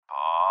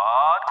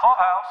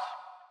Clubhouse.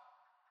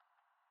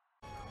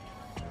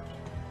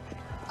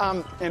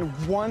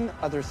 And one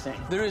other thing.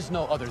 There is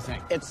no other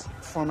thing. It's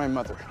for my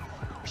mother.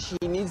 She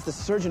needs the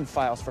surgeon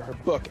files for her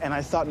book, and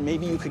I thought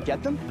maybe you could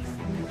get them?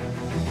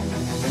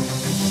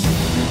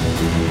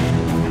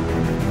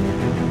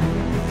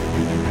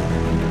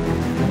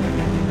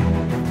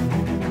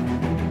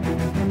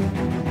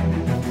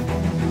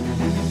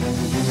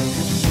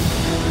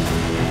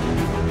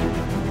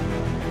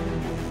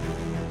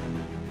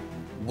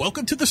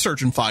 Welcome to the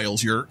Surgeon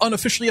Files, your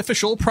unofficially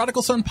official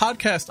Prodigal Son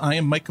podcast. I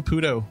am Mike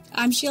Caputo.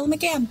 I'm Sheila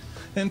McGann.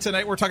 And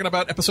tonight we're talking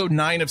about episode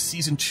 9 of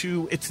season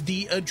 2. It's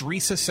the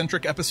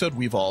Adresa-centric episode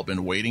we've all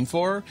been waiting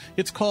for.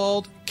 It's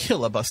called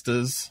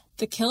Killabusters.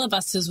 The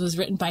Killabusters was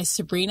written by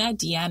Sabrina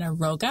Deanna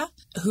Roga,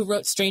 who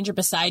wrote Stranger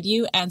Beside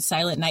You and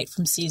Silent Night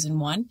from season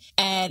 1.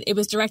 And it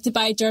was directed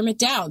by Dermot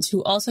Downs,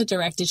 who also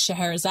directed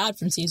Scheherazade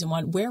from season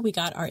 1, where we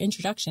got our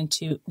introduction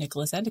to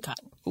Nicholas Endicott.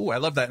 Oh, I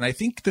love that. And I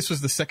think this was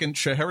the second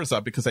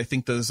Scheherazade because I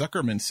think the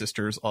Zuckerman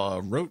sisters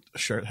wrote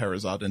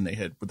Scheherazade and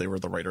they were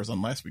the writers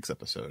on last week's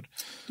episode.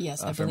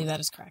 Yes, I believe that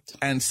is correct.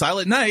 And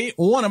Silent Night,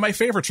 one of my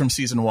favorites from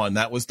season 1.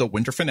 That was the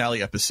winter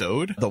finale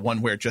episode, the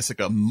one where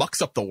Jessica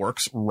mucks up the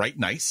works right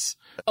nice.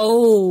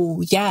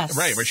 Oh, yes.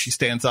 Right, where she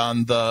stands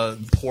on the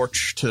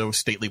porch to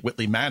stately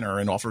Whitley Manor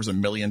and offers $1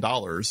 million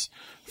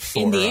for,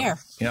 in the air.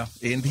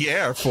 In the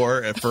air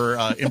for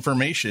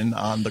information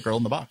on the girl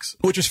in the box,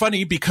 which is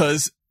funny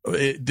because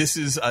this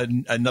is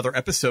another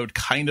episode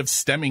kind of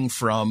stemming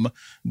from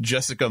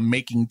Jessica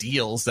making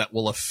deals that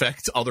will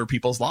affect other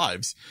people's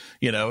lives.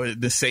 You know,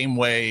 the same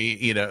way,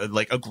 you know,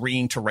 like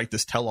agreeing to write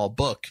this tell-all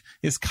book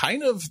is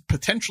kind of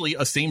potentially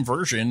a same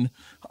version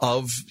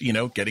of, you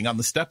know, getting on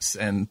the steps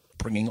and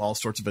bringing all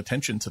sorts of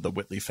attention to the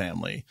Whitley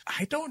family.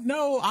 I don't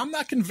know. I'm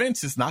not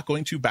convinced it's not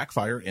going to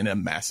backfire in a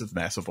massive,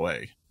 massive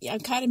way. Yeah,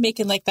 I'm kind of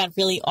making like that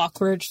really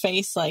awkward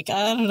face. Like,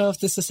 I don't know if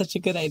this is such a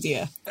good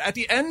idea. At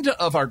the end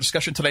of our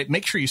discussion tonight,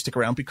 make sure you stick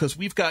around because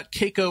we've got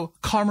Keiko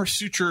Karma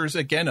Sutures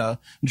Agena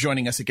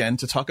joining us again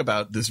to talk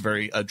about this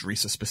very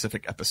Adresa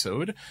specific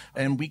episode.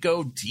 And we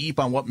go deep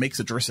on what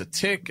makes Adresa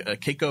tick.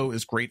 Keiko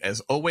is great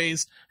as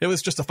always. It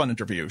was just a fun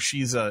interview.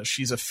 She's a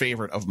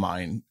favorite of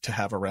mine to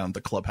have around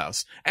the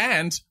clubhouse.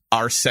 And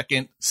our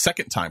second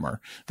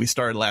timer. We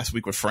started last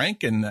week with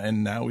Frank,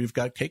 and now we've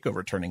got Keiko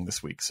returning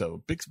this week.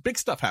 So big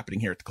stuff happening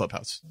here at the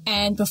clubhouse.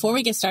 And before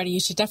we get started, you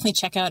should definitely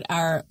check out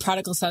our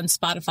Prodigal Son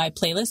Spotify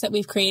playlist that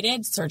we've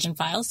created, Surgeon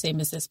Files,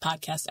 same as this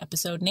podcast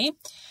episode name.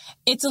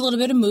 It's a little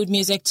bit of mood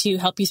music to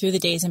help you through the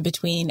days in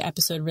between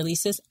episode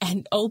releases.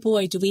 And oh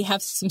boy, do we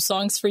have some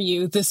songs for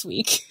you this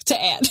week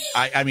to add.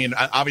 I mean,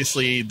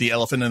 obviously the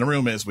elephant in the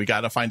room is we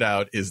got to find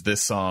out, is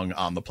this song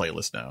on the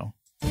playlist now?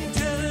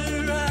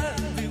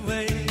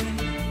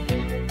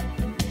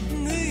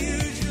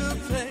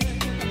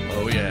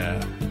 Oh yeah,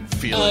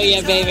 feel it. Oh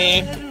yeah,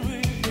 baby.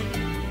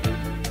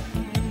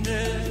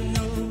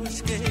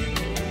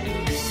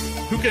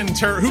 Who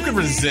can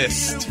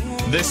resist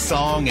this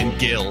song and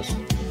Gil?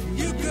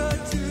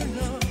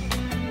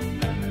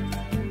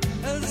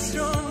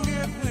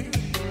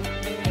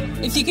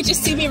 If you could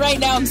just see me right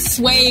now, I'm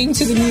swaying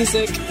to the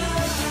music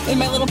in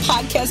my little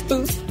podcast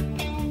booth.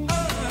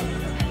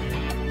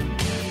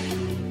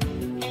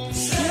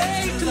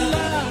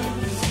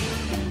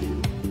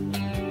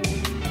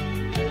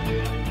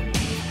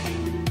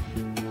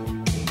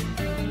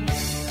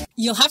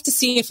 You'll have to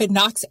see if it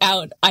knocks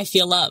out I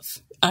Feel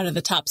Love out of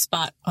the top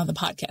spot on the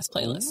podcast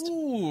playlist.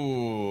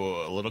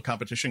 Ooh, a little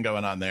competition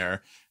going on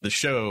there. The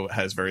show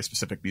has very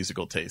specific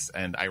musical tastes,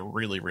 and I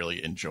really,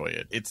 really enjoy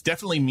it. It's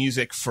definitely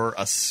music for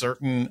a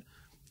certain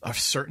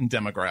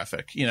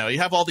demographic. You know, you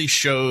have all these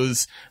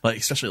shows, like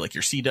especially like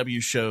your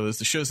CW shows,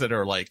 the shows that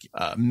are like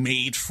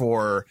made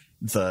for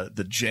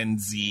the Gen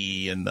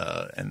Z and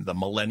the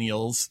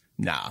millennials.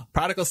 Nah,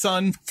 Prodigal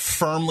Son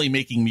firmly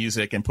making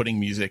music and putting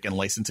music and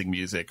licensing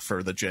music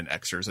for the Gen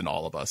Xers and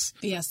all of us.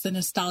 Yes, the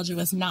nostalgia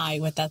was nigh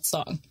with that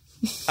song.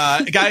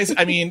 Guys,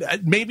 I mean,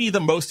 maybe the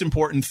most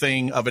important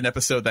thing of an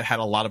episode that had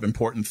a lot of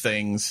important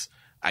things,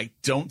 I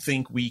don't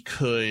think we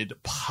could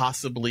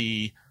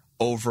possibly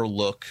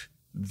overlook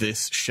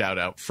this shout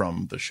out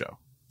from the show.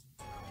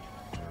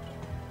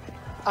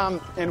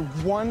 And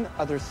one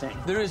other thing.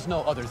 There is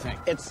no other thing.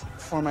 It's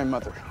for my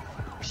mother.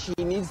 She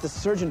needs the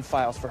surgeon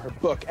files for her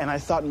book, and I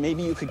thought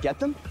maybe you could get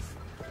them?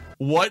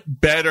 What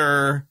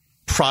better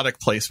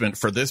product placement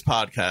for this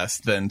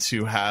podcast than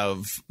to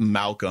have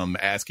Malcolm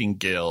asking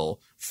Gil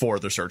for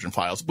the surgeon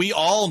files? We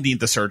all need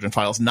the surgeon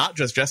files, not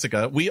just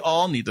Jessica. We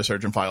all need the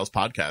surgeon files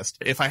podcast.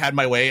 If I had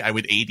my way, I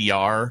would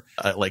ADR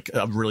like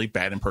a really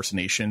bad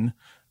impersonation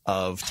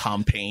of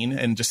Tom Paine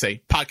and just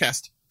say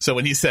podcast. So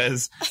when he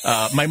says,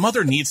 my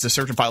mother needs the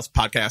Surgeon Files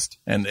podcast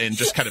and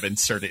just kind of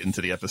insert it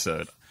into the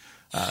episode.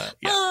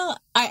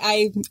 I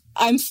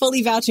I'm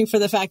fully vouching for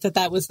the fact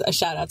that was a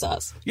shout out to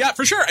us. Yeah,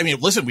 for sure. I mean,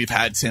 listen, we've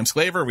had Sam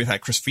Sclaver, we've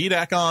had Chris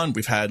Fedak on,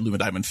 we've had Luma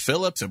Diamond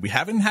Phillips, and we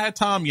haven't had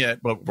Tom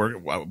yet, but we're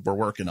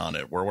working on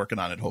it. We're working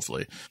on it,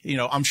 hopefully. You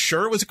know, I'm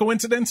sure it was a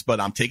coincidence, but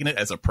I'm taking it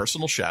as a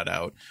personal shout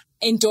out.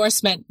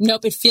 Endorsement.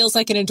 Nope, it feels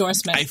like an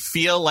endorsement. I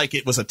feel like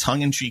it was a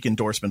tongue-in-cheek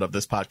endorsement of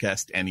this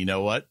podcast, and you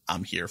know what?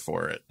 I'm here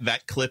for it.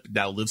 That clip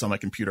now lives on my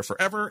computer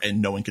forever, and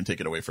no one can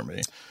take it away from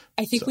me.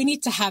 I think we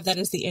need to have that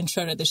as the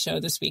intro to the show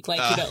this week. Like,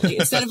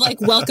 instead of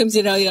like welcome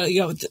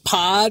to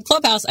Pod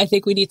Clubhouse, I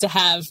think we need to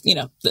have,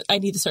 I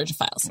need the Surgeon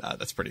Files.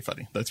 That's pretty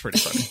funny. That's pretty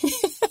funny.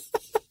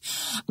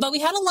 But we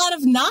had a lot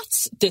of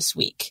knots this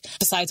week,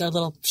 besides our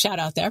little shout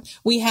out there.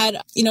 We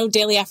had,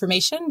 daily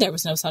affirmation. There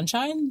was no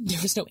sunshine. There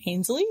was no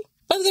Ainsley.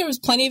 But there was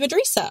plenty of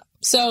Idrissa.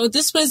 So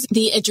this was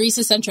the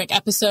Idrissa-centric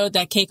episode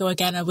that Keiko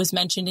Agena was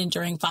mentioned in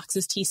during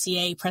Fox's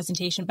TCA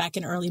presentation back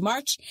in early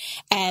March.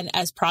 And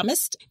as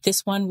promised,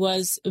 this one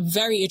was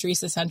very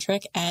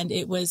Idrissa-centric, and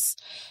it was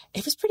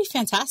pretty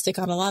fantastic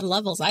on a lot of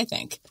levels, I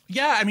think.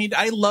 Yeah, I mean,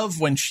 I love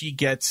when she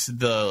gets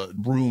the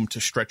room to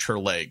stretch her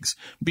legs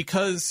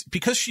because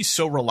she's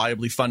so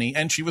reliably funny,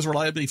 and she was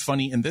reliably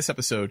funny in this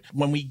episode.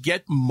 When we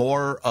get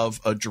more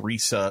of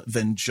Idrissa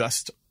than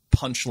just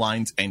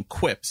punchlines and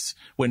quips,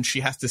 when she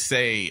has to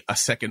say a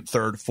second,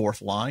 third,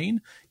 fourth line,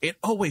 it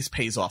always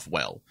pays off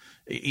well.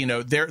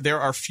 There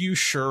are few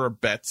surer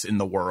bets in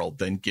the world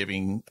than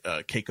giving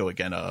Keiko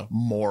Agena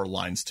more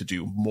lines to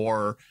do,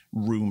 more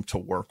room to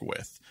work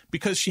with,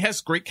 because she has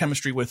great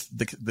chemistry with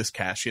this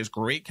cast. She has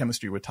great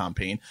chemistry with Tom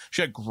Payne.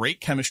 She had great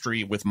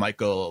chemistry with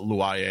Michael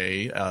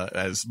Luaye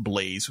as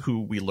Blaze,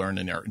 who we learned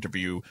in our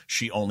interview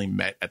she only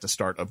met at the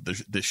start of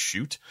this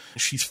shoot.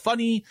 She's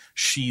funny.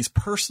 She's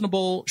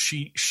personable.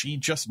 She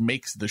just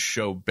makes the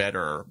show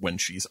better when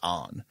she's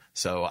on.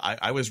 So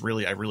I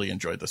really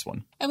enjoyed this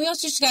one. And we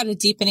also just got a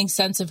deepening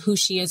sense of who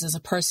she is as a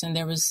person.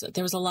 There was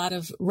a lot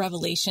of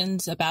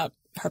revelations about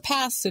her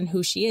past and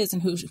who she is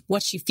and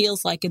what she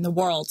feels like in the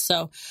world.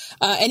 So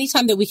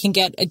anytime that we can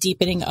get a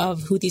deepening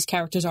of who these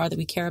characters are that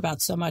we care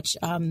about so much,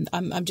 I'm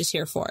just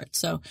here for it.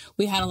 So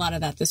we had a lot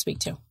of that this week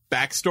too.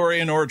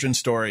 Backstory and origin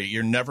story.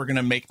 You're never going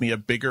to make me a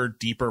bigger,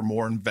 deeper,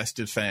 more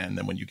invested fan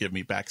than when you give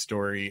me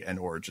backstory and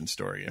origin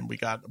story. And we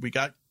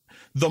got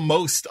the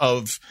most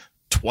of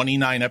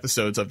 29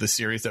 episodes of the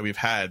series that we've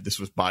had. This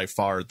was by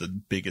far the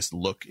biggest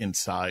look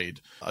inside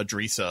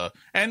Idrissa,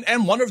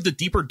 and one of the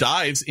deeper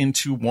dives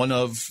into one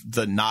of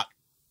the not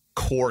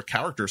core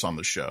characters on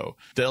the show.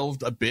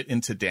 Delved a bit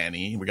into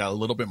Danny. We got a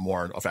little bit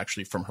more of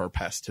actually from her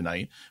past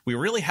tonight. We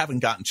really haven't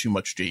gotten too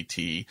much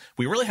JT.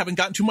 We really haven't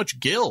gotten too much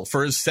Gil.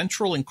 For as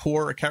central and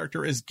core a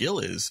character as Gil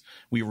is,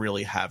 we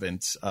really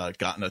haven't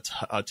gotten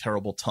a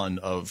terrible ton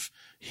of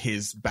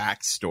his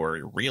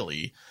backstory,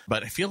 really.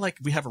 But I feel like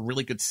we have a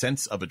really good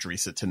sense of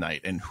Idrissa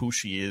tonight and who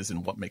she is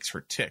and what makes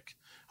her tick.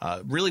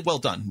 Really well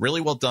done,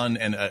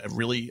 and a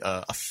really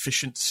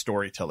efficient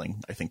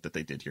storytelling, I think, that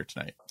they did here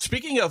tonight.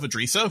 Speaking of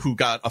Idrissa, who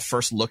got a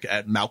first look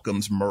at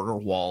Malcolm's murder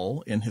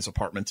wall in his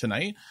apartment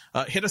tonight,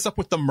 hit us up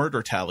with the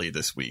murder tally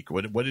this week.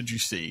 What did you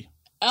see?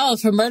 Oh,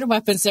 for murder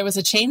weapons, there was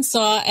a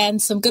chainsaw and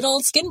some good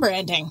old skin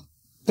branding.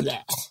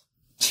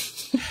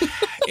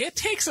 It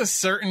takes a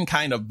certain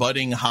kind of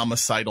budding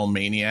homicidal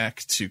maniac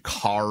to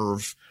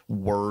carve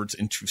words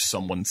into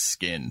someone's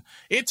skin.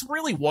 It's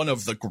really one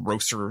of the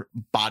grosser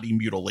body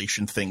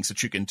mutilation things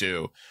that you can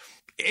do.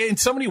 In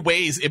so many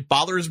ways, it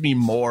bothers me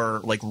more,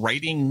 like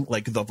writing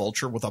like the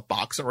vulture with a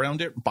box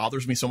around it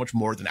bothers me so much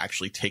more than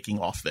actually taking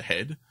off the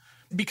head.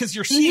 Because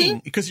you're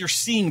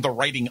seeing the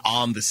writing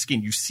on the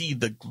skin. You see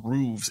the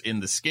grooves in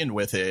the skin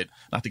with it.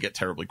 Not to get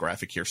terribly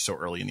graphic here so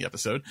early in the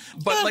episode,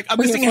 but like a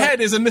missing head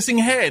is a missing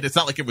head. It's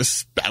not like it was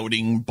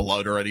spouting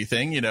blood or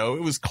anything, it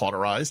was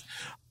cauterized.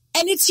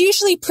 And it's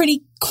usually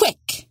pretty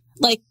quick.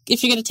 Like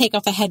if you're going to take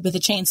off a head with a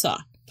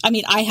chainsaw. I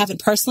mean, I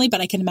haven't personally, but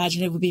I can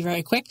imagine it would be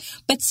very quick.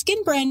 But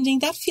skin branding,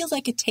 that feels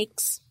like it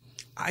takes.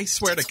 I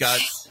swear to God,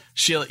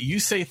 Sheila, you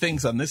say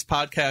things on this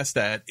podcast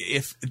that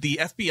if the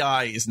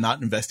FBI is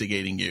not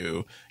investigating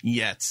you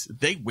yet,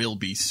 they will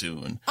be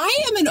soon.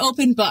 I am an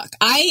open book.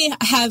 I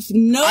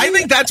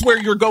think that's where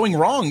you're going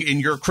wrong in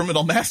your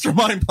criminal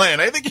mastermind plan.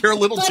 I think you're a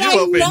little too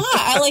open. Not.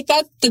 I like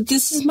that.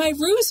 This is my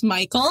ruse,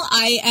 Michael.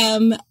 I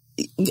am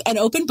an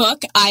open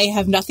book. I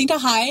have nothing to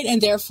hide,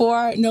 and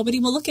therefore nobody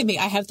will look at me.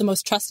 I have the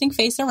most trusting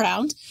face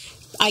around.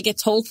 I get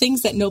told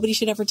things that nobody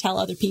should ever tell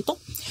other people,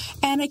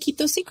 and I keep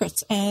those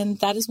secrets. And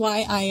that is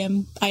why I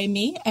am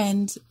me,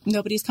 and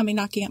nobody's coming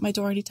knocking at my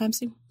door anytime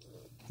soon.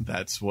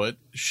 That's what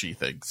she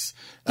thinks.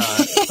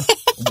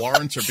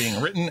 Warrants are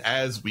being written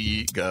as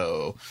we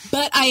go.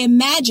 But I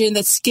imagine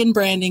that skin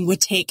branding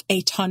would take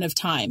a ton of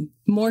time,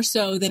 more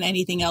so than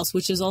anything else,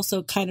 which is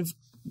also kind of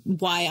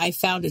why I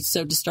found it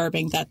so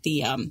disturbing that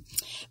the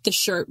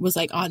shirt was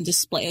like on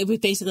display. It was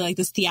basically like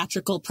this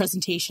theatrical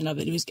presentation of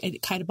it.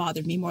 It kind of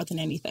bothered me more than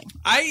anything.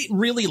 I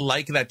really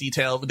like that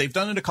detail. They've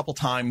done it a couple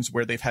times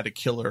where they've had a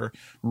killer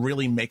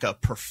really make a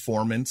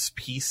performance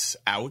piece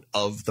out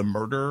of the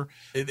murder.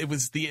 It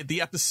was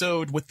the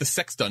episode with the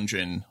sex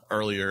dungeon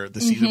earlier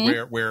this season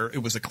where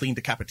it was a clean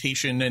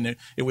decapitation, and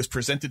it was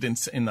presented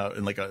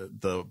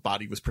the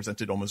body was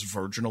presented almost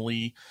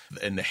virginally,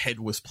 and the head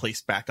was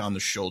placed back on the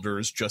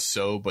shoulders just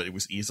so, but it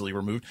was easily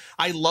removed.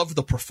 I love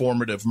the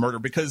performative murder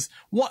because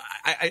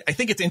I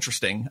think it's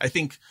interesting. I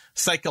think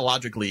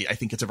psychologically, I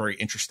think it's a very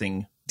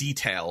interesting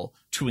detail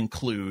to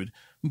include.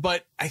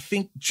 But I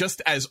think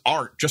just as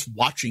art, just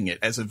watching it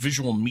as a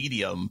visual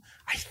medium,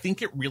 I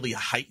think it really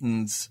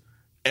heightens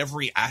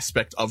every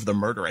aspect of the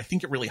murder. I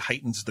think it really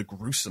heightens the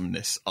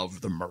gruesomeness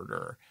of the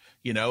murder.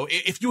 You know,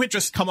 if you had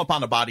just come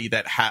upon a body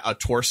that had a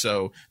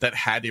torso that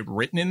had it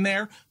written in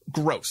there,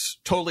 gross.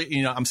 Totally,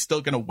 you know, I'm still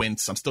going to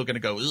wince. I'm still going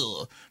to go,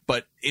 ugh.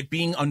 But it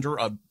being under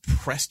a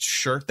pressed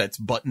shirt that's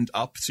buttoned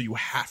up, so you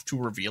have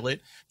to reveal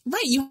it.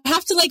 Right. You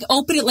have to like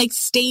open it like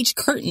stage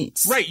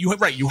curtains. Right. You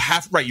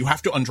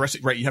have to undress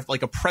it. Right. You have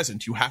like a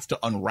present. You have to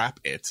unwrap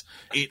it.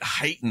 It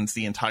heightens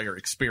the entire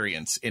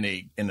experience in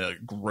a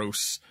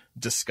gross,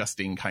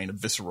 disgusting kind of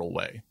visceral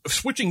way.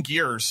 Switching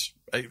gears,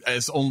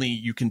 as only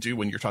you can do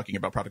when you're talking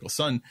about Prodigal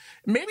Son.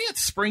 Maybe it's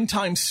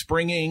springtime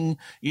springing,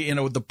 you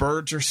know, the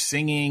birds are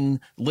singing,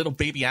 little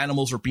baby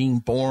animals are being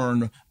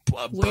born.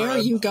 Where are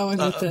you going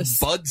with this?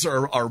 Buds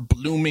are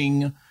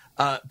blooming.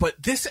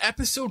 But this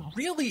episode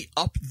really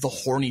upped the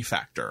horny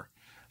factor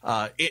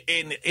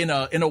in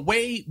a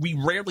way we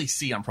rarely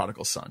see on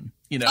Prodigal Son.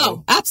 You know,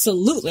 oh,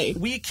 absolutely.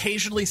 We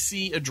occasionally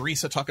see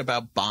Idrissa talk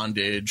about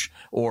bondage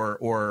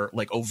or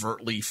like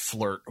overtly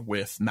flirt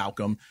with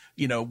Malcolm.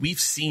 You know, we've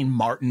seen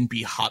Martin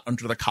be hot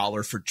under the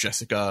collar for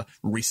Jessica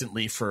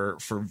recently, for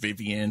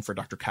Vivian, for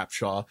Dr.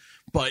 Capshaw.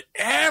 But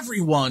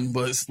everyone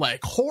was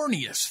like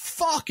horny as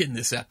fuck in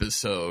this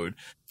episode.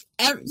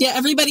 Yeah,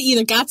 everybody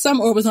either got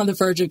some or was on the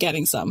verge of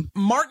getting some.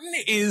 Martin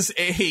is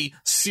a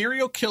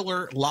serial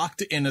killer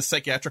locked in a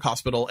psychiatric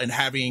hospital and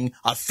having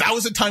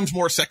 1,000 times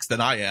more sex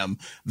than I am.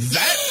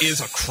 That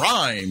is a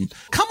crime.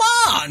 Come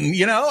on,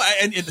 you know?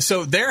 And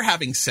so they're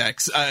having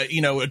sex.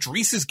 You know,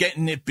 Idris is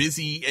getting it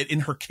busy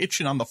in her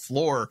kitchen on the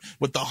floor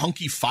with the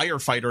hunky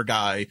firefighter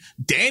guy.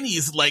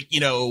 Danny's like, you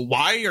know,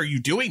 why are you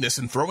doing this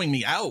and throwing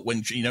me out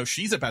when, you know,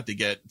 she's about to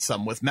get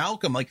some with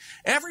Malcolm? Like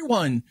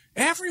everyone,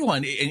 and,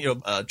 you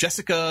know,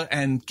 Jessica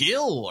and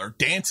Gil are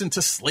dancing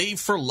to Slave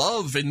for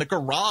Love in the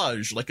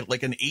garage, like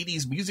an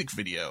 80s music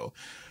video.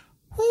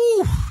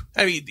 Whew.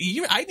 I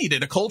mean, I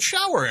needed a cold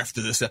shower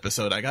after this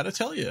episode, I gotta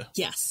tell you.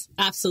 Yes,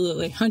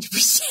 absolutely.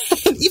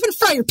 100%. Even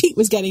Friar Pete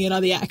was getting in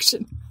on the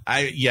action.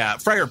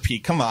 Friar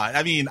Pete, come on.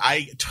 I mean,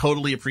 I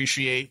totally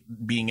appreciate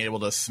being able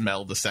to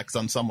smell the sex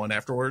on someone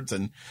afterwards,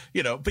 and,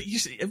 you know, but you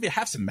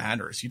have some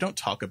manners. You don't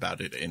talk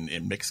about it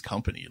in mixed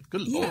company.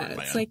 Good Lord, man.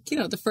 It's like, you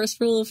know, the first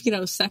rule of, you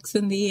know, sex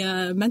in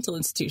the mental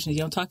institutions.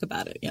 You don't talk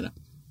about it, you know.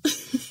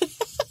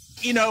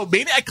 You know,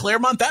 maybe at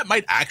Claremont that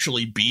might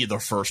actually be the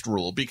first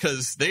rule,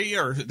 because they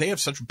have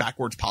such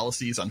backwards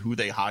policies on who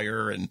they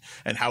hire and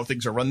how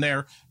things are run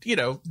there. You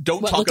know,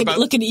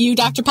 looking at you,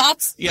 Dr.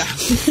 Potts. Yeah.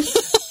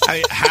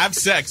 I have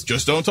sex,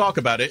 just don't talk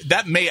about it.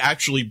 That may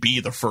actually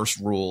be the first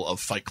rule of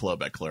Fight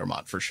Club at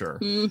Claremont for sure.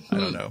 Mm-hmm. I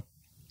don't know.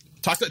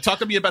 Talk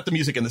to me about the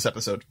music in this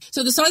episode.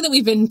 So the song that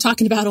we've been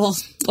talking about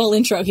all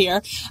intro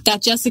here,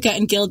 that Jessica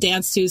and Gil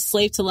dance to,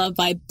 Slave to Love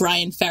by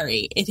Brian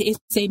Ferry. It is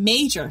a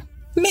major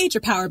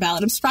power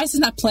ballad. I'm surprised it's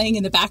not playing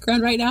in the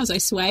background right now as I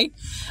sway.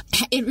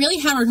 It really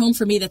hammered home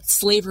for me that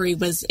slavery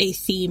was a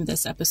theme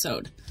this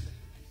episode.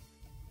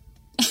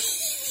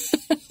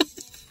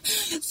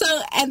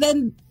 So, and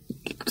then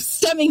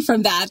stemming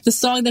from that, the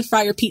song that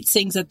Friar Pete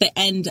sings at the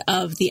end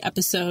of the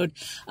episode,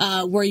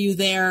 Were You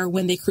There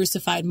When They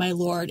Crucified My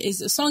Lord,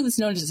 is a song that's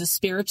known as a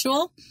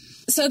spiritual.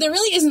 So there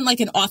really isn't like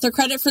an author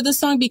credit for this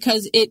song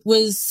because it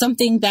was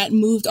something that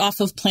moved off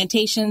of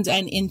plantations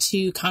and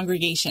into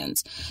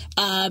congregations.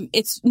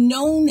 It's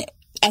known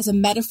as a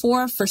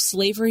metaphor for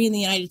slavery in the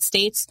United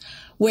States,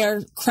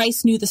 where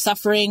Christ knew the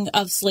suffering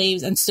of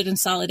slaves and stood in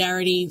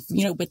solidarity,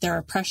 you know, with their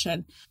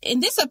oppression.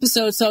 In this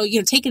episode, so, you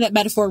know, taking that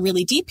metaphor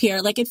really deep here,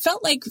 like it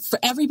felt like for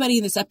everybody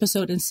in this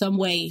episode in some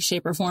way,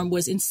 shape, or form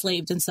was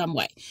enslaved in some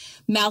way.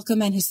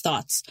 Malcolm and his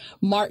thoughts,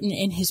 Martin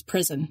in his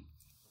prison,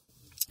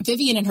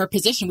 Vivian in her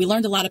position. We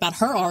learned a lot about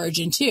her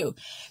origin too.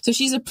 So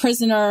she's a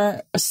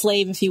prisoner, a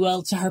slave, if you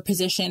will, to her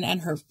position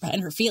and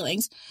her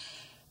feelings.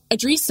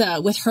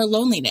 Idrissa with her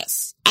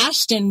loneliness,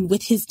 Ashton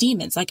with his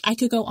demons. Like I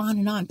could go on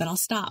and on, but I'll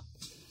stop.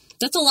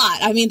 That's a lot.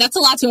 I mean, that's a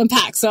lot to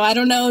unpack. So I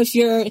don't know if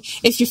you're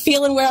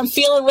feeling where I'm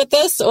feeling with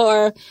this,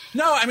 or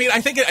no. I mean,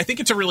 I think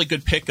it's a really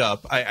good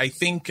pickup. I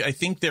think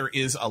there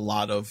is a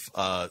lot of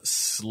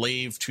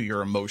slave to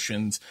your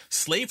emotions,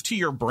 slave to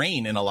your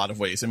brain in a lot of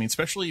ways. I mean,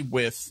 especially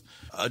with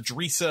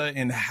Adrisa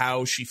and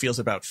how she feels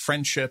about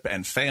friendship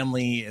and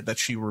family that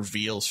she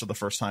reveals for the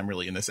first time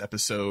really in this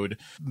episode.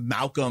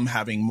 Malcolm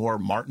having more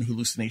Martin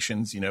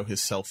hallucinations,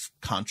 his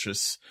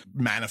self-conscious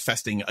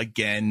manifesting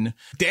again.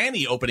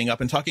 Danny opening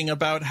up and talking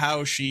about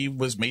how she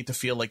was made to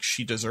feel like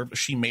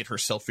she made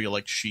herself feel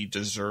like she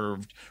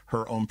deserved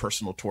her own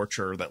personal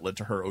torture that led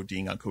to her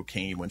ODing on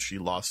cocaine when she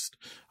lost,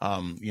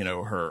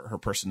 her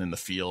person in the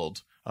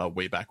field.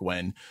 Way back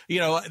when,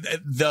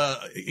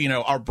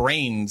 our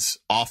brains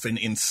often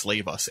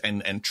enslave us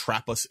and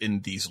trap us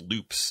in these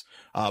loops.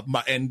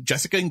 And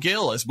Jessica and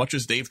Gil, as much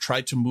as they've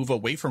tried to move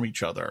away from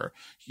each other,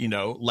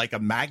 like a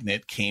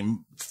magnet,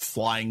 came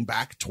flying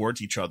back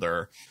towards each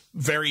other,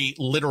 very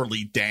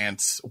literally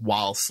dance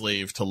while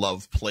Slave to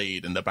Love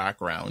played in the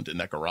background in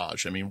that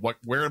garage. I mean,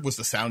 where was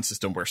the sound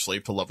system where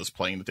Slave to Love was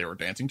playing that they were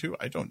dancing to?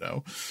 I don't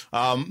know.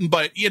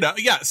 But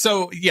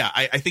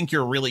I think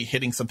you're really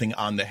hitting something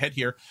on the head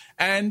here.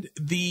 And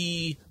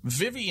the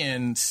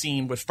Vivian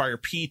scene with Fire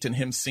Pete and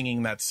him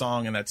singing that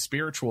song and that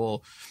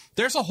spiritual,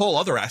 there's a whole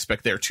other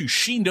aspect there too.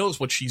 She knows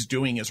what she's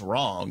doing is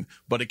wrong,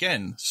 but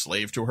again,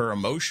 slave to her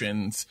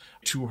emotions,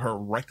 to her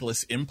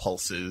reckless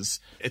impulses.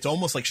 It's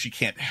almost like she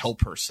can't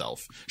help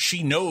herself.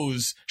 She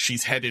knows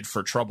she's headed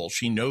for trouble.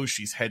 She knows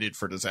she's headed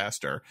for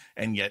disaster,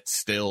 and yet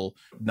still,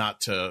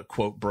 not to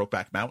quote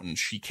Brokeback Mountain,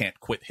 she can't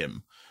quit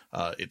him.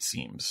 It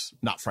seems.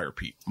 Not Fire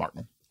Pete,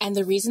 Martin. And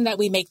the reason that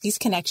we make these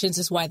connections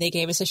is why they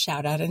gave us a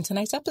shout out in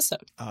tonight's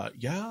episode.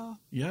 Yeah,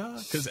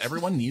 because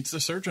everyone needs the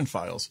surgeon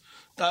files.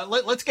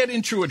 Let's get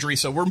into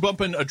Adrisa. We're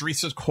bumping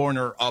Adrisa's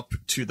corner up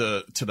to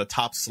the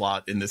top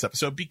slot in this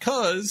episode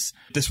because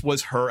this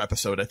was her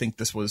episode. I think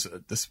this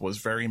was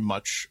very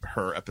much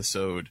her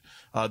episode.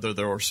 Though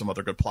there were some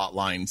other good plot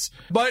lines,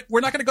 but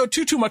we're not going to go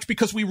too much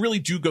because we really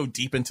do go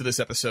deep into this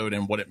episode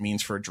and what it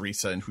means for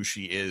Adrisa and who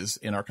she is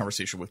in our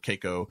conversation with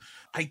Keiko.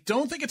 I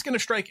don't think it's going to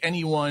strike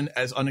anyone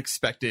as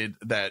unexpected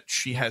that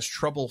she has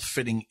trouble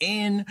fitting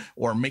in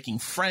or making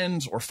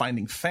friends or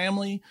finding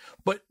family.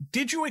 But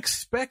did you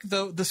expect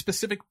the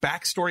specific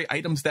backstory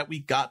items that we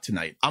got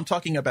tonight? I'm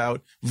talking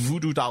about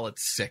Voodoo Doll at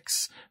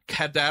 6,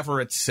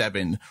 Cadaver at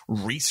 7,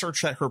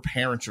 research that her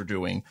parents are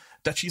doing,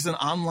 that she's an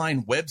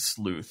online web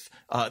sleuth,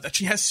 that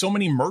she has so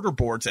many murder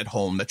boards at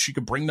home that she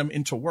could bring them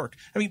into work.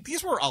 I mean,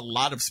 these were a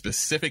lot of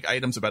specific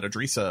items about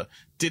Adrisa.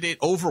 Did it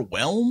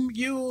overwhelm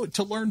you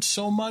to learn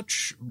so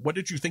much? What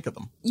did you think of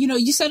them?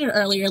 You said it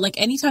earlier, like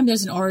anytime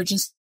there's an origin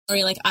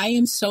story, like I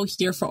am so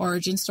here for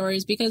origin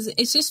stories because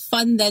it's just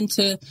fun then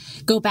to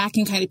go back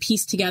and kind of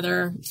piece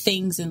together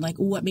things and like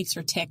what makes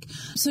her tick.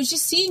 So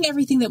just seeing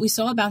everything that we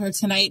saw about her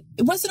tonight,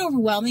 it wasn't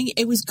overwhelming.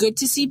 It was good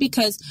to see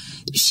because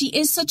she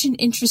is such an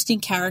interesting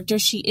character.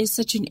 She is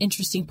such an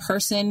interesting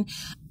person.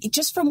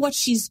 Just from what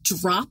she's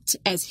dropped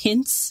as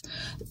hints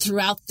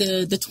throughout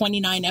the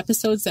 29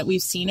 episodes that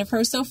we've seen of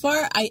her so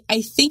far,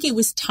 I think it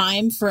was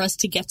time for us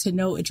to get to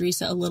know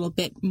Adrisa a little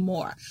bit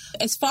more.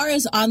 As far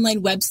as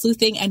online web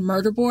sleuthing and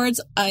murder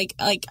boards,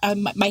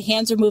 my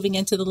hands are moving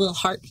into the little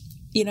heart,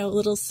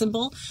 little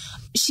symbol.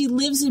 She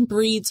lives and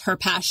breathes her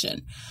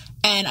passion.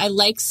 And I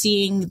like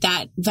seeing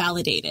that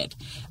validated.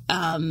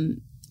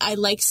 I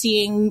like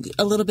seeing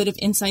a little bit of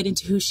insight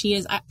into who she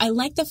is. I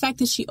like the fact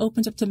that she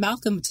opened up to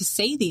Malcolm to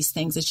say these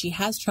things, that she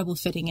has trouble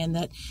fitting in,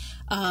 that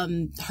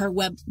her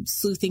web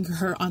sleuthing,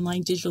 her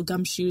online digital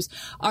gumshoes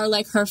are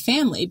like her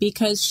family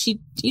because she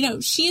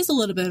is a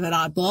little bit of an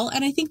oddball.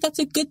 And I think that's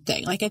a good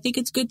thing. Like, I think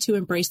it's good to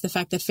embrace the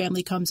fact that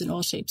family comes in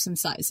all shapes and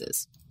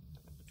sizes.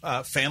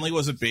 Family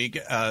was a big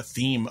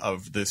theme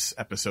of this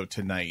episode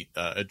tonight.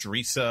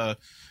 Adrisa,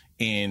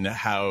 in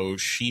how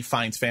she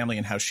finds family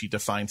and how she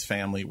defines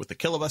family with the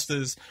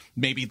Kilobusters,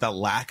 maybe the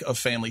lack of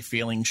family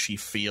feeling she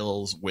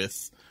feels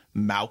with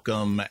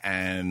Malcolm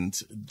and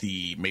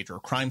the Major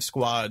Crime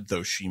Squad,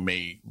 though she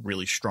may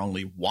really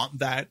strongly want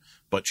that,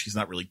 but she's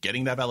not really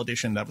getting that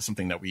validation. That was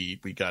something that we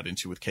got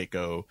into with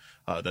Keiko.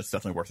 That's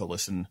definitely worth a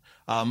listen.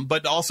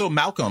 But also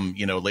Malcolm,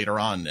 later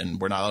on,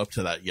 and we're not up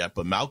to that yet,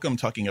 but Malcolm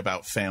talking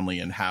about family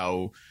and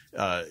how,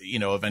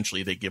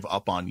 eventually they give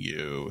up on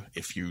you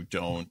if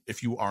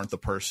you aren't the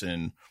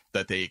person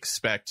that they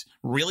expect.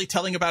 Really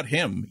telling about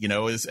him,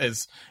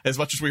 as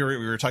much as we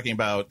were talking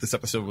about, this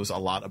episode was a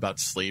lot about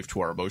slave to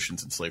our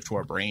emotions and slave to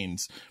our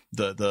brains.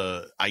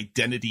 The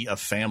identity of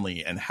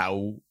family and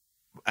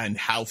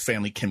how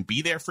family can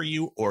be there for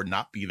you or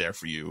not be there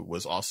for you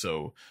was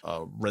also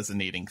a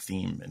resonating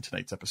theme in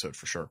tonight's episode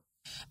for sure.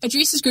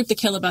 Adrisa's group, the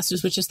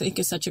Kilobusters, which I think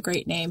is such a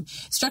great name,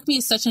 struck me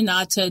as such a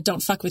nod to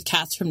Don't Fuck with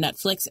Cats from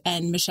Netflix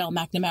and Michelle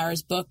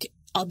McNamara's book,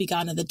 I'll Be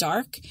Gone in the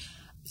Dark.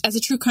 As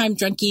a true crime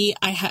junkie,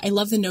 I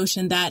love the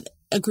notion that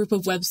a group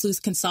of web sleuths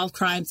can solve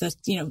crimes that,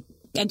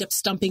 end up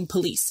stumping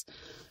police.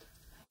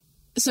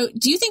 So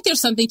do you think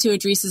there's something to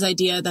Adrisa's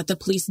idea that the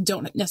police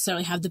don't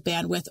necessarily have the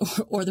bandwidth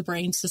or the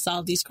brains to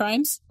solve these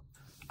crimes?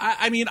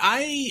 I mean,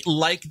 I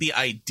like the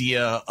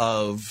idea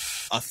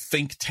of a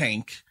think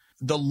tank.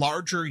 The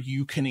larger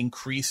you can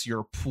increase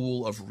your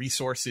pool of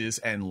resources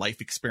and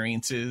life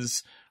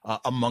experiences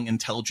among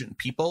intelligent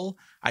people,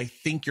 I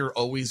think you're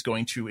always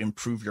going to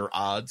improve your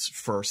odds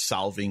for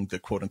solving the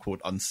quote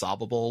unquote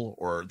unsolvable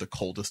or the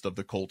coldest of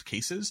the cold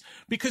cases,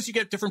 because you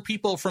get different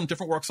people from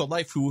different walks of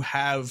life who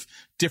have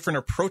different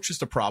approaches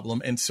to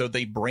problem. And so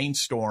they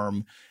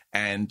brainstorm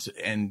and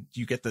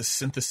you get the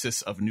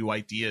synthesis of new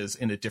ideas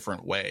in a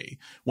different way.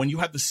 When you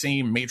have the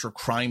same major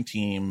crime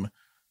team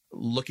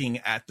looking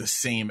at the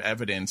same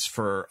evidence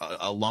for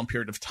a long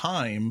period of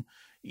time,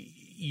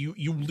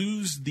 you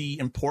lose the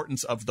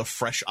importance of the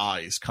fresh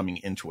eyes coming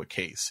into a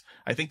case.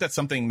 I think that's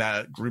something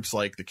that groups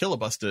like the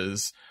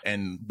Kilobustas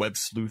and web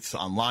sleuths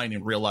online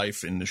in real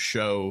life in the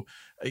show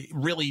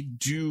really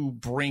do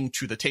bring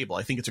to the table.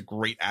 I think it's a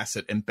great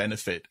asset and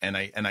benefit. And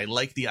I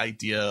like the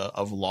idea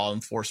of law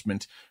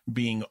enforcement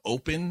being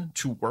open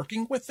to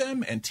working with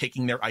them and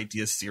taking their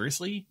ideas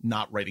seriously,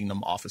 not writing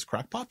them off as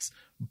crackpots.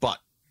 But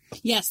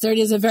yes, there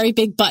is a very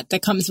big but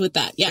that comes with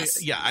that.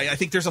 Yes. Yeah, I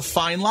think there's a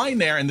fine line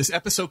there, and this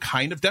episode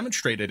kind of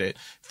demonstrated it.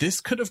 This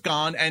could have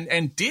gone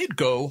and did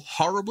go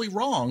horribly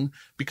wrong,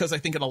 because I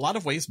think in a lot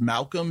of ways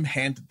Malcolm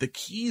handed the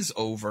keys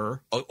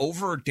over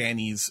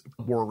Danny's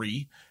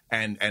worry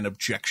and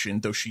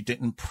objection, though she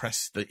didn't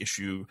press the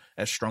issue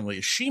as strongly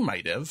as she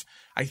might have.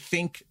 I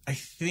think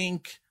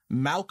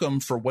Malcolm,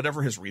 for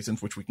whatever his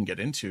reasons, which we can get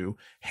into,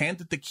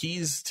 handed the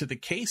keys to the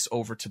case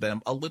over to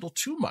them a little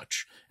too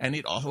much. And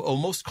it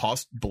almost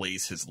cost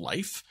Blaze his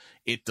life.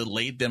 It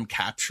delayed them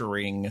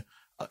capturing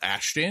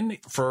Ashton.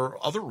 For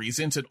other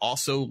reasons, it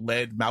also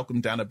led Malcolm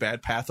down a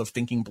bad path of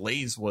thinking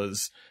Blaze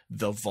was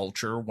the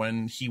vulture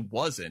when he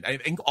wasn't. I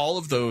think all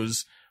of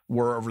those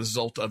were a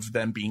result of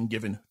them being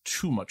given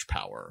too much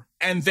power.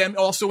 And them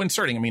also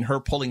inserting, I mean,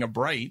 her pulling a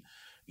Bright,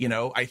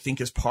 I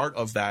think is part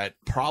of that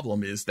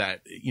problem, is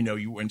that,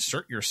 you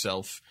insert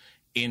yourself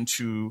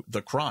into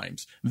the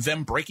crimes.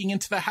 Them breaking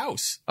into the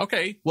house.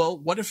 Okay, well,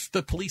 what if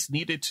the police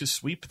needed to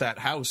sweep that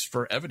house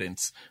for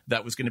evidence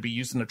that was going to be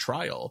used in a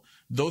trial?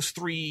 Those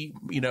three,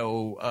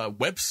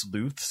 web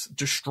sleuths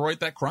destroyed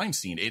that crime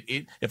scene.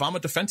 If I'm a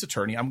defense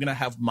attorney, I'm going to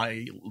have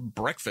my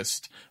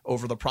breakfast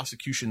over the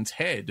prosecution's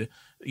head,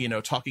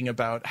 talking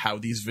about how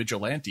these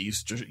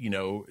vigilantes,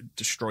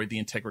 destroyed the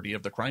integrity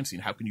of the crime scene.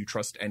 How can you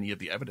trust any of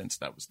the evidence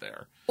that was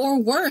there?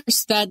 Or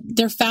worse, that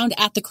they're found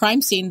at the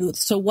crime scene.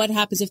 So what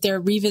happens if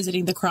they're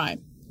revisiting the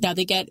crime? Now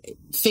they get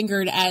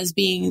fingered as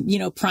being,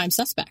 prime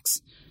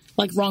suspects,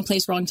 like wrong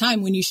place, wrong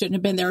time, when you shouldn't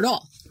have been there at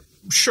all.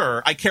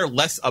 Sure, I care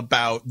less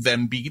about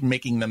them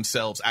making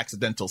themselves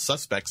accidental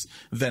suspects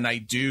than I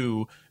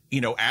do,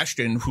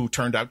 Ashton, who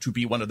turned out to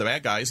be one of the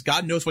bad guys.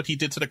 God knows what he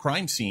did to the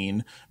crime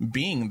scene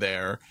being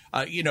there.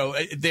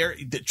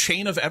 The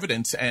chain of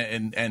evidence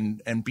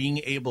and being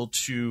able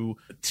to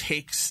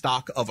take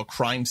stock of a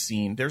crime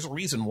scene. There's a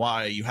reason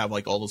why you have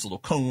like all those little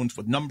cones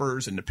with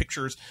numbers and the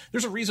pictures.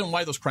 There's a reason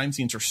why those crime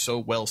scenes are so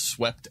well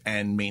swept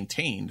and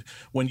maintained.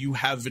 When you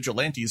have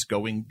vigilantes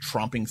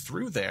tromping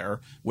through there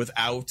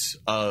without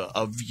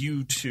a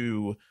view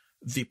to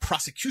the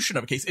prosecution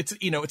of a case,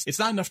 it's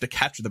not enough to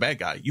capture the bad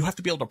guy. You have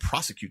to be able to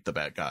prosecute the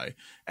bad guy,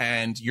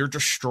 and you're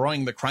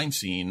destroying the crime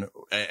scene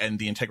and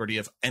the integrity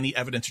of any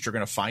evidence that you're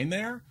going to find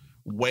there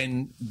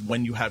when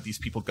you have these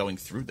people going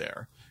through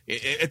there.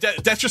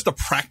 That's just a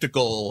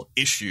practical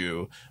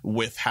issue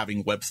with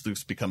having web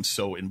sleuths become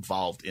so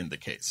involved in the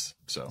case.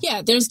 So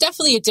yeah, there's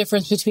definitely a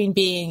difference between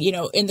being,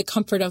 in the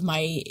comfort of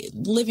my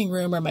living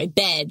room or my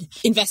bed,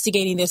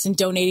 investigating this and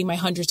donating my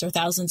hundreds or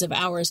thousands of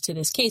hours to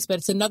this case. But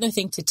it's another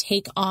thing to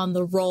take on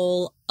the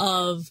role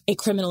of a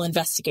criminal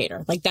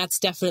investigator. Like, that's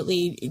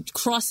definitely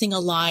crossing a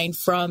line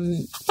from,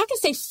 I'm not going to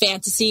say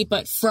fantasy,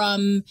 but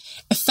from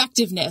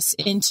effectiveness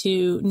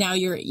into now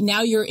you're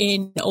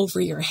in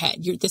over your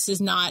head. This is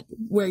not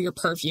where your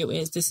purview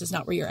is. This is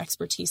not where your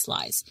expertise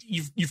lies.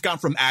 You've gone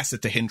from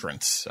asset to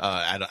hindrance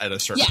at a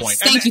certain point.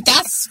 Thank you.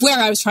 That's where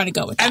I was trying to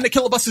go with that. And the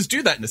Kilobustas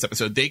do that in this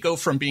episode. They go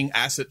from being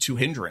asset to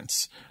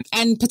hindrance.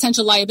 And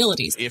potential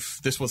liabilities.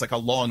 If this was like a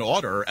Law and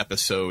Order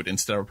episode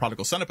instead of a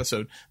Prodigal Son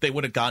episode, they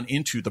would have gone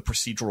into the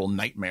procedural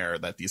nightmare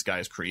that these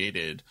guys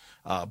created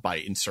by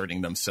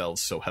inserting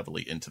themselves so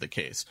heavily into the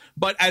case.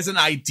 But as an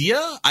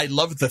idea, I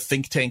love the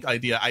think tank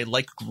idea. I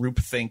like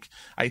groupthink.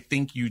 I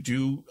think you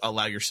do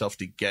allow yourself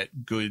to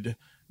get good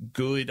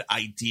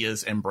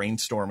ideas and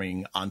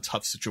brainstorming on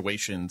tough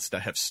situations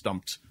that have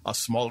stumped a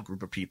small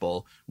group of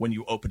people when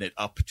you open it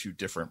up to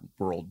different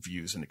world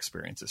views and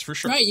experiences, for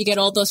sure. Right. You get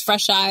all those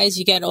fresh eyes.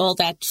 You get all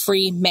that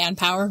free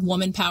manpower,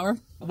 woman power.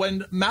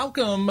 When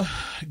Malcolm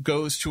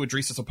goes to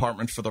Idris's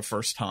apartment for the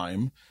first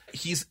time,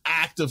 he's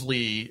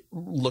actively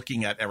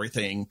looking at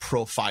everything,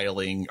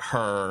 profiling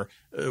her,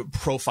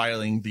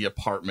 profiling the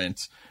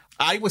apartment.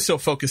 I was so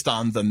focused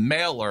on the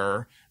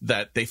mailer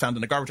that they found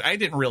in the garbage, I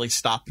didn't really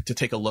stop to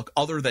take a look,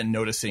 other than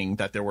noticing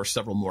that there were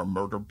several more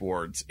murder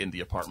boards in the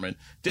apartment.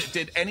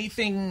 Did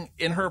anything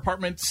in her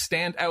apartment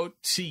stand out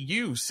to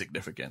you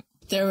significant?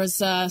 There was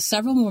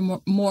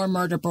several more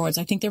murder boards.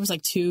 I think there was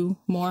like 2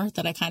 more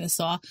that I kind of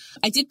saw.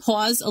 I did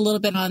pause a little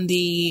bit on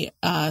the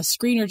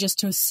screener just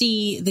to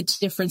see the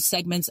different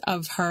segments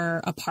of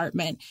her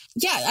apartment.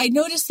 Yeah, I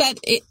noticed that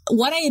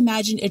what I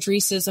imagined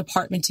Idrisa's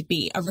apartment to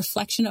be, a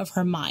reflection of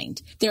her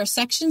mind. There are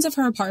sections of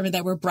her apartment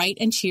that were bright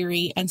and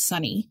cheery and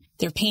sunny.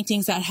 There are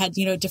paintings that had,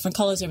 different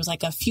colors. There was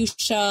like a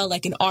fuchsia,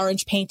 like an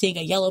orange painting,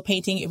 a yellow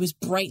painting. It was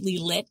brightly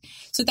lit.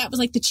 So that was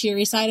like the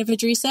cheery side of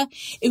Idrisa.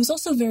 It was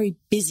also very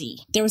busy.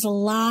 There was a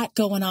lot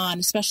going on,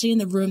 especially in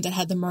the room that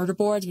had the murder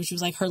boards, which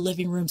was like her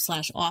living room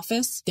 /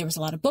 office. There was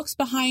a lot of books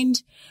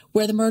behind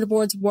where the murder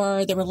boards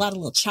were. There were a lot of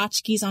little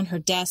tchotchkes on her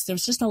desk. There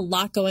was just a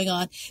lot going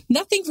on.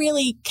 Nothing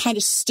really kind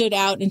of stood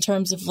out in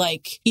terms of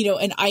like,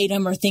 an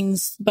item or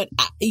things. But,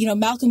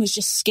 Malcolm was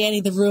just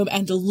scanning the room,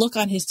 and the look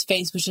on his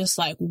face was just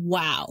like,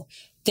 wow.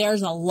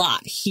 There's a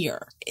lot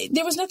here.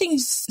 There was nothing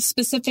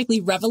specifically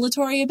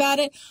revelatory about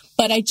it,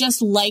 but I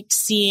just liked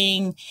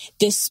seeing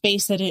this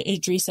space that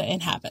Idrisa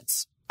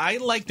inhabits. I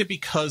liked it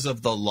because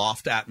of the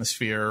loft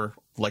atmosphere,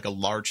 like a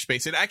large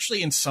space. It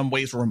actually, in some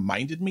ways,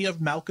 reminded me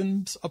of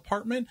Malcolm's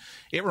apartment.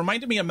 It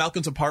reminded me of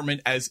Malcolm's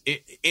apartment as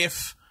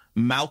if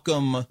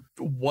Malcolm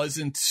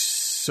wasn't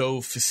so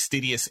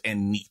fastidious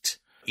and neat.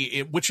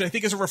 Which I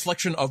think is a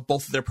reflection of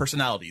both of their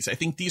personalities. I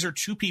think these are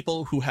 2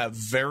 people who have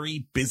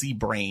very busy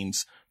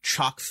brains,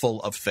 chock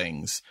full of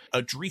things.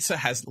 Idrisa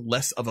has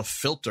less of a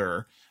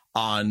filter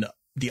on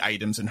the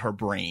items in her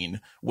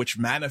brain, which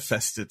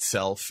manifests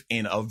itself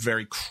in a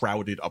very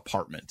crowded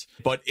apartment,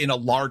 but in a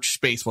large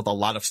space with a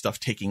lot of stuff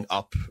taking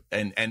up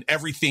and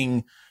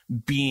everything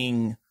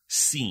being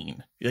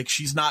seen. Like,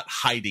 she's not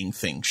hiding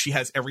things. She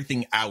has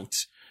everything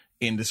out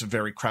in this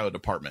very crowded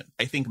apartment.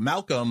 I think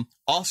Malcolm,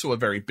 also a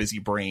very busy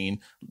brain,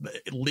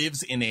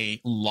 lives in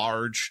a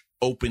large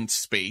open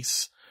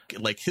space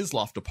like his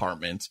loft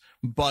apartment,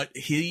 but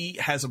he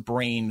has a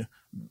brain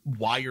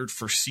wired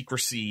for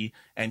secrecy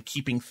and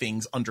keeping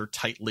things under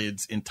tight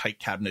lids, in tight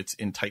cabinets,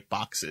 in tight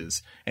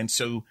boxes. And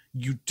so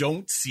you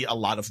don't see a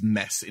lot of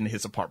mess in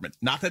his apartment.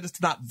 Not that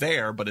it's not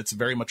there, but it's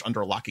very much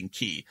under lock and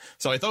key.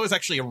 So I thought it was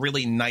actually a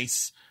really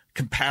nice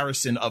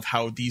comparison of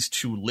how these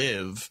 2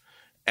 live,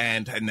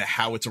 and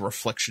how it's a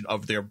reflection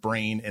of their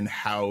brain and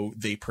how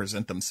they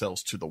present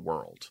themselves to the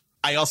world.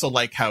 I also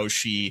like how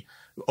she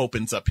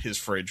opens up his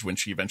fridge when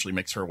she eventually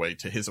makes her way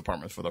to his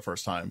apartment for the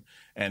first time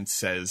and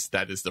says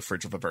that is the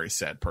fridge of a very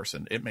sad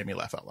person. It made me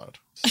laugh out loud.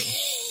 So.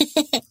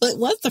 It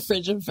was the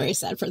fridge of a very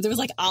sad person. There was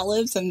like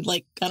olives and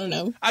like, I don't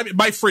know. I mean,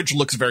 my fridge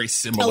looks very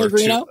similar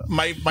Pellegrino? to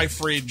my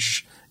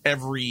fridge.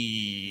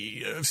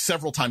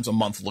 Several times a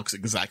month looks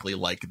exactly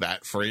like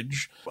that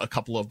fridge. A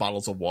couple of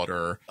bottles of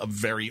water, a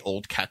very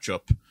old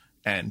ketchup,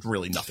 and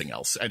really nothing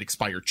else, and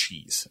expired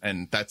cheese.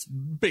 And that's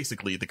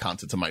basically the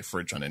contents of my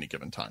fridge on any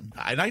given time.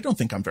 And I don't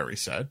think I'm very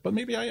sad, but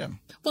maybe I am.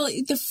 Well,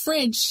 the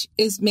fridge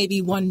is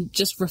maybe one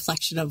just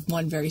reflection of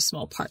one very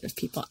small part of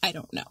people. I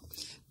don't know.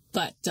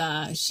 But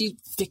she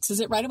fixes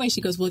it right away. She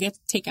goes, we'll get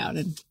takeout.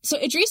 And so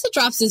Idrisa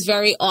drops this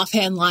very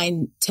offhand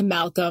line to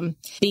Malcolm,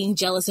 being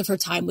jealous of her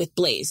time with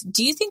Blaze.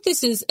 Do you think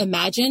this is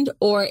imagined,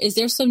 or is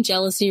there some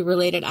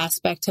jealousy-related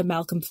aspect to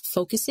Malcolm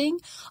focusing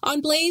on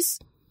Blaze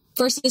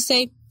versus,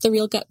 say, the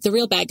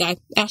real bad guy,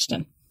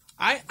 Ashton?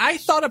 I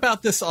thought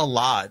about this a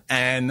lot,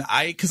 and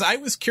because I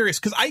was curious,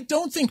 because I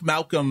don't think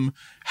Malcolm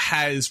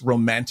has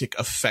romantic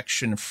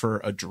affection for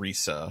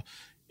Idrisa.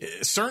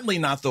 Certainly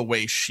not the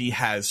way she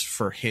has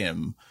for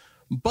him.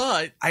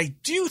 But I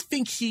do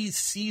think he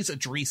sees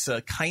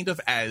Idrisa kind of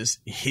as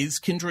his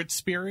kindred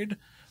spirit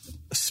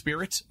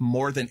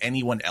more than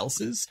anyone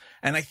else's.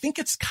 And I think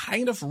it's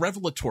kind of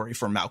revelatory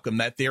for Malcolm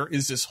that there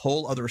is this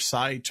whole other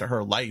side to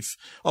her life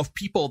of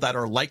people that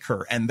are like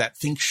her and that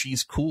think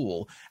she's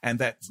cool and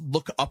that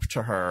look up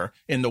to her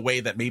in the way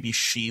that maybe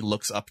she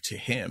looks up to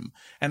him.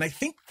 And I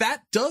think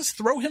that does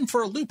throw him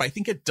for a loop. I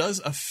think it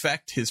does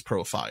affect his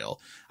profile.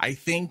 I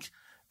think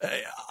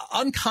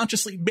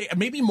unconsciously,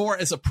 maybe more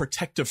as a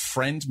protective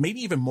friend, maybe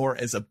even more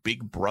as a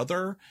big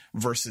brother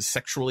versus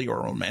sexually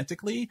or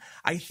romantically.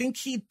 I think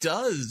he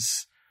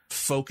does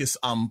focus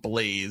on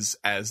Blaze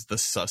as the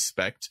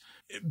suspect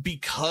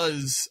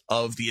because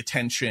of the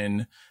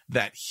attention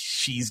that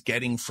she's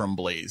getting from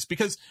Blaze.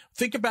 Because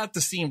think about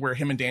the scene where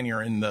him and Danny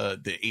are in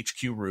the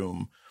HQ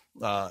room,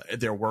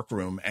 their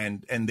workroom,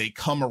 and they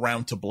come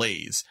around to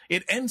Blaze.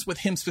 It ends with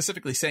him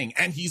specifically saying,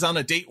 and he's on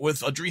a date with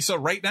Idrisa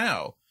right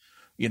now.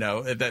 You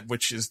know, that,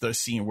 which is the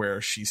scene where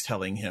she's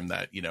telling him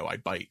that, you know, I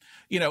bite,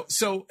 you know,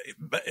 so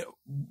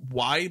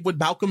why would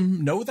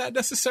Malcolm know that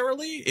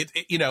necessarily?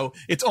 You know,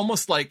 it's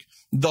almost like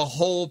the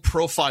whole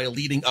profile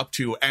leading up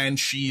to, and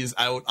she is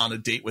out on a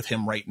date with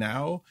him right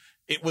now.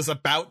 It was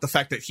about the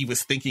fact that he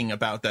was thinking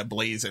about that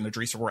Blaze and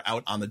Idrisa were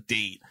out on a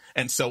date.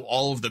 And so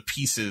all of the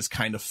pieces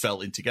kind of fell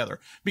in together,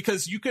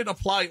 because you could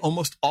apply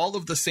almost all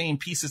of the same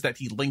pieces that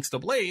he links to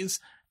Blaze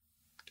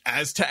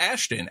as to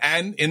Ashton.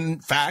 And in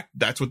fact,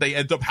 that's what they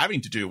end up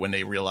having to do when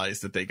they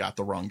realize that they got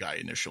the wrong guy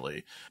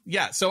initially.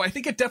 Yeah. So I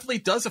think it definitely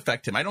does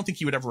affect him. I don't think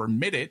he would ever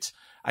admit it.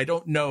 I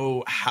don't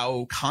know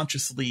how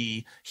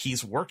consciously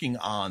he's working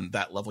on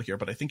that level here,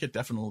 but I think it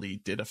definitely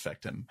did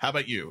affect him. How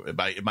about you?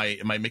 Am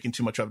I making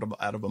too much out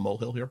of a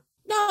molehill here?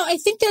 No, I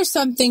think there's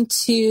something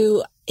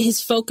to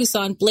his focus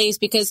on Blaze,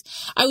 because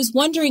I was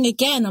wondering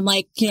again, I'm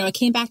like, I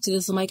came back to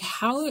this. I'm like,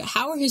 how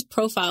are his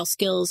profile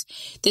skills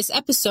this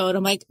episode?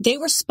 I'm like, they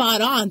were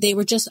spot on. They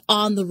were just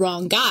on the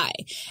wrong guy.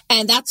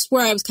 And that's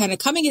where I was kind of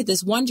coming at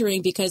this,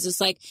 wondering, because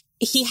it's like,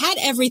 he had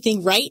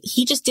everything right.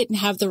 He just didn't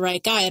have the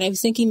right guy. And I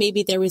was thinking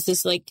maybe there was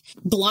this like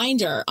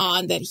blinder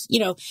on that,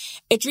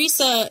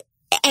 Idrissa.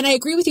 And I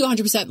agree with you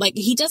 100%. Like,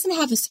 he doesn't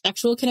have a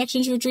sexual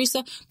connection to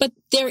Idrissa, but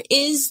there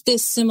is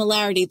this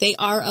similarity. They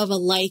are of a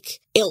like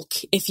ilk,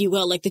 if you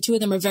will. Like, the two of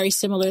them are very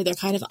similar. They're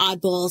kind of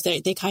oddballs.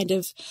 They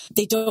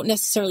don't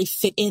necessarily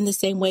fit in the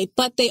same way,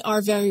 but they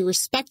are very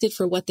respected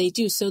for what they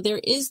do. So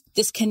there is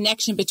this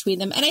connection between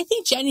them. And I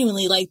think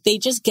genuinely, like, they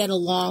just get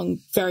along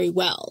very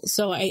well.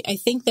 So I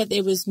think that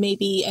it was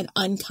maybe an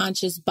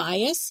unconscious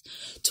bias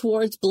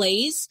towards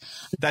Blaze.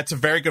 That's a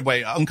very good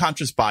way.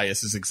 Unconscious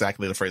bias is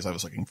exactly the phrase I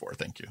was looking for.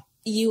 Thank you.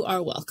 You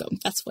are welcome.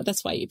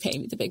 That's why you pay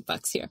me the big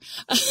bucks here.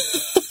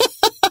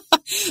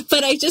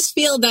 But I just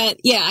feel that,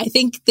 I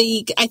think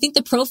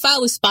the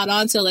profile was spot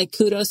on. So like,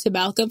 kudos to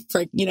Malcolm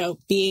for,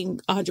 being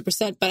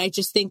 100%. But I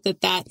just think that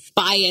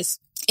bias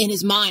in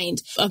his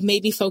mind of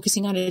maybe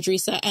focusing on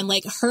Idrissa and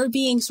like her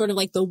being sort of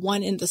like the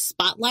one in the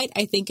spotlight,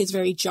 I think is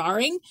very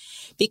jarring,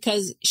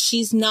 because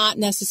she's not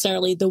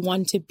necessarily the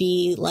one to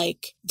be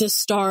like the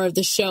star of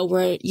the show,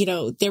 where,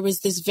 there was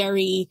this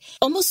very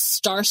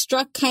almost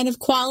starstruck kind of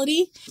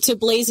quality to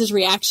Blaze's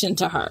reaction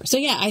to her. So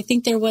yeah, I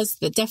think there was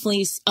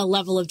definitely a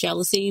level of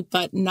jealousy,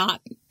 but not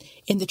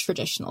in the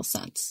traditional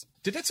sense.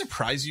 Did it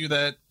surprise you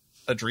that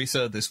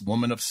Idrissa, this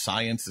woman of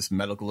science, this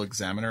medical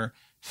examiner,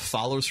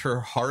 follows her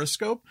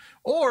horoscope?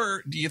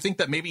 Or do you think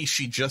that maybe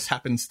she just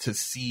happens to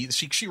see,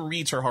 she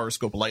reads her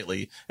horoscope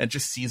lightly and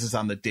just seizes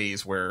on the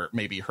days where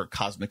maybe her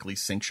cosmically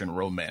sanctioned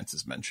romance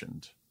is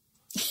mentioned?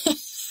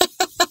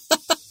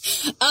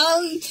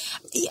 I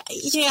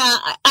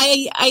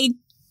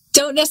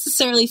don't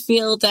necessarily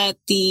feel that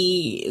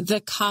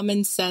the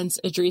common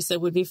sense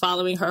Idrissa would be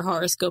following her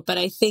horoscope, but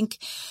I think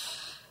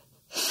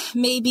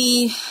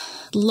maybe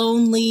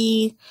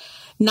lonely,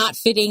 not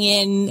fitting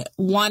in,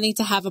 wanting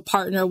to have a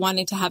partner,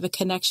 wanting to have a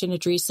connection,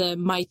 Idrissa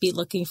might be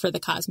looking for the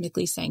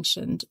cosmically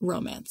sanctioned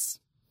romance.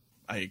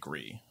 I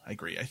agree. I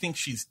think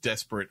she's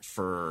desperate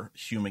for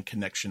human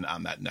connection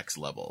on that next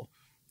level.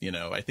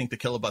 I think the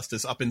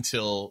Kilobustas, up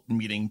until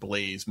meeting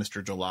Blaze,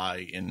 Mr.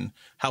 July, and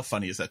how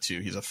funny is that too?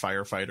 He's a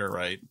firefighter,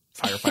 right?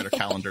 Firefighter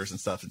calendars and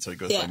stuff. And so he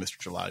goes by Mr.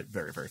 July.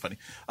 Very, very funny.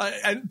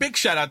 And big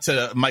shout out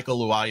to Michael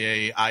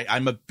Luaye.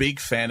 I'm a big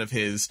fan of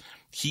his.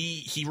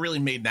 He really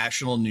made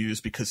national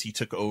news because he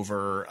took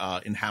over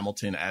in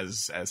Hamilton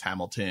as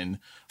Hamilton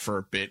for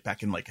a bit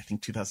back in, like, I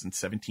think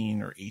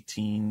 2017 or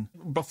 18,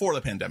 before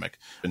the pandemic.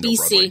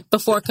 BC,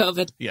 before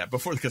COVID. Yeah,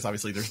 because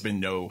obviously there's been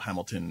no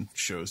Hamilton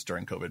shows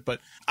during COVID. But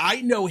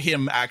I know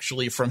him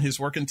actually from his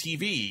work on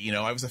TV.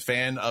 I was a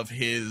fan of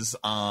his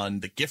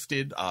on The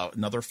Gifted,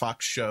 another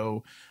Fox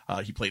show.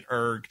 He played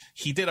Erg.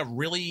 He did a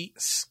really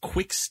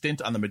quick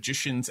stint on The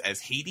Magicians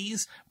as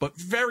Hades, but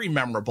very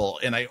memorable.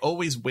 And I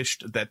always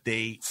wished that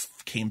they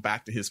came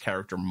back to his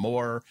character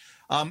more.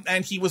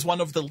 And he was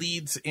one of the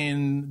leads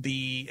in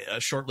the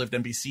short-lived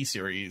NBC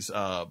series,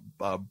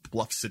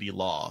 Bluff City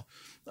Law,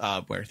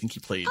 where I think he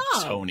played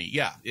Tony.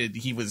 Yeah,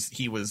 he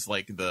was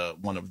like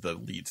one of the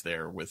leads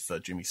there with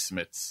Jimmy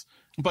Smits.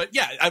 But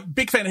yeah, I'm a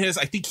big fan of his.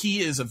 I think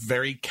he is a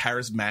very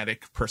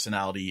charismatic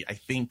personality. I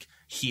think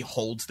he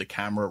holds the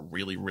camera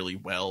really, really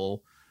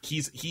well.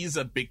 He's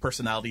a big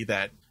personality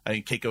that I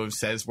think Keiko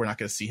says we're not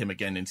going to see him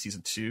again in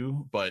season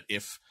 2. But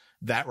if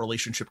that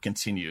relationship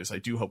continues, I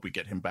do hope we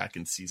get him back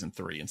in season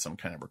 3 in some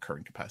kind of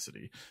recurring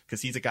capacity,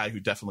 because he's a guy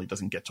who definitely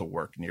doesn't get to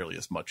work nearly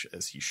as much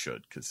as he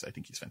should, because I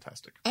think he's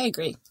fantastic. I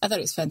agree. I thought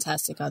he was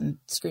fantastic on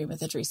screen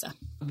with Idrissa.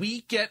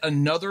 We get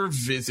another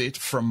visit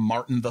from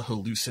Martin the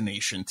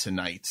Hallucination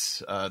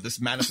tonight. This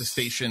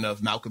manifestation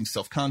of Malcolm's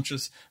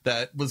self-conscious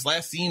that was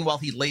last seen while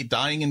he lay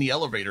dying in the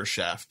elevator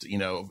shaft,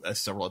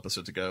 several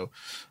episodes ago.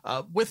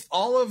 With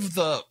all of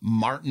the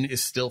Martin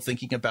is still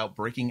thinking about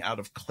breaking out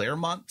of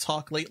Claremont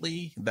talk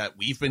lately that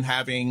we've been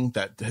having,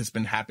 that has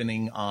been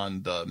happening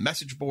on the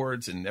message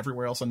boards and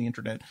everywhere else on the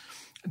internet,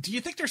 do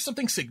you think there's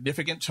something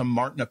significant to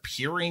Martin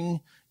appearing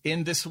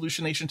in this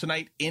hallucination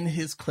tonight in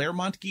his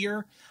Claremont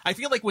gear? I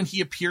feel like when he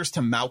appears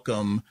to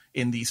Malcolm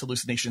in these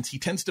hallucinations, he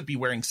tends to be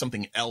wearing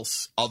something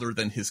else other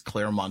than his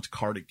Claremont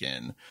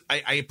cardigan.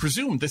 I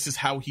presume this is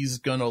how he's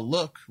gonna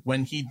look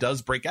when he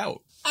does break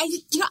out. I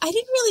didn't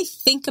really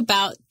think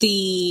about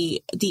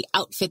the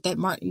outfit that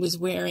Martin was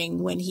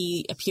wearing when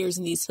he appears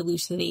in these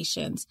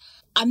hallucinations.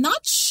 I'm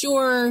not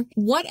sure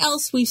what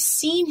else we've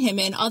seen him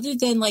in other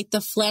than like the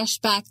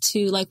flashback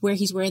to like where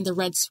he's wearing the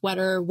red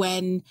sweater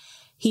when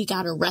he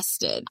got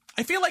arrested.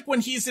 I feel like when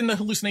he's in the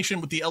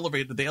hallucination with the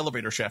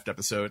elevator shaft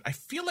episode, I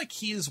feel like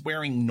he is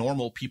wearing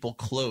normal people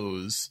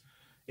clothes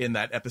in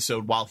that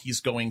episode while he's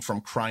going from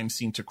crime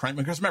scene to crime.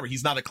 Because remember,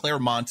 he's not a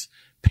Claremont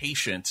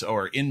patient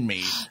or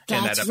inmate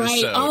in that episode.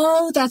 Right.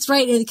 Oh, that's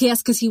right.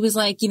 Yes, because he was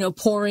like,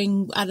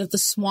 pouring out of the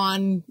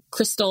swan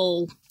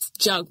crystal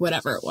jug,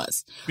 whatever it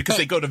was. Because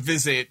they go to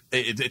visit,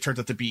 it turns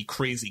out to be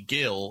Crazy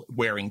Gil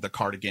wearing the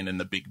cardigan and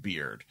the big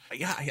beard.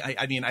 Yeah,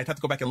 I mean, I'd have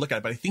to go back and look at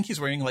it, but I think he's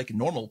wearing like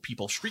normal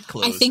people street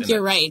clothes. I think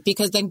you're right,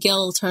 because then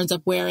Gil turns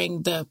up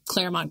wearing the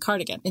Claremont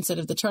cardigan instead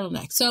of the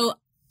turtleneck. So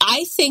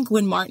I think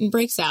when Martin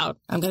breaks out,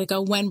 I'm going to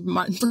go when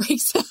Martin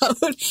breaks out,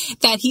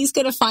 that he's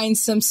going to find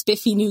some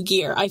spiffy new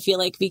gear, I feel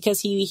like, because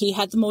he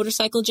had the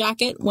motorcycle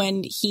jacket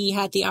when he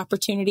had the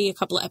opportunity a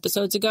couple of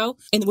episodes ago.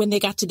 And when they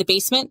got to the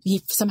basement,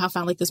 he somehow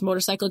found like this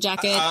motorcycle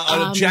jacket.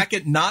 A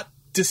jacket not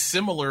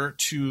dissimilar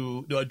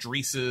to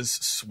Idris's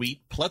sweet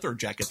pleather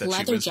jacket that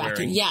she was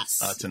wearing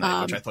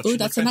tonight, which I thought she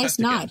that's a nice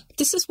nod.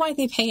 This is why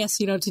they pay us,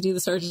 to do the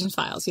Surgeon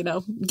Files,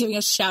 giving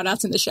us shout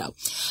outs in the show.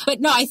 But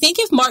no, I think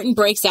if Martin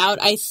breaks out,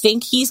 I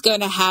think he's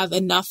going to have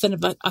enough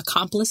of an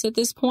accomplice at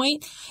this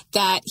point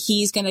that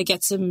he's going to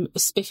get some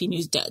spiffy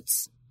news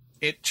duds.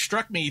 It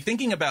struck me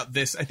thinking about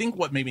this. I think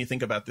what made me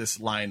think about this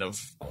line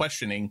of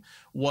questioning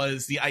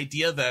was the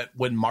idea that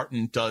when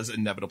Martin does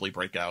inevitably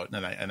break out,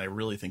 and I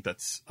really think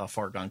that's a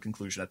far gone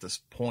conclusion at this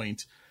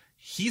point,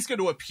 he's going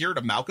to appear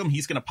to Malcolm.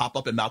 He's going to pop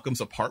up in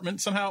Malcolm's apartment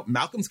somehow.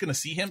 Malcolm's going to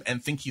see him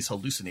and think he's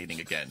hallucinating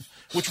again,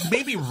 which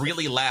made me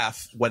really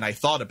laugh when I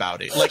thought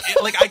about it. Like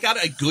I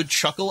got a good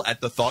chuckle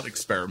at the thought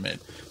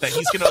experiment that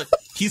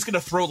he's going to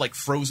throw like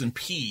frozen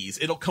peas.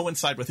 It'll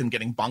coincide with him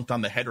getting bonked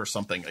on the head or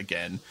something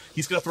again.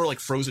 He's going to throw like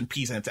frozen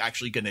peas and it's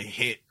actually going to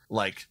hit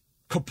like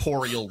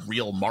corporeal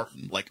real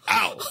Martin. Like,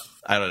 ow.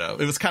 I don't know.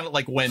 It was kind of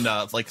like when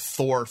like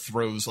Thor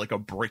throws like a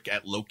brick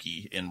at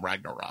Loki in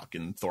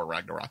Thor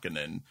Ragnarok, and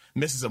then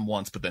misses him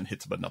once, but then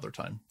hits him another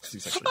time. I'm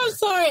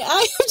sorry.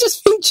 I have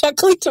just been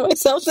chuckling to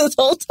myself this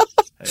whole time.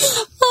 Hey,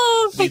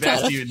 oh my we've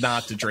God. asked you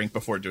not to drink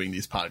before doing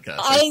these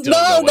podcasts.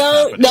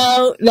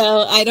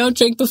 No. I don't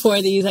drink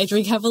before these. I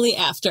drink heavily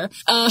after.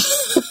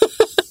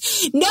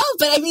 No,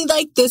 but I mean,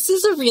 like, this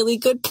is a really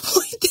good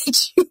point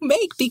that you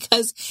make,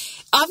 because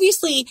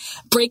obviously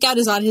Breakout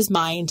is on his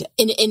mind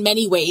in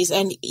many ways,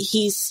 and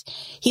he's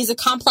a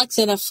complex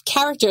enough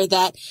character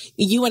that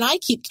you and I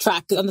keep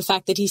track on the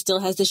fact that he still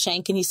has the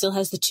shank and he still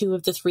has the 2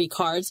 of the 3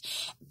 cards.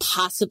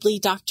 Possibly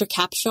Dr.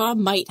 Capshaw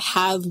might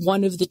have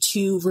one of the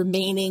 2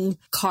 remaining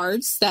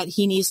cards that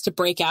he needs to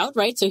break out,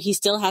 right? So he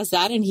still has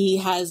that, and he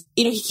has,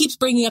 he keeps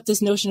bringing up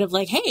this notion of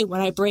like, hey, when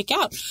I break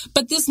out.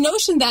 But this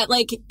notion that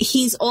like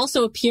he's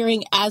also appearing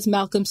as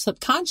Malcolm's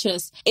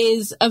subconscious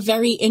is a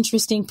very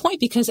interesting point,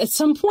 because at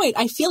some point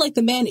I feel like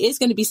the man is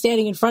going to be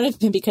standing in front of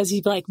him, because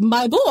he's like,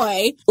 my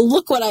boy,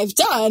 look what I've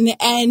done.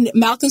 And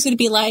Malcolm's going to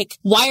be like,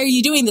 why are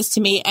you doing this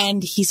to me?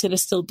 And he's going to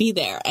still be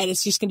there. And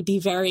it's just going to be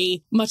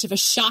very much of a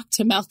shock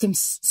to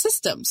Malcolm's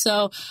system.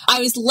 So I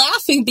was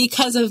laughing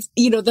because of,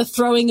 the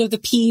throwing of the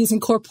peas in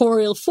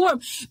corporeal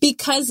form,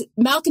 because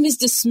Malcolm is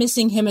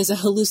dismissing him as a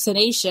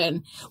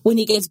hallucination when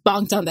he gets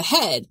bonked on the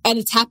head. And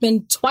it's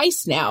happened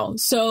twice now.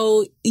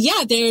 So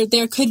yeah,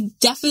 there could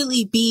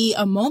definitely be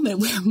a moment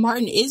where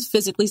Martin is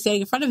physically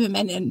standing in front of him,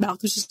 and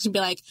Malcolm's just going to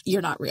be like,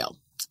 you're not real.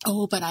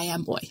 Oh, but I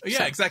am, boy. Yeah,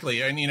 so.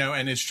 Exactly. And,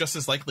 and it's just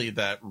as likely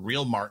that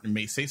real Martin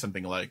may say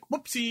something like,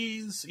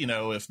 whoopsies,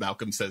 if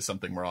Malcolm says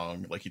something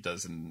wrong, like he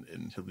does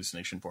in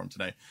hallucination form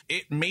tonight.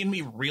 It made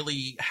me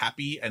really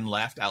happy and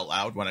laughed out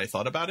loud when I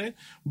thought about it.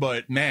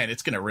 But man,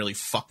 it's going to really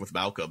fuck with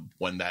Malcolm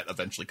when that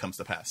eventually comes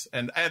to pass.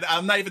 And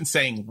I'm not even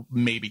saying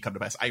maybe come to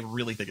pass. I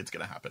really think it's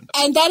going to happen.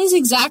 And that is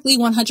exactly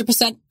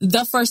 100%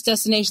 the first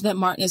destination that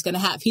Martin is going to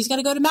have. He's going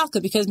to go to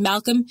Malcolm, because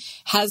Malcolm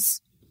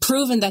has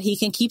proven that he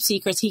can keep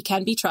secrets. He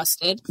can be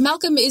trusted.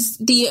 Malcolm is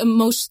the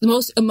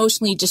most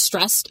emotionally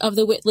distressed of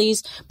the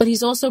Whitleys, but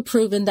he's also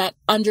proven that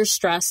under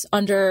stress,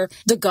 under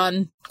the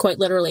gun, quite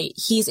literally,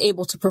 he's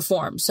able to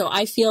perform. So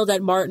I feel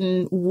that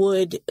Martin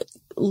would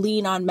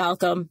lean on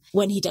Malcolm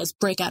when he does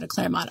break out of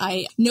Claremont.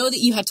 I know that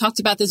you had talked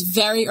about this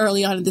very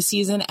early on in the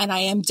season, and I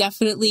am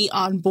definitely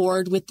on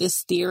board with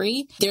this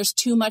theory. There's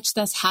too much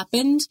that's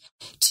happened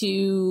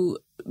to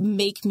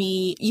make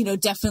me,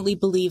 definitely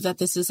believe that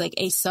this is like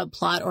a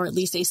subplot, or at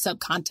least a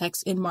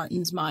subcontext in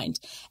Martin's mind.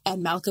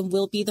 And Malcolm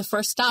will be the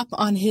first stop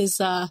on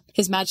his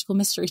magical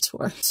mystery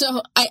tour.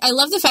 So I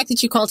love the fact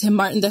that you called him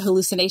Martin the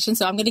hallucination.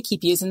 So I'm going to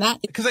keep using that.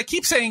 Because I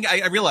keep saying,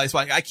 I realize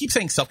why I keep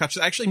saying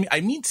self-conscious. Actually,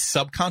 I mean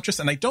subconscious,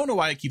 and I don't know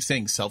why I keep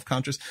saying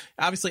self-conscious.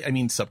 Obviously, I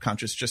mean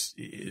subconscious, just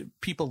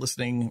people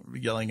listening,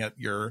 yelling at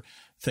your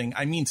thing.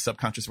 I mean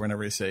subconscious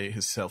whenever I say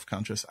his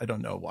self-conscious. I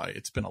don't know why.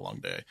 It's been a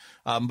long day.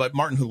 But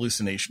Martin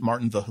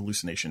the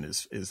hallucination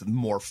is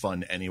more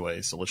fun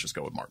anyway. So let's just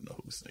go with Martin the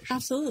hallucination.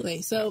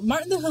 Absolutely. So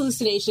Martin the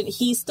hallucination,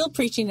 he's still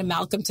preaching to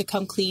Malcolm to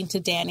come clean to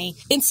Danny,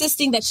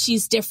 insisting that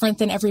she's different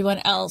than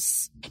everyone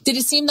else. Did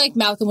it seem like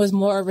Malcolm was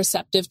more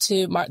receptive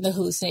to Martin the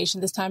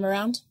hallucination this time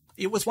around?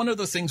 it was one of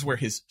those things where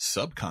his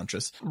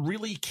subconscious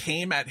really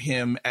came at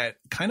him at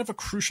kind of a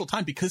crucial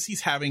time because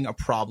he's having a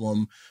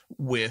problem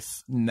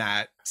with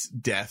Nat's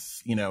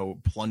death,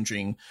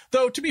 plunging.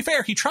 Though, to be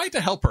fair, he tried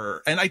to help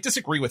her, and I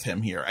disagree with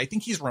him here. I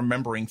think he's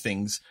remembering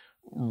things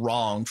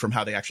wrong from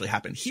how they actually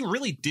happened. He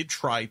really did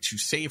try to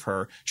save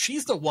her.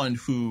 She's the one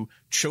who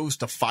chose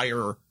to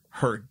fire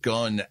her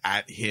gun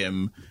at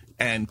him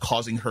and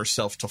causing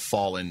herself to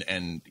fall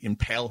and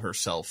impale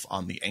herself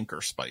on the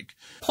anchor spike.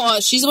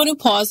 Pause. She's the one who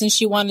paused, and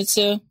she wanted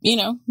to,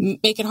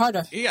 make it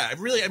harder. Yeah,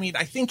 really. I mean,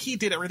 I think he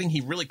did everything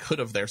he really could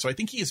have there. So I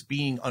think he is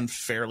being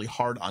unfairly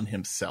hard on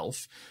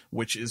himself,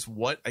 which is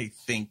what I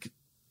think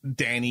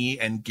Danny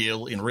and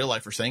Gil in real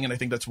life are saying, and I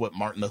think that's what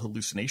Martin the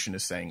hallucination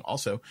is saying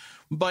also.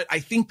 But I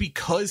think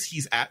because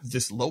he's at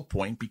this low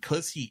point,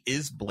 because he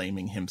is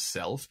blaming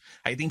himself,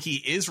 I think he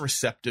is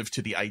receptive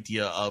to the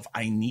idea of,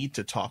 I need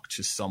to talk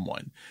to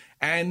someone.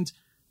 And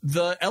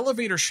the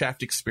elevator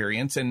shaft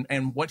experience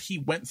and what he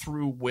went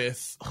through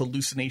with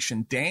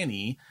hallucination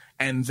Danny,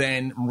 and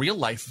then real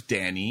life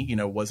Danny,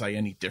 was I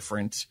any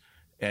different?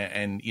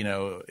 And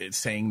it's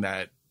saying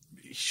that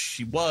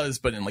she was,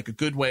 but in like a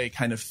good way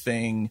kind of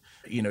thing.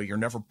 You're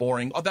never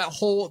boring. Oh,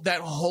 that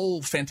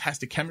whole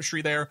fantastic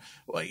chemistry there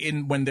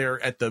when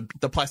they're at the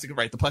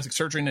plastic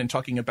surgeon and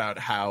talking about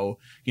how,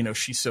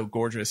 she's so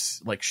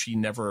gorgeous. Like she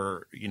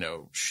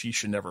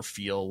should never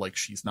feel like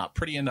she's not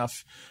pretty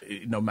enough,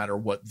 no matter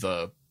what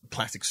the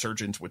plastic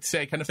surgeons would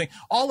say, kind of thing.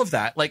 All of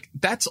that, like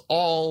that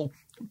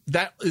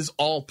is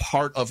all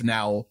part of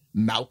now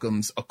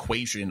Malcolm's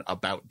equation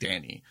about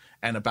Danny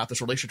and about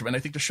this relationship. And I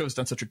think the show has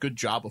done such a good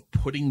job of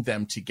putting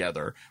them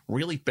together,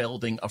 really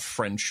building a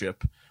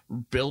friendship,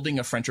 building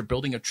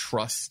a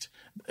trust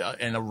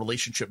and a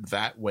relationship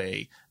that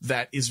way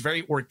that is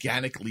very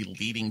organically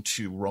leading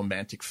to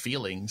romantic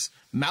feelings.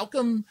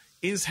 Malcolm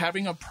is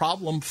having a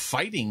problem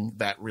fighting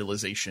that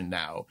realization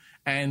now.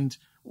 And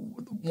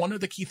one of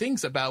the key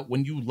things about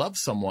when you love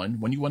someone,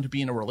 when you want to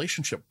be in a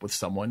relationship with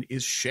someone,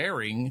 is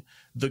sharing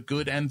the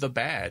good and the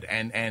bad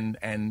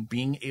and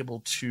being able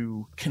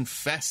to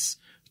confess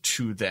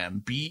to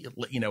them,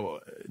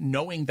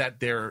 knowing that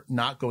they're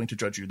not going to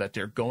judge you, that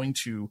they're going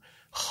to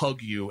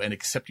hug you and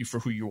accept you for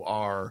who you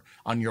are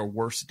on your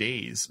worst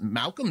days.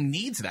 Malcolm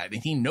needs that,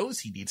 and he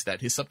knows he needs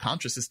that. His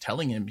subconscious is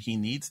telling him he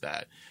needs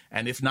that.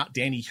 And if not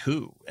Danny,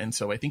 who? And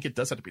so I think it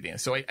does have to be Danny.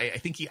 So I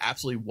think he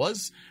absolutely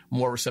was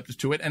more receptive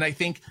to it. And I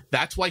think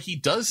that's why he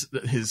does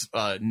his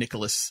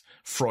Nicholas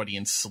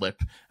Freudian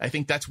slip. I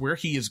think that's where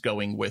he is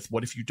going with,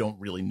 what if you don't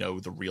really know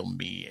the real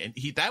me? And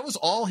that was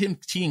all him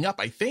teeing up,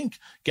 I think,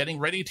 getting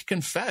ready to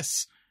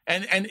confess.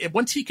 And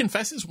once he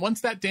confesses,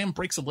 once that dam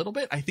breaks a little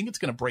bit, I think it's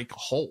going to break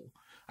whole.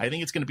 I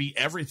think it's going to be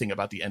everything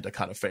about the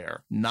Endicott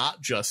affair,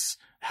 not just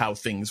how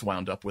things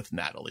wound up with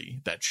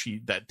Natalie,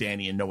 that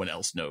Danny and no one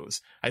else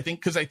knows. I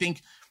think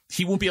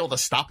he won't be able to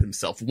stop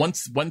himself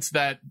once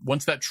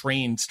that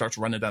train starts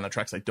running down the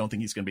tracks. I don't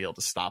think he's going to be able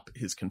to stop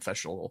his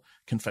confessional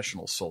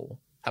soul.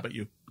 How about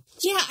you?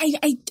 Yeah,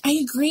 I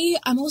agree.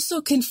 I'm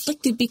also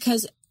conflicted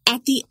because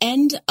at the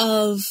end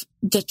of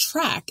the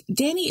track,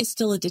 Danny is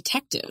still a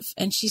detective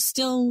and she's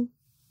still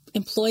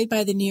employed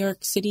by the New York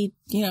City,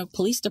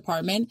 police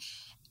department.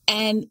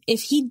 And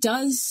if he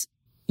does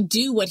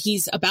do what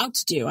he's about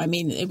to do, I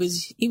mean,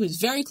 he was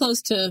very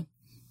close to,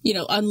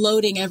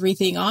 unloading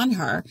everything on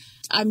her.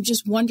 I'm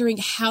just wondering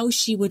how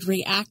she would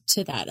react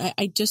to that.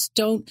 I just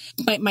don't,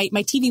 my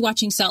TV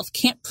watching self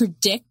can't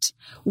predict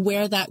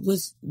where that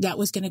was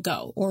going to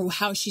go or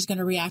how she's going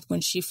to react when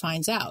she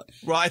finds out.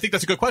 Well, I think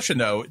that's a good question,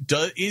 though.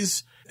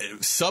 Is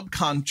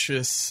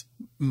subconscious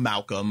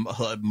Malcolm,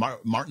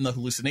 Martin the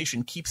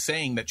hallucination, keeps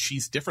saying that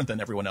she's different than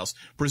everyone else,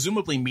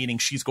 presumably meaning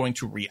she's going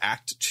to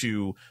react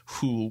to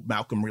who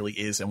Malcolm really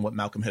is and what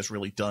Malcolm has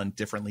really done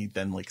differently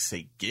than, like,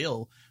 say,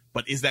 Gil.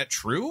 But is that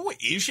true?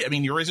 Is she? I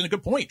mean, you're raising a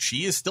good point.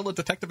 She is still a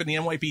detective in the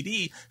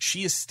NYPD.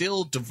 She is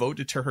still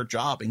devoted to her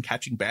job and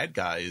catching bad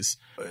guys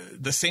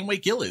the same way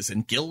Gil is.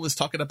 And Gil was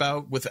talking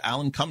about with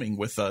Alan Cumming,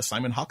 with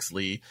Simon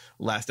Huxley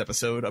last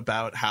episode,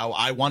 about how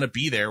I want to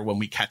be there when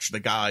we catch the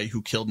guy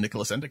who killed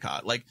Nicholas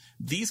Endicott. Like,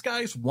 these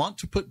guys want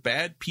to put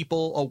bad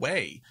people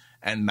away.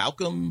 And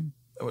Malcolm...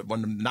 Well,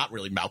 not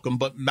really Malcolm,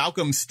 but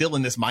Malcolm's still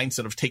in this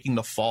mindset of taking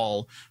the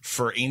fall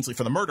for Ainsley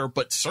for the murder,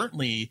 but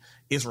certainly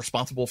is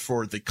responsible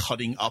for the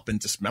cutting up and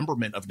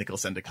dismemberment of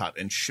Nicholas Endicott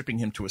and shipping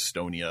him to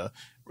Estonia.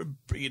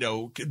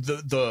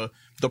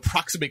 The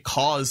proximate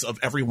cause of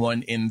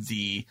everyone in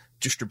the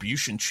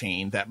distribution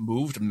chain that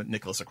moved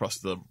Nicholas across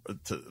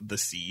the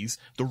seas.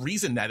 The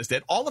reason that is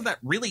dead. All of that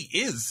really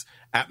is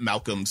at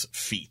Malcolm's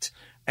feet.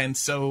 And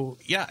so,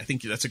 yeah, I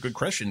think that's a good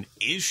question.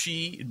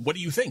 What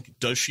do you think?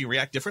 Does she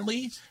react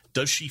differently?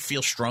 Does she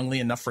feel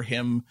strongly enough for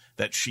him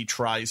that she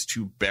tries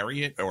to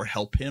bury it or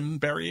help him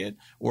bury it?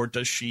 Or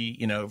does she,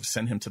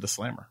 send him to the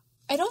slammer?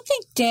 I don't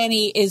think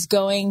Danny is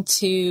going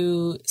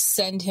to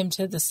send him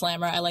to the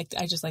slammer.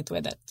 I just like the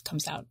way that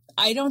comes out.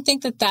 I don't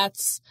think that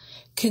that's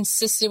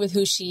consistent with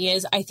who she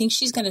is. I think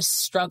she's going to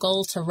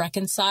struggle to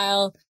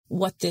reconcile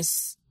what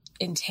this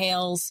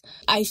entails.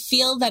 I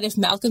feel that if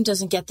Malcolm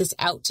doesn't get this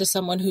out to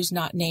someone who's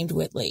not named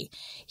Whitley,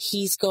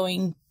 he's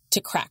going to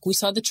crack. We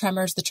saw the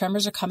tremors. The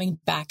tremors are coming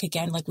back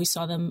again. Like we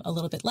saw them a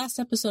little bit last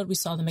episode. We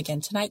saw them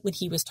again tonight when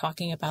he was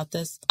talking about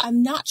this.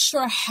 I'm not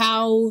sure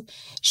how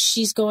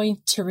she's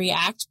going to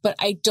react, but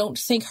I don't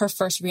think her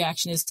first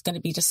reaction is going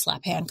to be to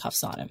slap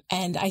handcuffs on him.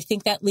 And I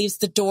think that leaves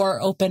the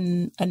door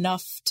open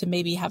enough to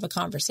maybe have a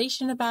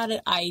conversation about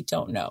it. I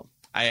don't know.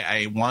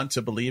 I want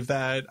to believe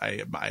that.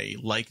 I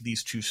like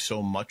these two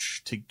so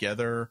much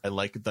together. I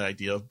like the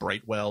idea of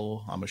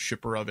Brightwell. I'm a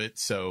shipper of it.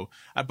 So,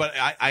 but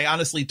I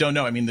honestly don't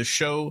know. I mean, the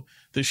show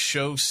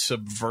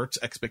subverts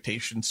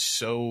expectations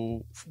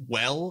so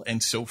well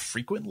and so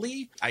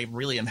frequently. I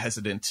really am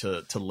hesitant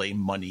to lay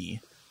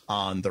money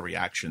on the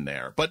reaction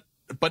there. But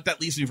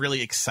that leaves me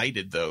really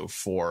excited, though,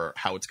 for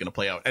how it's going to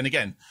play out. And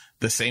again,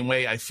 the same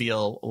way I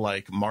feel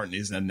like Martin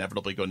is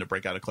inevitably going to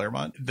break out of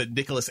Claremont, the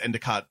Nicholas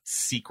Endicott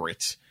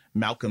secret,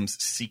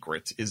 Malcolm's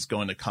secret, is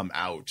going to come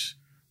out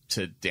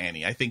to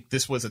Danny. I think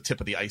this was a tip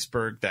of the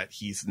iceberg that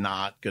he's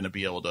not going to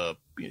be able to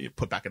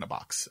put back in a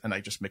box. And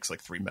I just mixed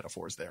like 3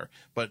 metaphors there.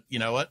 But you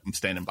know what? I'm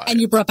standing by it.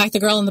 And you brought back the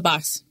girl in the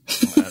box.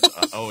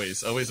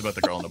 Always about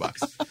the girl in the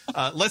box.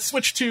 Let's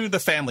switch to the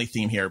family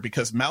theme here,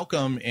 because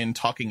Malcolm, in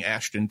talking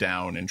Ashton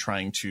down and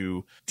trying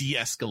to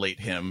de-escalate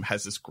him,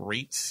 has this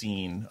great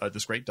scene,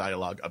 this great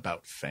dialogue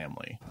about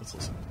family. Let's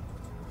listen.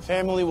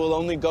 Family will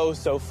only go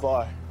so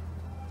far,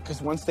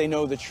 because once they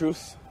know the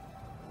truth,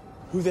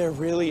 who they're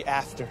really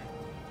after,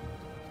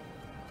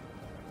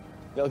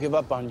 they'll give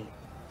up on you.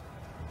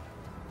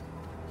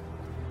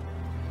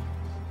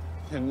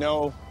 And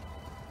no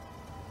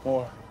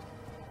more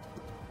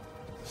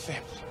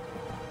family.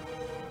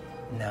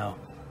 No,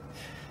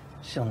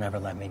 she'll never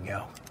let me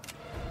go.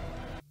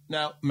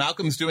 Now,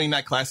 Malcolm's doing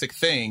that classic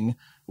thing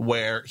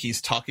where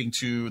he's talking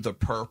to the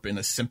perp in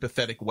a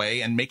sympathetic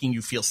way and making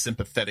you feel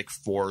sympathetic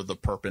for the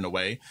perp in a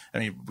way. I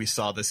mean, we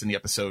saw this in the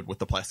episode with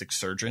the plastic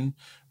surgeon,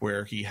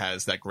 where he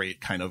has that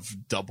great kind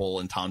of double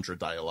entendre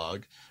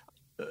dialogue.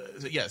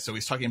 So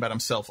he's talking about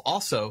himself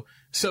also.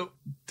 So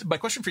my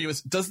question for you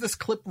is, does this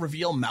clip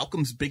reveal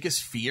Malcolm's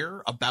biggest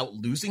fear about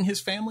losing his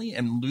family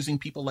and losing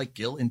people like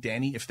Gil and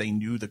Danny if they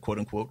knew the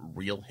quote-unquote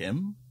real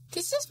him?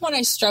 This is what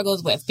I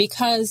struggled with,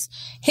 because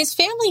his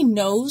family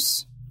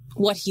knows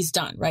what he's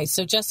done, right?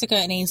 So Jessica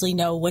and Ainsley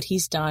know what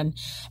he's done,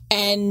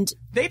 and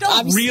they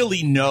don't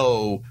really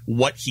know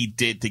what he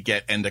did to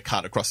get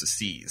Endicott across the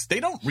seas. They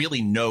don't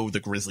really know the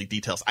grisly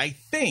details. I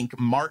think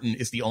Martin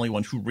is the only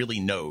one who really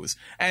knows.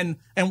 And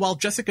while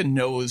Jessica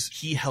knows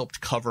he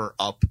helped cover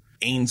up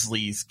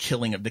Ainsley's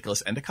killing of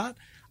Nicholas Endicott,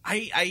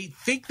 I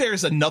think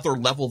there's another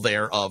level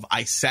there of,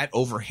 I sat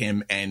over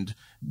him and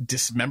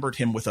dismembered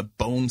him with a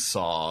bone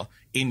saw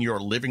in your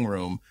living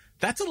room.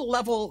 That's a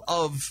level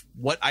of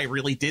what I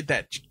really did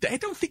that I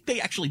don't think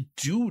they actually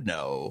do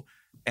know.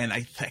 And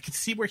I can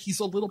see where he's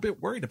a little bit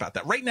worried about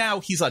that. Right now,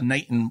 he's a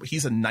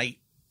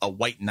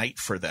white knight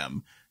for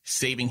them,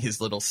 saving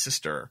his little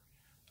sister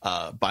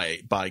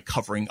by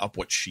covering up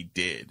what she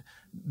did.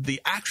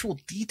 The actual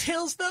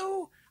details,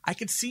 though, I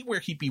could see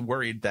where he'd be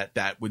worried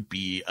that would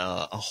be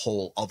a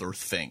whole other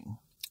thing.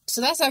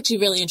 So that's actually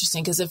really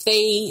interesting, because if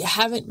they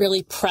haven't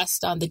really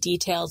pressed on the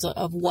details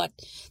of what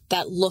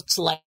that looked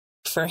like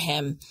for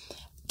him,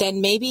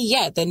 then maybe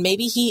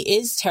he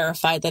is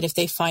terrified that if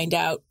they find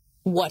out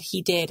what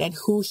he did and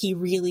who he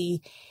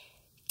really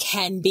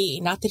can be,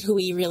 not that who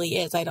he really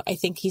is. I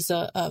think he's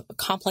a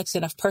complex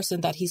enough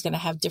person that he's going to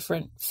have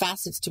different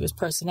facets to his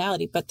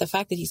personality. But the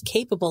fact that he's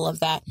capable of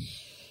that,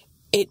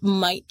 it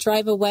might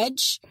drive a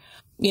wedge.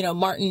 You know,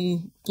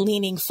 Martin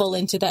leaning full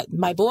into that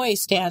my boy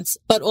stance.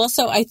 But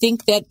also I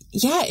think that,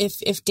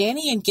 if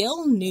Danny and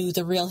Gil knew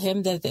the real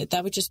him,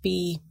 that would just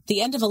be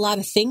the end of a lot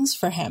of things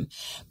for him.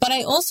 But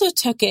I also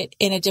took it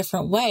in a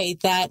different way,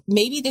 that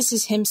maybe this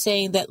is him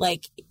saying that,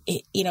 like,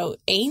 you know,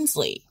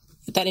 Ainsley,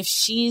 that if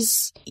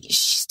she's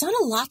done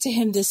a lot to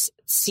him this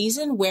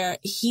season, where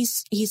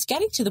he's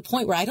getting to the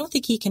point where I don't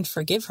think he can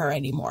forgive her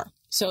anymore.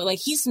 So like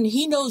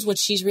he knows what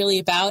she's really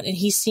about, and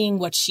he's seeing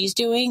what she's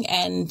doing.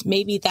 And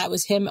maybe that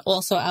was him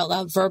also out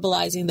loud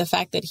verbalizing the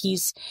fact that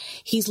he's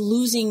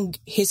losing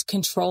his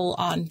control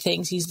on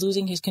things. He's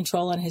losing his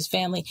control on his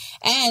family.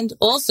 And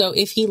also,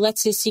 if he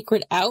lets his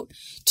secret out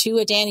to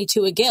a Danny,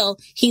 to a Gil,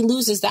 he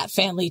loses that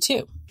family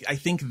too. I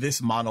think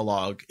this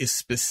monologue is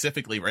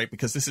specifically, right,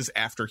 because this is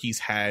after he's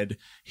had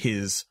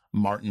his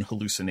Martin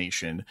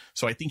hallucination.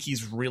 So I think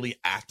he's really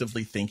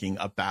actively thinking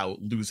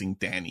about losing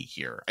Danny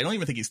here. I don't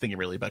even think he's thinking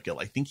really about Gil.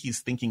 I think he's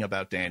thinking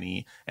about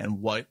Danny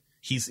and what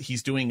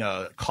he's doing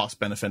a cost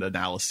benefit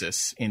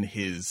analysis in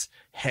his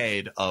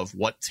head of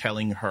what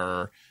telling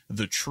her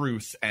the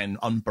truth and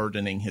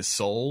unburdening his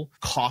soul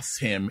costs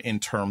him in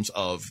terms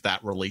of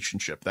that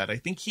relationship that I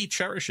think he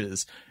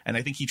cherishes. And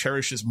I think he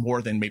cherishes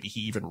more than maybe he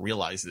even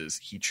realizes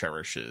he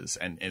cherishes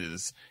and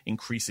is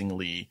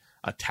increasingly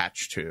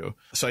attached to.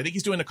 So I think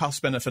he's doing a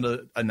cost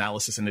benefit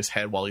analysis in his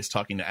head while he's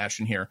talking to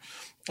Ashton here.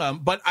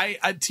 But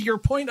I to your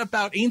point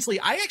about Ainsley,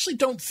 I actually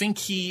don't think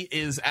he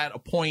is at a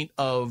point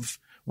of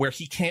where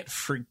he can't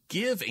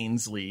forgive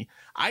Ainsley.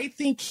 I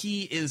think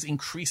he is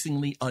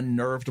increasingly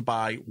unnerved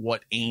by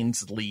what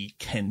Ainsley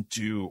can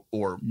do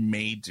or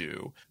may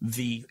do.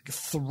 The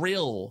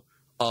thrill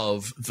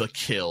of the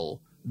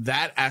kill,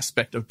 that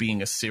aspect of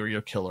being a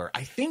serial killer,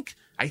 I think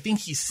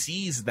he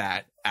sees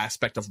that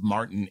aspect of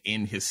Martin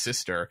in his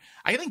sister.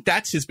 I think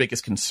that's his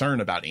biggest concern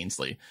about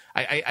Ainsley.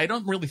 I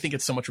don't really think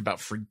it's so much about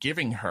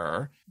forgiving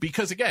her,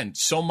 because again,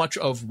 so much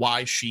of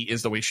why she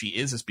is the way she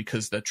is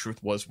because the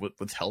truth was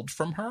withheld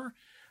from her.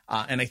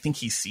 And I think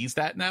he sees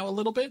that now a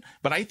little bit.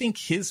 But I think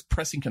his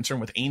pressing concern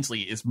with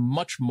Ainsley is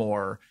much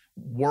more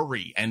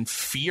worry and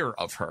fear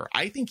of her.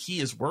 I think he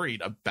is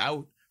worried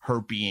about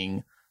her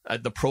being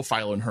the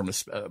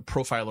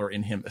profiler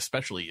in him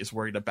especially is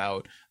worried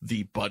about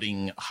the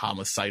budding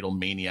homicidal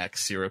maniac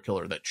serial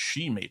killer that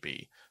she may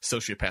be,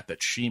 sociopath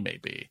that she may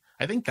be.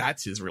 I think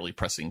that's his really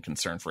pressing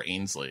concern for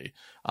Ainsley.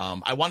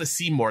 I want to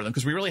see more of them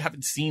because we really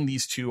haven't seen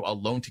these two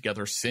alone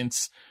together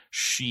since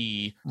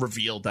she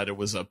revealed that it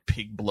was a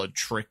pig blood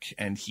trick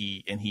and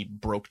he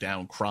broke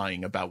down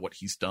crying about what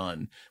he's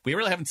done. We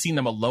really haven't seen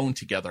them alone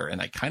together,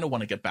 and I kind of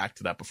want to get back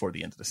to that before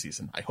the end of the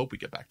season. I hope we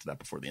get back to that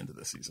before the end of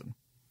the season.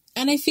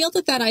 And I feel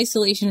that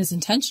isolation is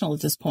intentional at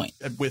this point.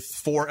 With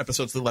 4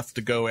 episodes left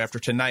to go after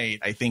tonight,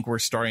 I think we're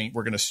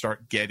going to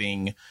start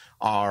getting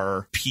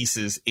our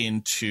pieces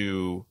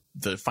into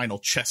the final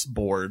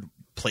chessboard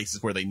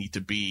places where they need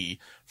to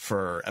be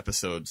for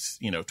episodes,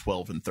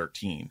 12 and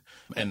 13.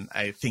 And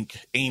I think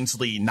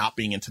Ainsley not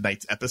being in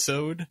tonight's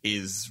episode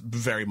is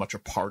very much a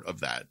part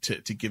of that,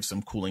 to give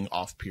some cooling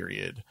off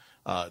period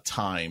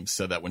time,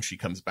 so that when she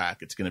comes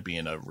back, it's going to be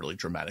in a really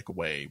dramatic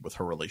way with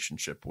her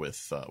relationship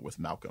with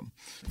Malcolm.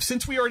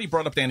 Since we already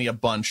brought up Danny a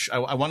bunch,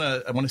 I want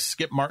to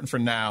skip Martin for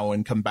now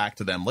and come back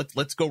to them.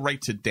 Let's go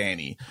right to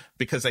Danny,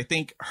 because I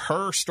think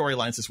her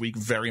storylines this week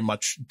very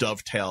much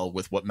dovetail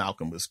with what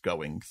Malcolm was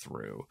going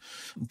through.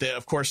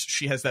 Of course,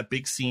 she has that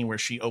big scene where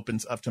she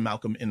opens up to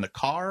Malcolm in the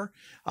car,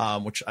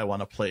 which I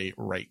want to play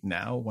right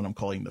now, when I'm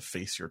calling the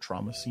Face Your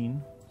Trauma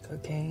scene.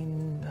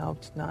 Cocaine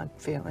helped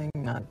not feeling,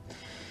 not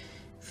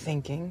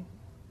thinking,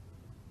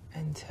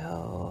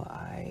 until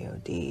I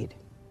OD'd.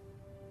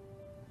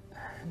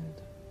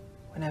 And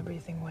when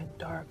everything went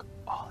dark,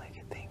 all I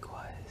could think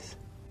was,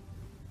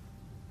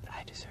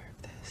 I deserve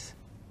this.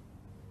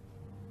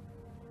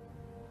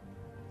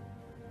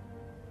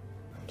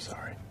 I'm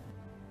sorry.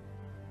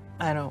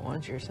 I don't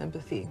want your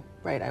sympathy,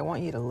 right? I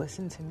want you to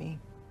listen to me.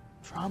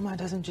 Trauma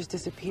doesn't just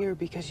disappear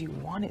because you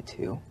want it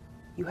to.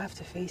 You have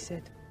to face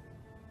it.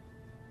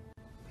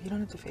 But you don't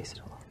have to face it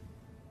alone.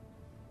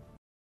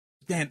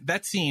 Man,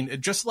 that scene,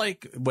 just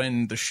like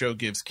when the show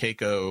gives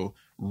Keiko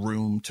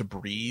room to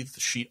breathe,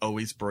 she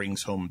always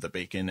brings home the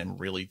bacon and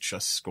really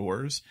just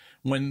scores.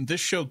 When this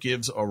show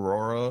gives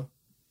Aurora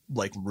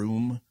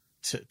room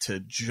to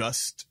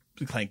just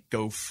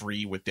go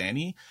free with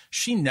Danny,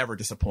 she never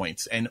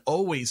disappoints and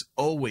always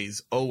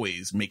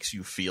makes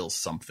you feel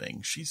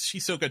something.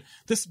 She's so good.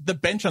 The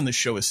bench on this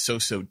show is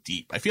so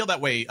deep. I feel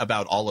that way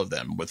about all of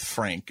them, with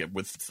Frank,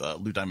 with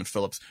Lou Diamond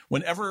Phillips.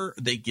 Whenever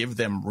they give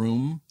them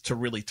room to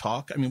really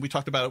talk, I mean, we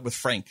talked about it with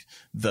Frank,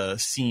 the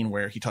scene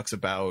where he talks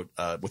about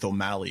with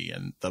O'Malley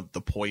and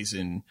the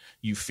poison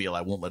you feel,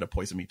 I won't let it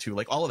poison me too.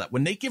 All of that.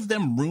 When they give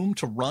them room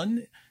to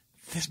run,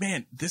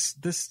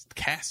 this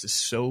cast is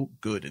so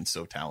good and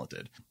so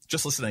talented.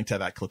 Just listening to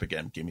that clip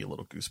again gave me a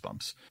little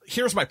goosebumps.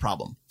 Here's my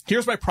problem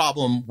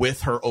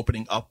with her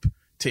opening up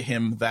to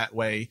him that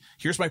way.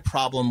 Here's my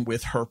problem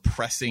with her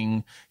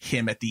pressing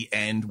him at the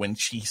end when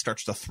she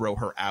starts to throw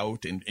her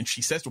out and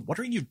she says, what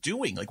are you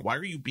doing? Why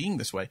are you being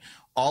this way?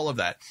 All of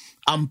that.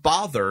 I'm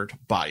bothered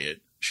by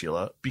it,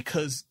 Sheila,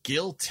 because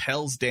Gil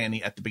tells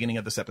Danny at the beginning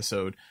of this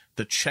episode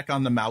to check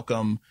on the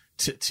Malcolm,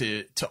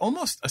 to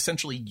almost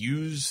essentially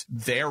use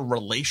their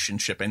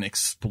relationship and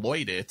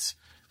exploit it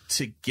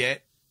to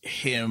get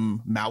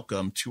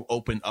Malcolm to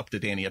open up to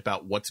Danny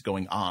about what's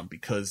going on,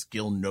 because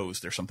Gil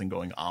knows there's something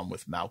going on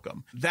with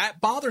Malcolm.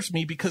 That bothers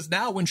me, because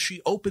now when she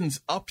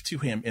opens up to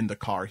him in the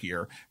car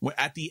here,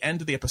 at the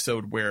end of the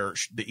episode where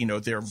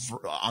they're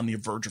on the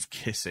verge of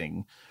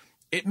kissing,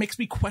 it makes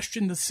me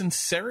question the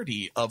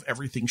sincerity of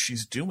everything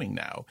she's doing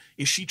now.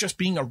 Is she just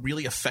being a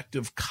really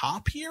effective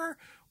cop here?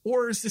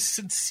 Or is this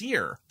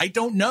sincere? I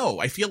don't know.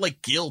 I feel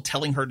like Gil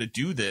telling her to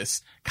do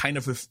this kind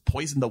of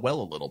poisoned the well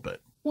a little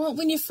bit. Well,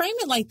 when you frame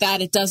it like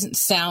that, it doesn't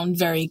sound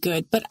very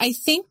good. But I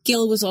think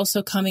Gil was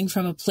also coming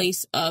from a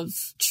place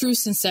of true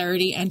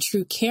sincerity and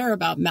true care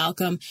about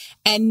Malcolm,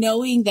 and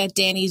knowing that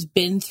Danny's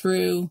been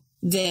through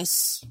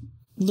this,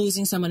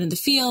 losing someone in the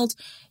field,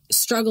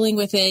 struggling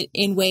with it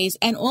in ways,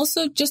 and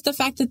also just the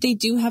fact that they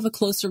do have a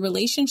closer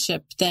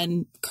relationship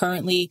than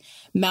currently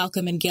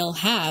Malcolm and Gil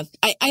have.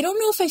 I don't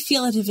know if I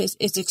feel it if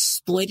it's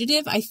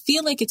exploitative. I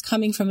feel like it's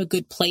coming from a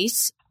good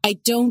place. I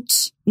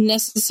don't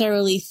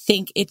necessarily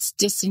think it's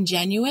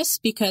disingenuous,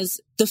 because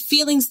the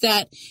feelings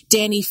that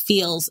Danny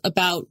feels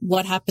about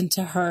what happened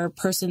to her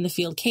person in the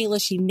field,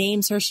 Kayla, she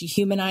names her, she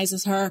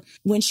humanizes her.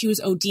 When she was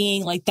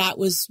ODing, like, that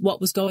was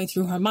what was going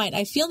through her mind.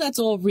 I feel that's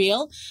all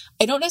real.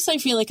 I don't necessarily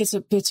feel like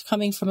it's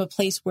coming from a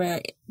place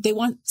where they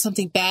want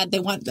something bad. They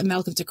want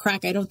Malcolm to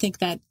crack. I don't think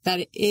that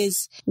it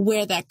is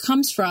where that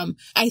comes from.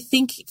 I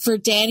think for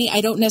Danny,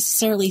 I don't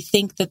necessarily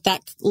think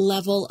that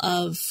level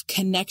of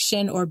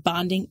connection or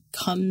bonding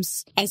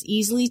comes as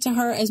easily to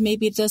her as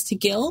maybe it does to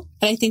Gil.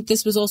 And I think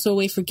this was also a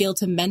way for Gil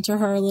to mentor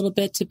her a little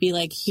bit, to be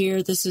like,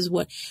 here, this is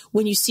what,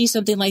 when you see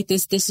something like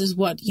this is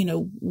what,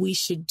 we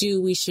should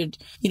do. We should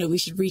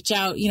reach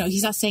out.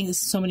 He's not saying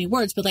this in so many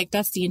words, but like,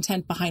 that's the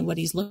intent behind what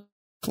he's looking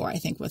for, I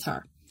think, with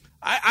her.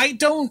 I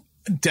don't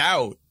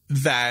doubt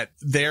that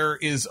there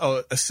is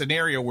a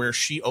scenario where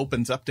she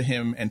opens up to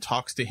him and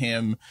talks to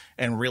him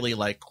and really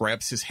like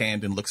grabs his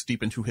hand and looks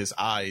deep into his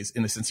eyes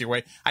in a sincere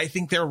way. I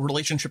think their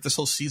relationship this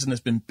whole season has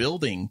been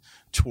building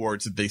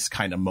towards this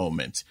kind of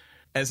moment.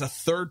 As a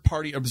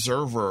third-party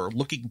observer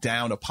looking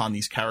down upon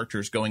these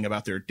characters going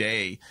about their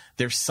day,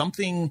 there's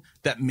something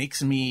that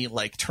makes me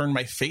like turn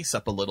my face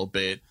up a little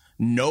bit,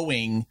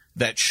 knowing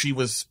that she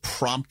was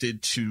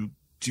prompted to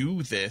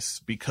do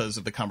this because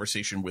of the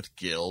conversation with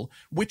Gil,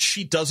 which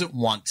she doesn't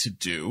want to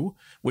do,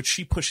 which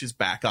she pushes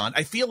back on.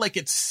 I feel like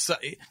it's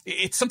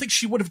something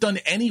she would have done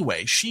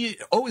anyway. She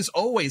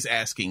always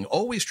asking,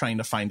 always trying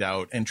to find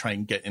out and try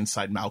and get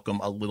inside Malcolm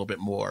a little bit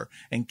more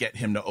and get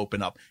him to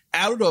open up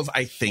out of,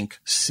 I think,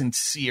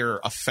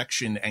 sincere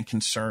affection and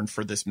concern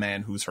for this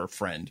man who's her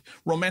friend.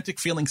 Romantic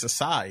feelings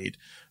aside,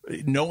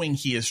 knowing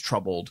he is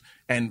troubled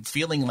and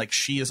feeling like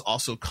she has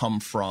also come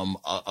from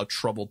a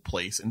troubled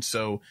place. And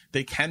so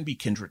they can be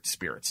kindred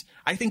spirits.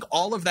 I think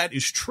all of that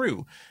is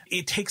true.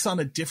 It takes on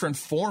a different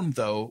form,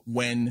 though,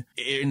 when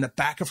in the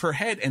back of her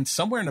head, and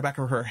somewhere in the back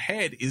of her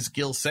head is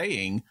Gil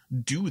saying,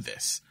 do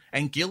this.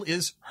 And Gil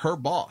is her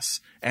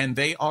boss, and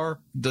they are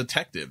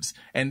detectives.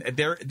 And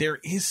there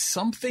is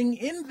something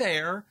in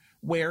there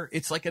where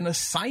it's like an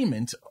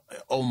assignment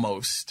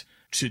almost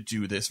to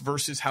do this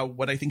versus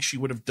what I think she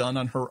would have done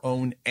on her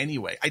own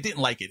anyway. I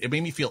didn't like it. It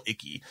made me feel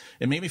icky.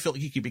 It made me feel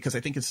icky because I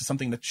think it's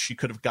something that she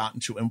could have gotten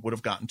to and would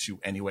have gotten to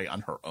anyway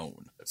on her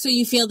own. So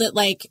you feel that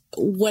like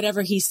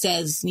whatever he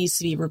says needs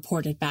to be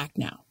reported back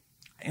now?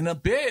 In a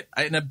bit.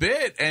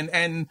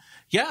 And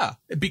yeah,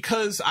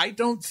 because I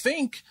don't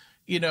think,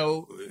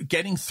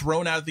 getting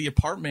thrown out of the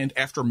apartment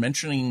after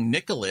mentioning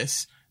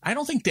Nicholas, I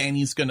don't think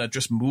Danny's going to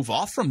just move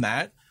off from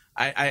that.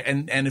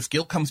 And if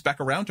Gil comes back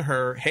around to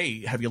her,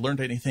 hey, have you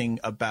learned anything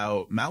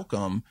about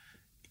Malcolm?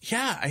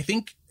 Yeah, I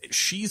think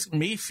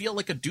may feel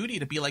like a duty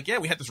to be like, yeah,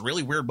 we had this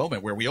really weird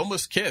moment where we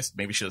almost kissed.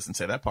 Maybe she doesn't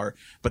say that part,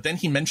 but then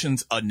he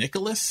mentions a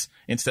Nicholas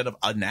instead of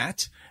a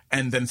Nat,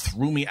 and then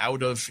threw me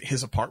out of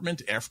his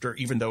apartment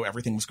even though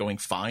everything was going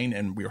fine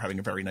and we were having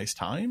a very nice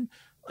time.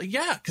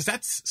 Yeah, because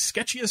that's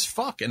sketchy as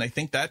fuck. And I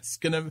think that's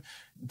the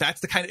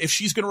kind of, if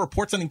she's going to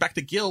report something back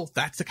to Gil,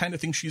 that's the kind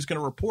of thing she's going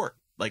to report.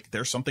 Like,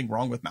 there's something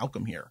wrong with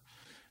Malcolm here.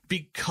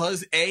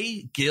 Because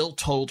A, Gil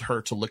told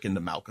her to look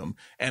into Malcolm,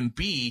 and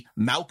B,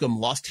 Malcolm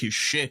lost his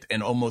shit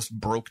and almost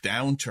broke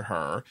down to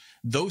her.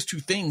 Those two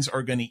things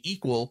are going to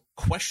equal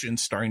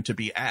questions starting to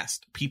be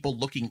asked. People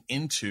looking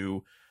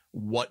into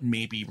what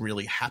maybe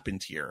really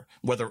happened here.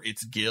 Whether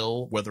it's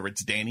Gil, whether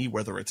it's Danny,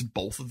 whether it's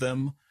both of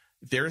them.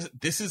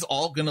 This is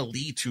all going to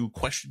lead to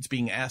questions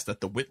being asked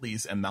that the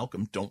Whitleys and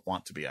Malcolm don't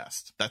want to be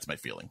asked. That's my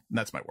feeling.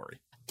 That's my worry.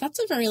 That's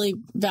a very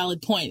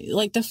valid point.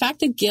 Like, the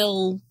fact that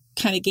Gil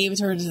kind of gave it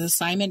to her as an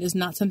assignment is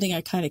not something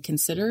I kind of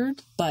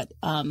considered, but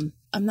I'm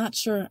not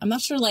sure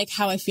like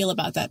how I feel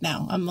about that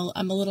now.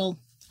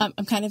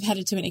 I'm kind of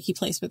headed to an icky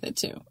place with it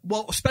too.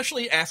 Well,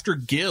 especially after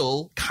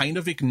Gil kind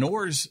of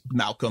ignores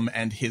Malcolm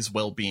and his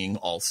well-being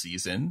all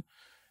season.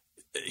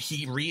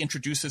 He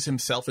reintroduces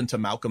himself into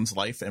Malcolm's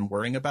life and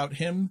worrying about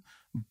him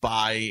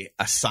by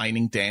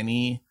assigning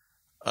Danny,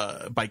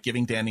 by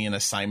giving Danny an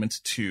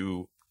assignment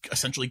to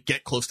essentially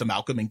get close to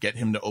Malcolm and get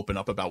him to open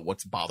up about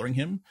what's bothering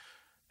him.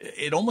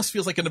 It almost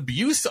feels like an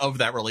abuse of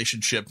that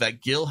relationship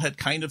that Gil had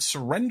kind of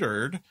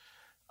surrendered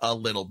a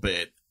little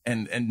bit.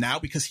 And now,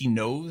 because he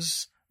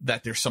knows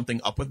that there's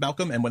something up with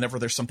Malcolm, and whenever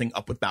there's something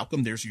up with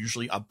Malcolm, there's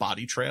usually a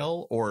body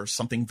trail or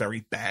something very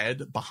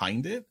bad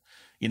behind it.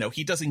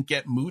 He doesn't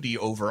get moody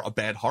over a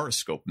bad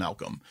horoscope,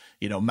 Malcolm.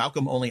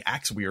 Malcolm only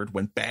acts weird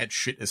when bad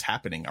shit is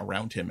happening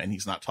around him and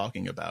he's not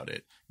talking about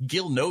it.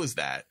 Gil knows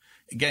that.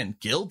 Again,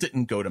 Gil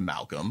didn't go to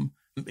Malcolm.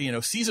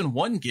 Season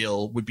 1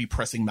 Gil would be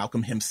pressing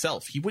Malcolm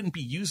himself. He wouldn't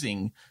be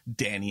using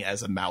Danny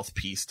as a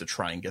mouthpiece to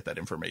try and get that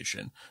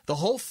information. The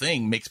whole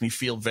thing makes me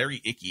feel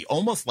very icky,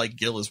 almost like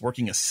Gil is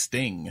working a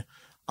sting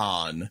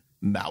on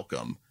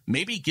Malcolm.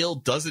 Maybe Gil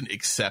doesn't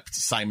accept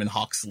Simon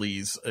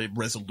Hawksley's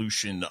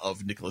resolution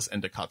of Nicholas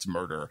Endicott's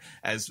murder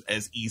as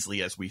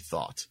easily as we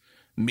thought.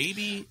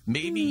 Maybe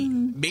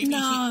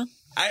Nah.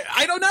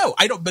 I don't know.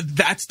 But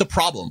that's the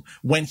problem.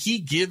 When he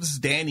gives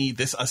Danny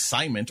this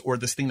assignment or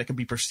this thing that can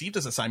be perceived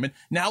as assignment,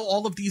 now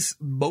all of these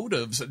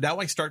motives, now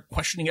I start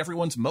questioning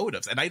everyone's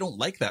motives. And I don't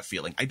like that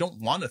feeling. I don't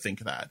want to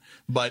think that.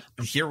 But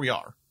here we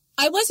are.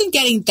 I wasn't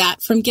getting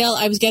that from Gil.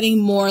 I was getting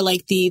more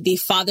like the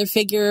father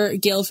figure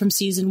Gil from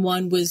season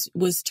 1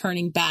 was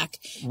turning back.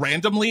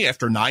 Randomly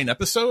after 9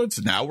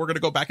 episodes, now we're going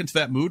to go back into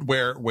that mood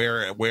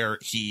where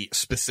he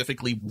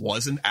specifically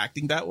wasn't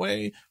acting that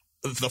way.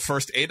 The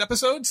first 8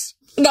 episodes?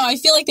 No, I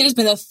feel like there's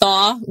been a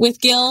thaw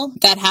with Gil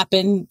that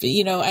happened.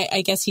 You know,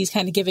 I guess he's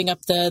kind of giving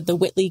up the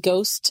Whitley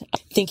ghost,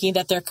 thinking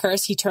that they're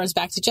cursed. He turns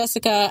back to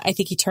Jessica. I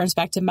think he turns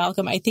back to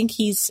Malcolm. I think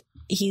he's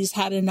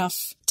had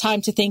enough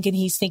time to think, and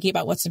he's thinking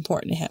about what's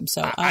important to him.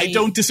 So I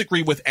don't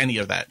disagree with any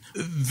of that.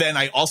 Then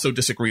I also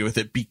disagree with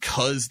it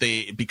because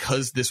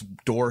this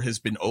door has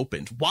been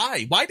opened.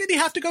 Why? Why did he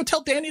have to go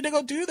tell Danny to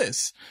go do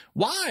this?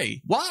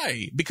 Why?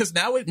 Because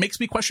now it makes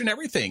me question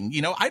everything.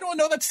 You know, I don't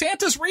know that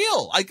Santa's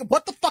real. Like,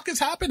 what the fuck is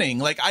happening?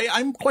 Like,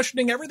 I'm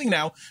questioning everything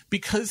now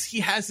because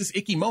he has this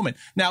icky moment.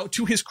 Now,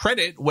 to his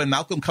credit, when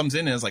Malcolm comes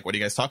in and is like, what are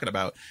you guys talking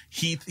about?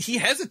 He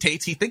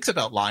hesitates. He thinks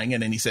about lying,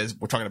 and then he says,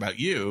 we're talking about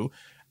you.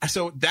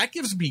 So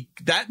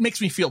that makes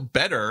me feel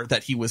better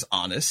that he was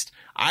honest.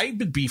 I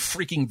would be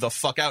freaking the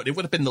fuck out. It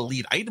would have been the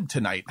lead item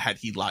tonight had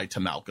he lied to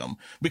Malcolm,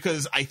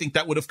 because I think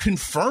that would have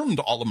confirmed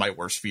all of my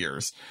worst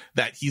fears,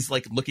 that he's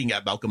like looking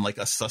at Malcolm like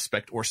a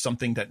suspect or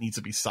something that needs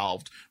to be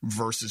solved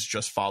versus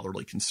just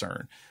fatherly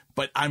concern.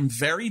 But I'm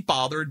very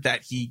bothered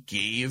that he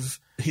gave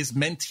his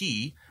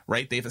mentee,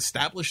 right? They've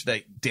established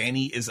that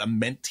Danny is a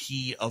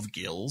mentee of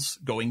Gil's,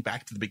 going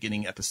back to the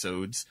beginning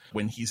episodes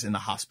when he's in the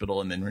hospital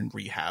and then in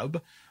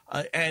rehab.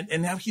 And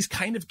now he's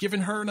kind of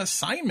given her an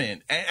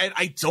assignment, and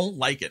I don't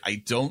like it.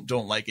 I don't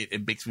like it.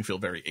 It makes me feel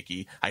very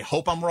icky. I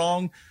hope I'm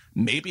wrong.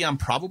 Maybe I'm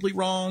probably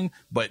wrong,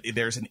 but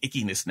there's an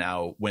ickiness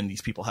now when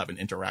these people have an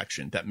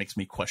interaction that makes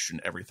me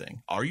question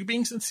everything. Are you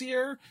being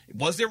sincere?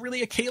 Was there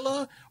really a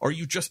Kayla? Or are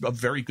you just a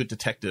very good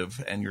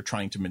detective and you're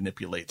trying to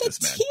manipulate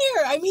this man?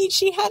 Tear. I mean,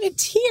 she had a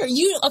tear.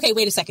 Okay,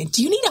 wait a second.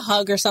 Do you need a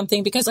hug or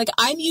something? Because like,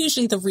 I'm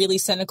usually the really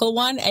cynical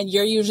one, and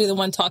you're usually the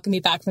one talking me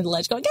back from the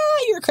ledge going,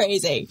 you're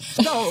crazy.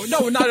 No,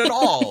 not at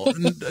all.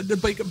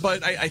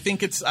 But I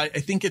think it's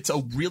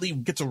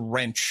a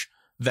wrench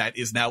that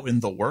is now in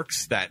the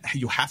works that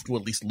you have to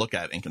at least look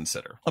at and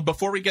consider.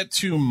 Before we get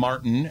to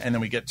Martin and then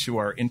we get to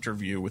our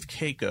interview with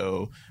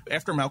Keiko,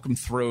 after Malcolm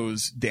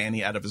throws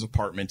Danny out of his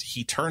apartment,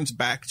 he turns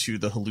back to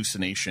the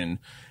hallucination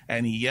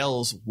and he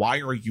yells,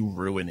 "Why are you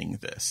ruining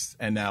this?"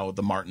 And now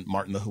the Martin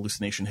the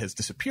hallucination has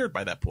disappeared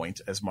by that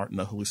point, as Martin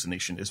the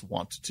hallucination is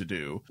wont to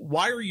do.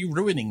 Why are you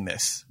ruining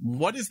this?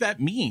 What does that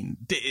mean?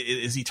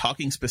 Is he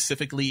talking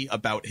specifically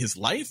about his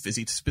life? Is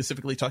he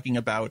specifically talking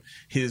about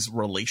his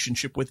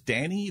relationship with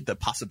Danny? The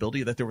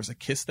possibility that there was a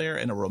kiss there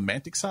and a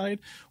romantic side?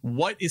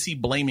 What is he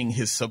blaming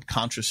his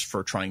subconscious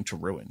for trying to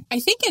ruin?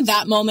 I think in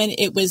that moment,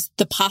 it was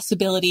the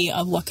possibility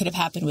of what could have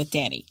happened with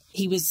Danny.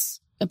 He was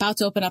about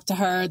to open up to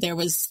her. There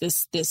was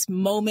this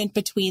moment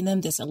between them,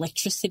 this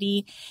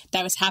electricity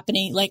that was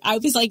happening. Like, I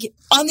was like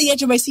on the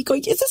edge of my seat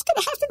going, is this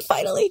going to happen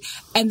finally?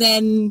 And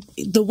then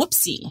the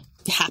whoopsie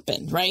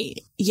happened, right?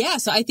 Yeah.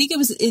 So I think it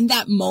was in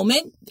that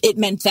moment, it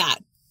meant that.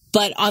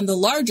 But on the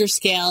larger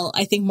scale,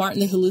 I think Martin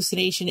the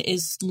hallucination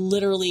is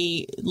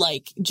literally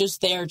like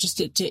just there just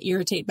to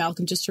irritate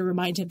Malcolm, just to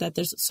remind him that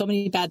there's so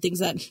many bad things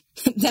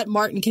that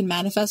Martin can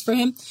manifest for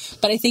him.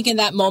 But I think in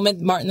that moment,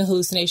 Martin the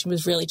hallucination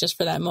was really just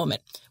for that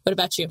moment. What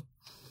about you?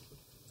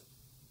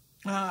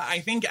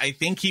 I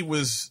think he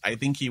was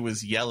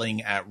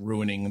yelling at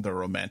ruining the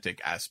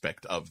romantic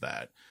aspect of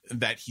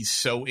that he's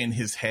so in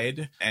his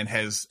head and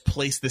has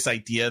placed this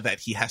idea that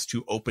he has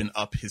to open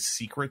up his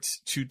secrets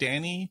to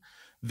Danny,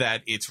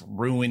 that it's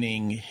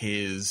ruining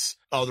his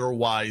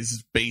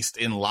otherwise based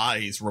in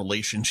lies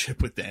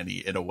relationship with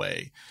Danny in a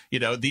way. You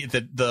know,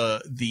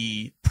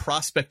 the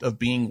prospect of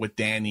being with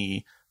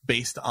Danny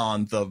based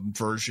on the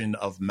version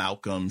of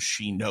Malcolm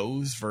she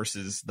knows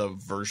versus the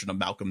version of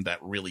Malcolm that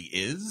really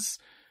is.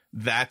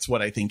 That's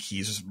what I think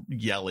he's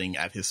yelling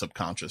at his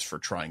subconscious for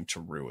trying to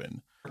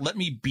ruin. Let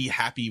me be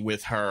happy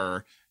with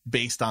her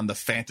based on the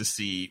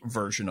fantasy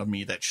version of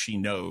me that she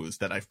knows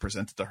that I've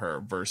presented to her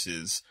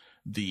versus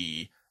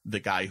the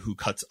guy who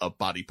cuts up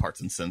body parts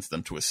and sends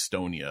them to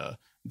Estonia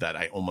that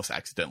I almost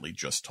accidentally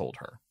just told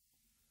her.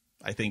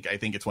 I think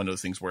it's one of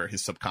those things where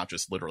his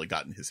subconscious literally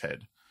got in his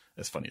head,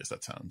 as funny as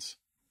that sounds.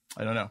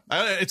 I don't know.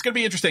 It's going to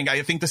be interesting.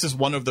 I think this is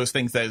one of those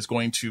things that is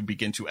going to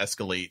begin to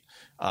escalate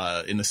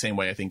in the same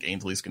way I think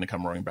Ainsley's going to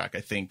come roaring back.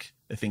 I think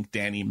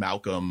Danny,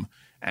 Malcolm,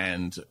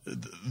 and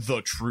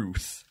the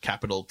truth,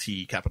 capital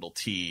T, capital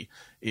T,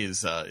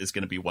 is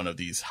going to be one of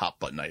these hot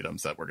button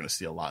items that we're going to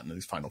see a lot in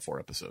these final 4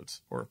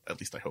 episodes, or at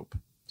least I hope.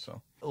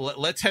 So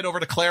let's head over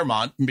to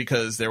Claremont,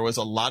 because there was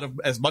a lot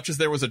of, as much as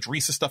there was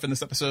Adrisa stuff in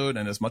this episode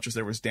and as much as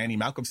there was Danny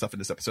Malcolm stuff in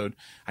this episode,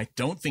 I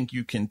don't think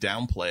you can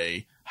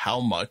downplay how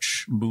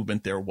much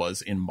movement there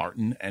was in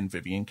Martin and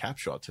Vivian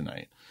Capshaw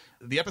tonight.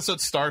 The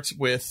episode starts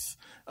with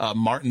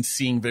Martin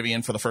seeing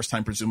Vivian for the first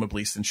time,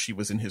 presumably since she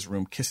was in his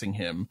room kissing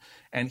him.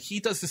 And he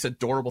does this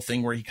adorable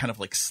thing where he kind of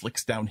like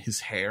slicks down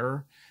his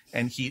hair,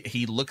 and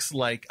he looks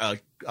like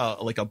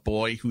a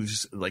boy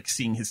who's like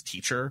seeing his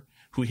teacher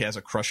who he has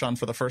a crush on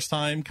for the first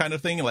time, kind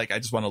of thing. Like,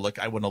 I want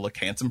to look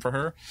handsome for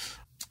her.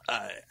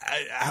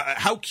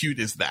 How cute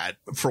is that,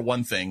 for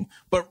one thing?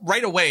 But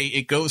right away,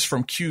 it goes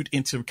from cute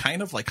into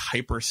kind of like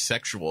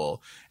hypersexual.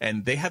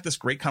 And they have this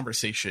great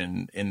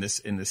conversation in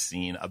this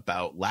scene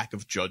about lack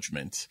of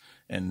judgment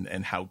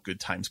and how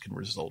good times can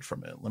result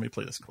from it. Let me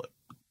play this clip.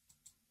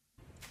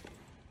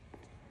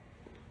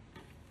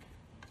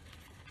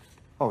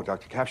 Oh,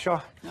 Dr.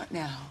 Capshaw? Not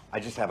now. I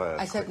just have a...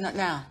 I said not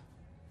now.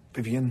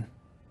 Vivian,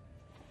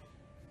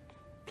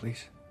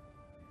 please.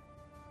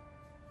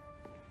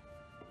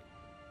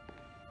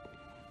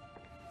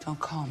 Don't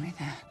call me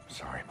that.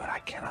 Sorry, but I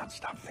cannot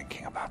stop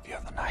thinking about the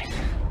other night.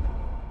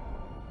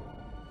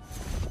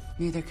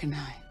 Neither can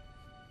I.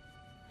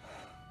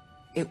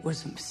 It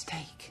was a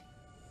mistake.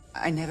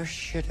 I never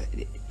should have.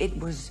 It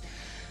was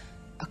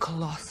a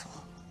colossal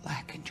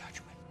lack in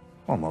judgment.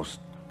 Well, most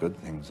good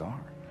things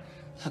are.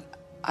 Look,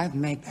 I've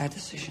made bad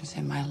decisions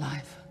in my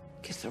life.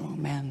 Kissed the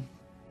wrong man,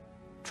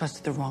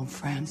 trusted the wrong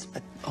friends,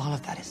 but all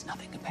of that is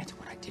nothing compared to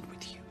what I did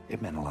with you.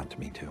 It meant a lot to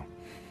me, too.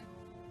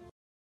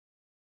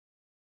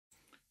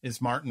 Is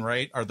Martin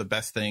right? Are the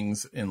best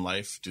things in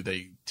life, do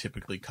they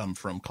typically come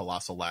from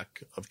colossal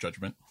lack of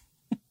judgment?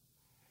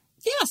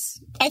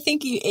 Yes. I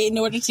think in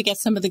order to get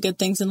some of the good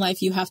things in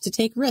life, you have to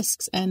take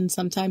risks. And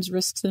sometimes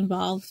risks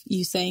involve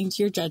you saying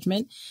to your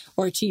judgment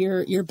or to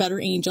your better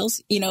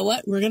angels, you know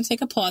what, we're going to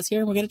take a pause here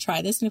and we're going to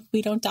try this. And if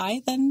we don't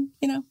die, then,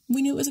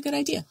 we knew it was a good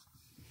idea.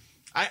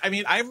 I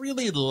mean, I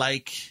really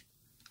like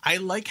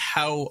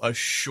how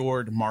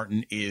assured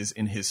Martin is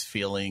in his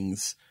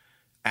feelings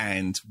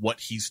and what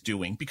he's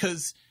doing,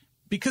 because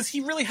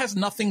he really has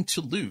nothing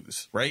to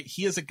lose, right?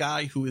 He is a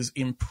guy who is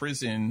in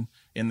prison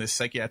in this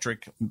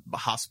psychiatric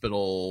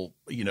hospital,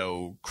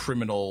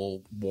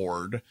 criminal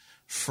ward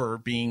for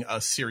being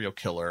a serial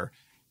killer.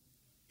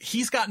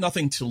 He's got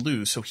nothing to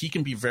lose, so he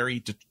can be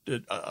very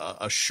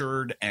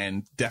assured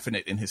and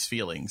definite in his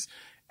feelings.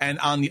 And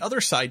on the other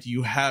side,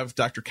 you have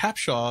Dr.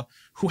 Capshaw,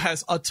 who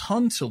has a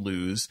ton to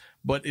lose,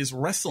 but is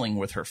wrestling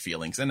with her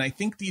feelings. And I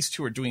think these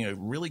two are doing a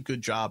really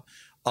good job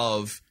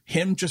of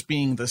him just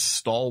being the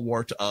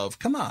stalwart of,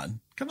 come on,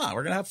 we're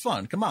going to have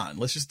fun. Come on,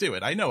 let's just do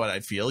it. I know what I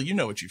feel. You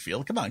know what you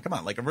feel. Come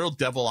on. Like a real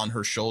devil on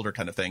her shoulder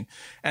kind of thing.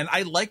 And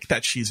I like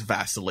that she's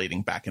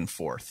vacillating back and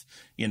forth.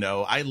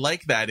 I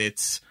like that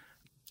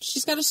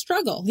she's got a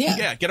struggle. Yeah.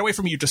 Yeah. Get away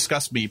from me, you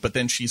disgust me. But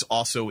then she's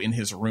also in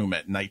his room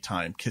at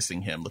nighttime,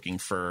 kissing him, looking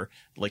for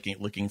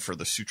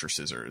the suture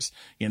scissors.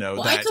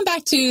 Well, I come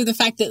back to the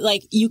fact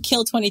that you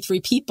kill 23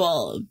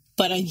 people,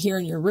 but I'm here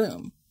in your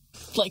room.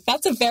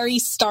 That's a very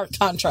stark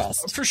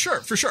contrast. For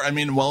sure. I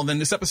mean, well, in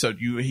this episode,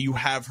 you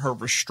have her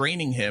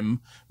restraining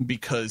him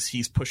because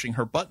he's pushing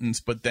her buttons,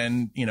 but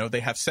then, they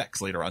have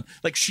sex later on.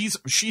 She's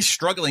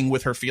struggling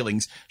with her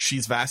feelings.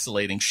 She's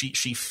vacillating.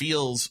 She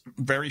feels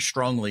very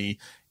strongly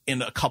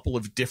in a couple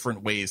of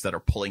different ways that are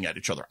pulling at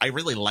each other. I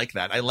really like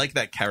that. I like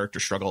that character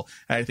struggle.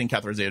 And I think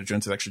Catherine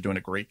Zeta-Jones is actually doing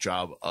a great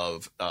job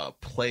of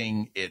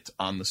playing it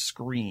on the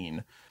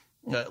screen.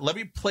 Let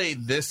me play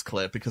this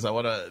clip because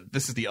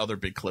this is the other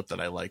big clip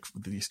that I like,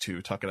 these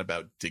two talking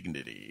about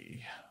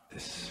dignity.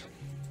 This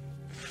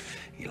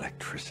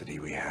electricity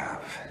we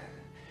have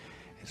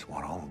is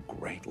what all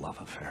great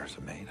love affairs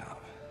are made of.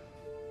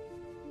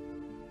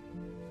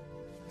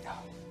 No.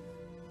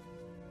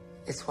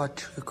 It's what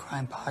true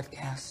crime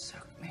podcasts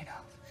are made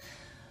of.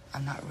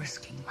 I'm not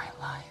risking my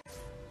life,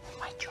 or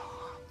my job,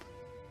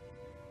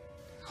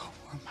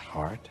 or my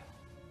heart.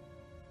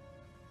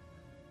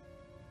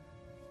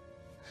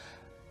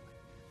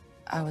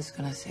 I was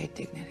gonna say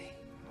dignity.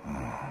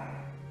 Oh,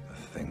 the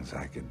things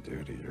I could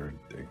do to your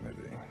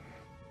dignity.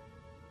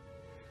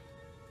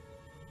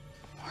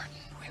 Martin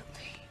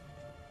Whitley.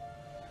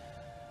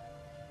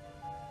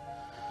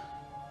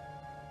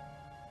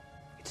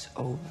 It's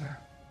over.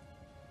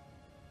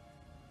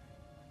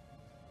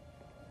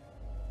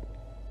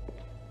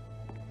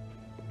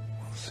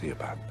 We'll see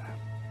about that.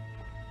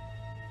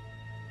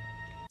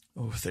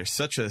 Oh, there's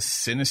such a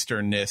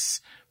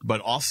sinisterness, but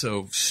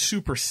also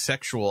super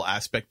sexual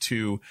aspect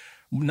to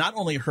not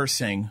only her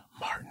saying,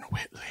 Martin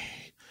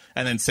Whitley,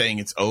 and then saying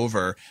it's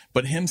over,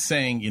 but him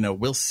saying,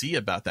 we'll see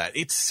about that.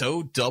 It's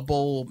so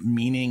double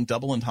meaning,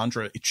 double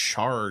entendre, it's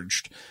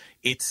charged.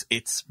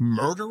 It's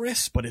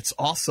murderous, but it's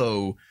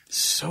also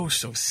so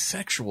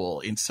sexual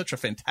in such a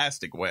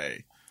fantastic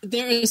way.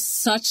 There is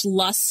such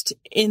lust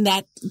in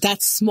that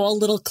small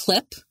little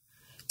clip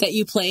that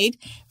you played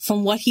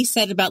from what he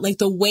said about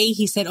the way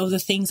he said, the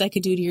things I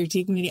could do to your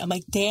dignity. I'm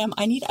like, damn,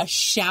 I need a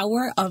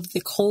shower of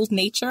the cold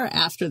nature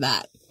after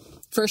that.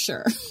 For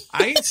sure.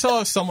 I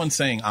saw someone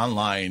saying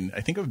online, I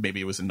think maybe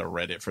it was in the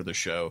Reddit for the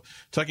show,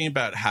 talking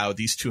about how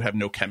these two have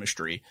no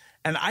chemistry.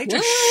 And I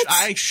just,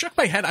 I shook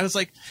my head. I was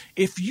like,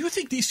 if you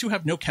think these two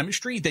have no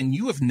chemistry, then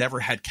you have never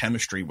had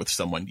chemistry with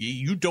someone.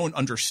 You don't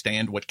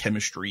understand what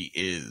chemistry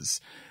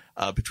is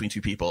between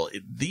two people.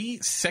 The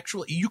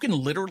sexual, you can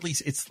literally,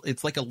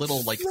 it's like a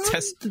little like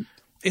test.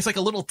 It's like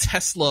a little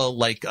Tesla,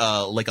 like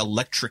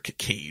electric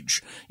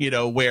cage, you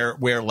know, where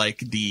like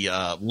the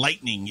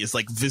lightning is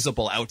like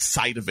visible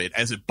outside of it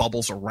as it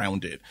bubbles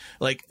around it.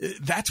 Like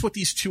that's what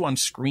these two on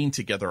screen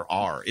together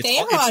are.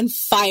 They were on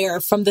fire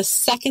from the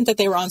second that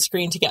they were on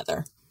screen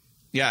together.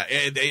 Yeah,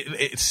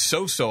 it's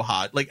so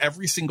hot. Like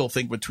every single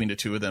thing between the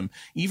two of them,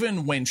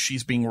 even when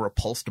she's being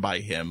repulsed by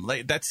him,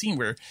 like that scene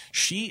where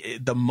she,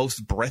 the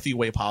most breathy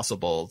way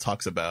possible,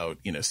 talks about,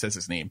 you know, says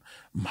his name,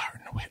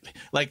 Martin Whitley.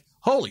 Like,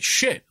 holy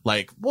shit!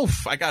 Like,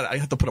 woof! I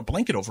have to put a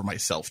blanket over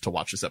myself to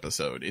watch this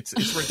episode. It's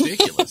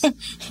ridiculous.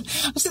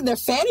 I'm sitting there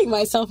fanning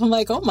myself. I'm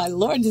like, oh my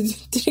lord,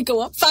 did it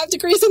go up 5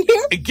 degrees in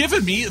here?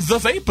 Giving me the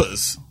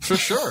vapors for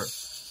sure.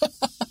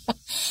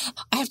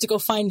 I have to go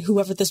find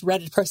whoever this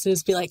Reddit person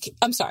is. Be like,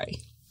 I'm sorry,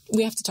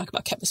 we have to talk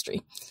about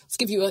chemistry. Let's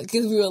give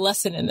you a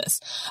lesson in this.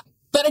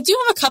 But I do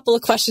have a couple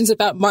of questions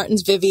about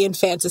Martin's Vivian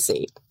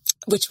fantasy,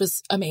 which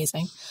was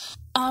amazing.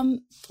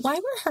 Why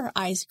were her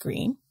eyes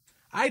green?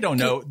 I don't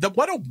know.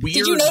 What a weird...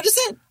 Did you notice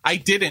it? I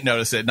didn't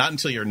notice it. Not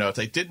until your notes.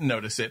 I didn't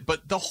notice it.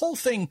 But the whole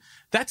thing,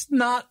 that's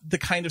not the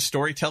kind of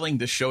storytelling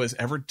this show has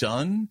ever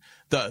done.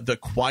 The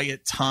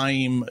quiet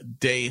time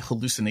day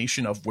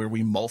hallucination of where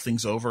we mull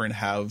things over and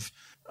have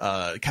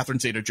Catherine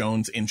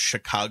Zeta-Jones in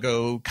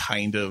Chicago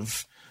kind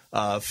of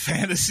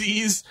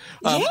fantasies.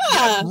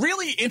 Yeah,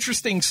 really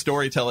interesting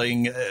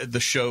storytelling the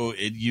show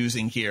is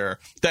using here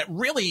that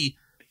really...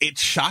 It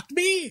shocked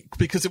me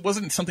because it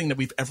wasn't something that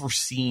we've ever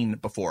seen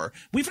before.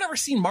 We've never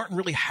seen Martin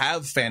really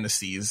have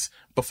fantasies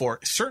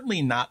before.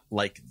 Certainly not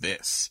like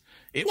this.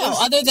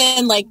 Other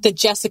than like the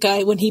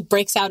Jessica when he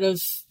breaks out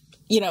of,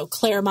 you know,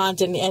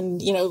 Claremont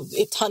and you know,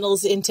 it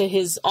tunnels into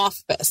his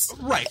office.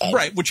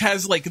 Right. Which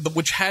has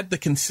which had the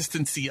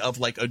consistency of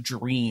like a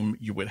dream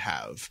you would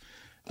have.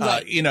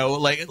 Right. You know,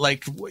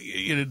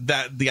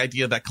 that the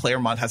idea that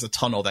Claremont has a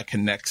tunnel that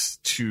connects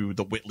to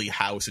the Whitley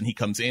house and he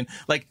comes in,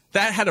 like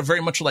that had a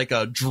very much like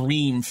a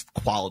dream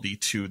quality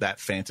to that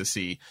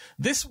fantasy.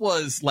 This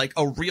was like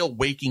a real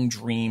waking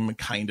dream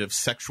kind of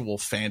sexual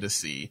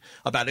fantasy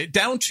about it,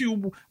 down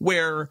to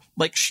where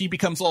like she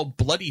becomes all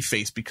bloody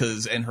faced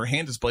and her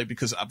hand is bloody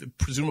because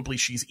presumably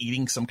she's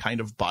eating some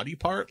kind of body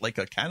part, like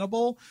a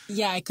cannibal.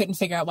 Yeah, I couldn't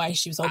figure out why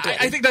she was all bloody.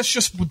 I think that's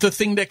just the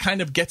thing that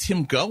kind of gets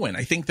him going.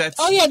 I think that's...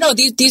 Oh yeah, no,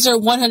 these are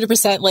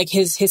 100% like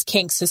his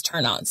kinks, his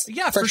turn-ons.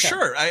 Yeah, for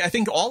sure. I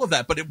think all of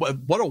that. But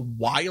what a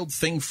wild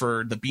thing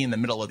for to be in the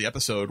middle of the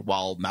episode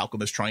while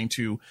Malcolm is trying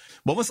to...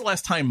 When was the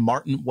last time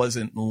Martin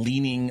wasn't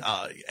leaning,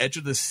 edge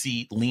of the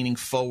seat, leaning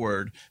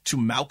forward to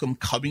Malcolm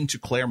coming to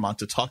Claremont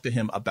to talk to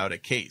him about a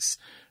case?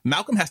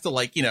 Malcolm has to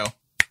like, you know,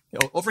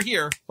 over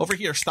here,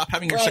 stop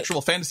having your sexual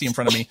fantasy in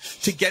front of me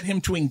to get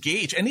him to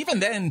engage. And even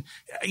then,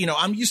 you know,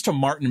 I'm used to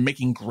Martin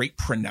making great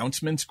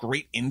pronouncements,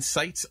 great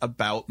insights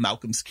about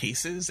Malcolm's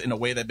cases in a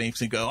way that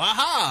makes me go,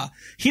 aha!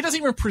 He doesn't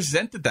even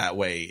present it that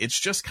way. It's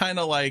just kind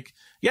of like,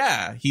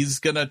 yeah, he's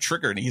going to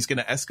trigger and he's going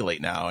to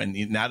escalate now. And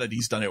now that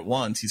he's done it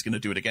once, he's going to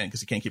do it again because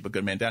he can't keep a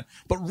good man down.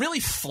 But really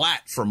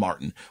flat for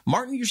Martin.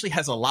 Martin usually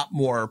has a lot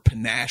more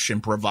panache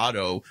and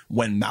bravado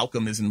when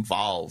Malcolm is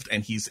involved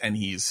and he's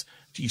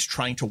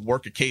trying to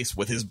work a case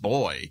with his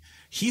boy.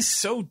 He's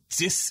so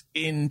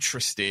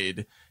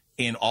disinterested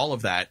in all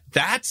of that.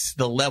 That's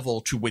the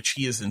level to which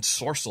he is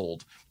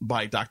ensorcelled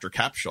by Dr.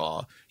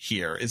 Capshaw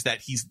here, is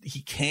that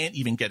he can't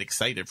even get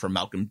excited for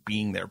Malcolm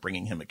being there,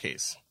 bringing him a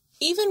case.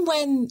 Even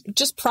when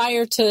just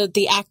prior to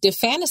the active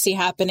fantasy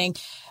happening,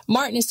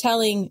 Martin is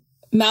telling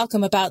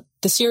Malcolm about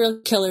the serial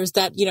killers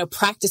that, you know,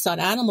 practice on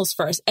animals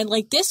first. And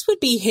like, this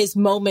would be his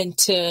moment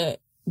to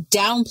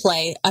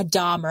downplay a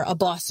Dahmer, a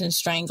Boston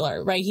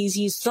Strangler, right?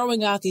 He's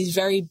throwing out these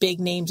very big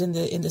names in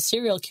the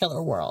serial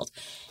killer world.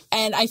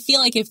 And I feel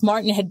like if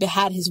Martin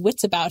had his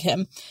wits about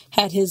him,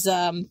 had his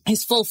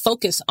full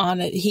focus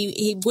on it,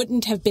 he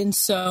wouldn't have been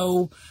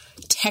so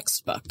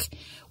textbook,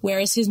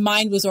 whereas his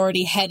mind was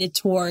already headed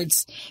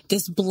towards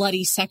this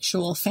bloody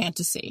sexual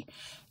fantasy.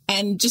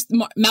 And just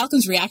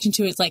Malcolm's reaction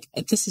to it is like,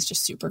 this is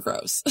just super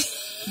gross.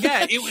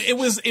 Yeah,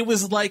 it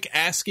was like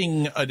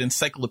asking an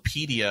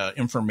encyclopedia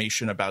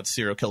information about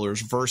serial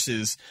killers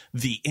versus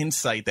the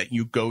insight that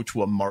you go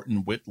to a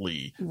Martin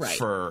Whitley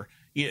for.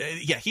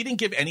 Yeah, he didn't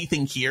give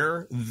anything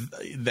here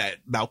that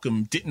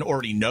Malcolm didn't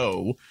already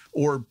know,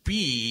 or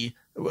B,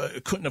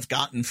 couldn't have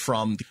gotten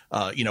from,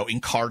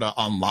 Encarta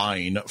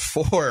online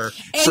for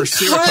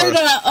serial killers.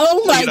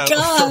 Oh my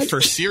God. For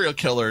serial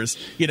killers,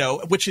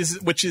 which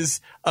is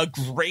a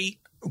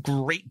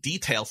great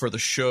detail for the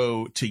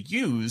show to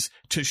use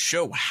to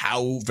show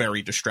how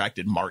very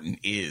distracted Martin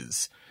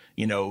is.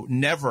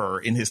 never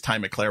in his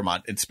time at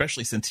Claremont,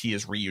 especially since he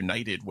is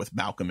reunited with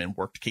Malcolm and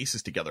worked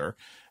cases together,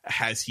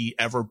 has he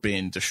ever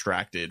been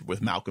distracted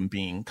with Malcolm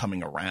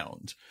coming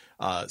around.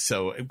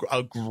 So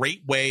a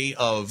great way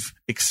of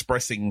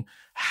expressing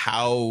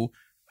how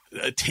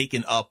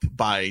taken up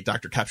by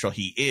Dr. Capshaw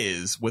he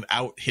is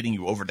without hitting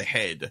you over the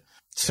head,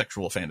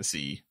 sexual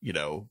fantasy,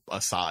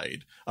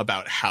 aside,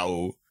 about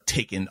how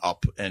taken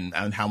up and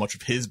how much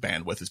of his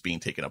bandwidth is being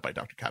taken up by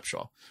Dr.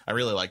 Capshaw. I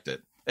really liked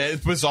it.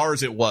 As bizarre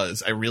as it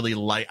was, I really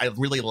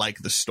like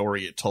the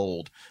story it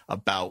told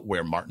about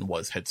where Martin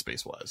was,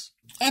 headspace was.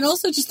 And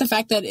also just the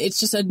fact that it's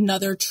just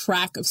another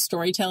track of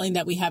storytelling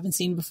that we haven't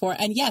seen before.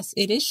 And yes,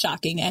 it is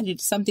shocking and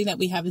it's something that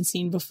we haven't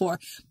seen before,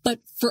 but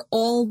for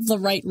all the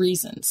right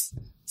reasons.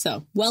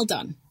 So well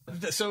done.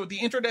 So the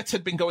internets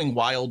had been going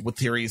wild with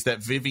theories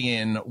that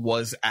Vivian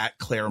was at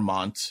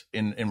Claremont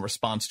in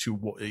response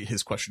to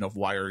his question of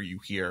why are you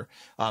here?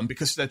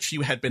 Because that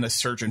she had been a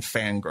surgeon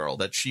fangirl,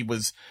 that she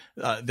was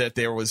that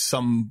there was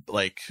some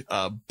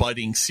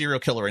budding serial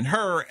killer in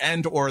her,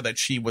 and or that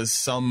she was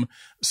some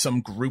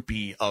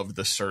groupie of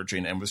the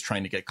surgeon and was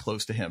trying to get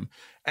close to him.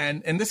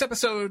 And this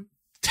episode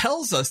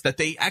tells us that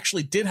they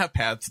actually did have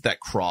paths that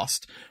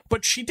crossed,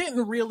 but she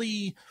didn't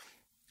really.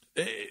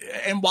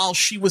 And while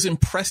she was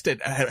impressed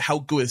at how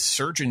good a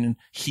surgeon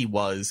he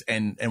was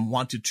and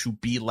wanted to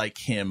be like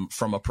him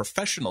from a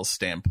professional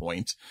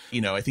standpoint,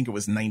 I think it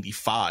was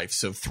 95.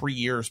 So 3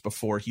 years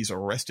before he's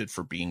arrested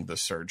for being the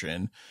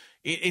surgeon,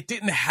 it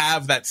didn't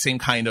have that same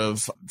kind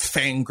of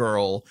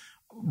fangirl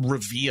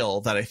reveal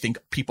that I think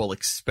people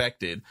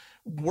expected.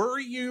 Were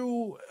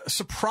you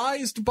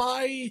surprised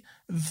by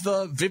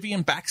the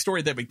Vivian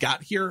backstory that we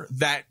got here,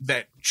 that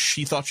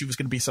she thought she was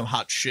going to be some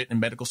hot shit in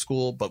medical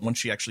school, but when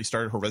she actually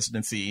started her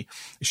residency,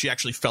 she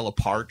actually fell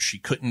apart. She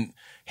couldn't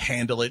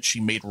handle it.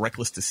 She made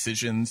reckless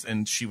decisions,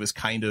 and she was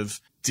kind of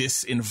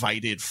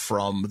disinvited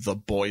from the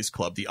boys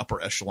club, the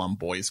upper echelon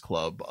boys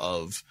club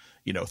of,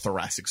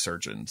 thoracic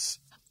surgeons.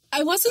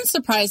 I wasn't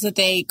surprised that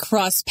they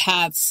crossed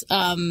paths.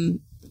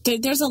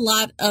 There's a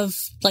lot of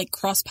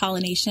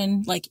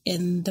cross-pollination,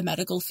 in the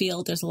medical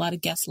field. There's a lot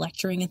of guest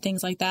lecturing and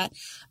things like that.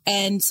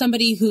 And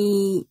somebody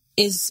who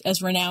is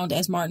as renowned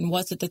as Martin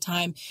was at the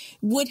time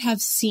would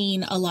have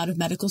seen a lot of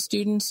medical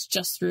students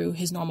just through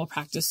his normal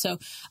practice. So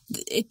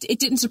it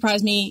didn't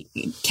surprise me.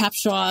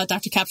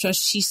 Dr. Capshaw,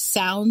 she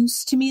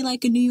sounds to me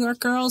like a New York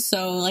girl.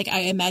 So I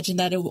imagine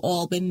that it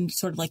all been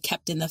sort of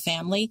kept in the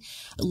family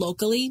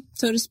locally,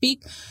 so to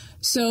speak.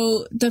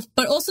 So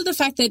but also the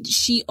fact that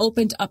she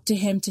opened up to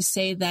him to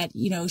say that,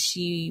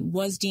 she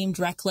was deemed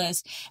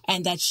reckless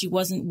and that she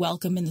wasn't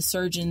welcome in the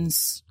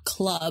surgeon's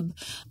club.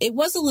 It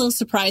was a little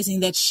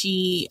surprising that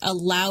she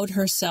allowed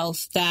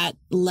herself that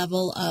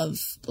level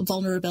of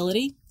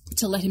vulnerability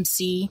to let him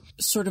see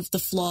sort of the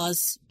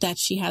flaws that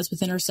she has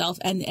within herself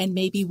and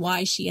maybe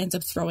why she ends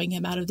up throwing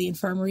him out of the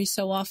infirmary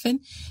so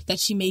often, that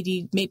she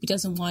maybe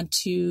doesn't want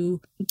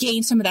to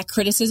gain some of that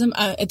criticism.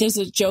 There's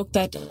a joke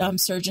that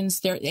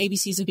surgeons, their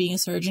ABCs of being a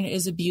surgeon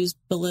is abuse,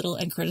 belittle,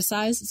 and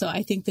criticize. So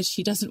I think that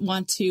she doesn't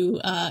want to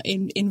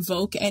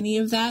invoke any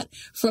of that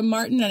from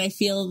Martin. And I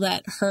feel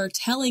that her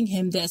telling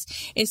him this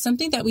is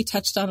something that we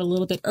touched on a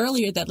little bit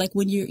earlier, that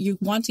when you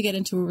want to get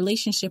into a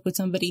relationship with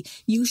somebody,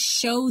 you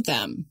show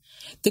them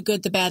the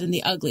good, the bad, and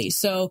the ugly.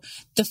 So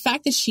the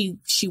fact that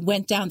she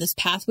went down this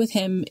path with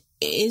him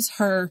is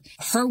her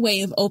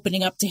way of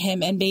opening up to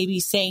him and maybe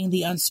saying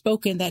the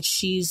unspoken that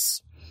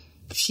she's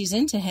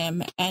into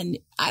him. And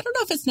I don't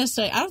know if it's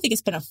necessarily, I don't think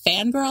it's been a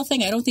fangirl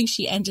thing. I don't think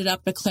she ended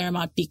up at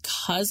Claremont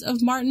because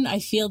of Martin. I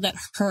feel that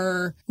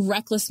her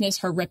recklessness,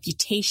 her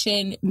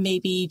reputation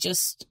maybe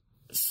just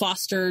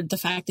fostered the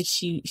fact that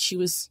she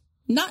was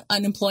not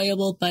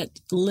unemployable, but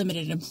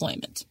limited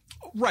employment.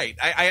 Right.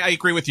 I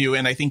agree with you.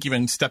 And I think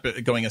even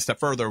going a step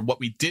further, what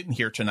we didn't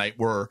hear tonight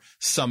were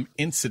some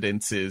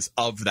incidences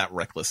of that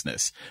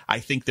recklessness. I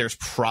think there's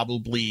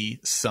probably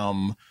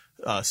some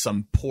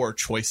poor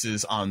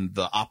choices on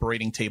the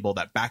operating table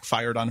that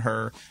backfired on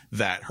her,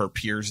 that her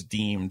peers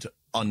deemed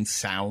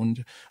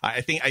unsound.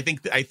 I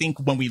think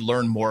when we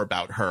learn more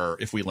about her,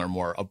 if we learn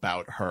more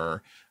about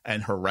her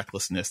and her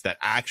recklessness that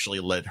actually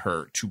led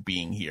her to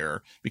being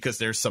here, because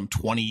there's some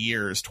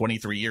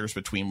 23 years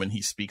between when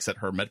he speaks at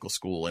her medical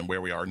school and where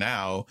we are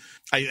now,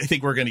 I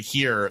think we're going to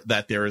hear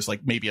that there is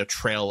maybe a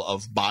trail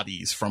of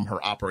bodies from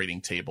her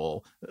operating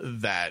table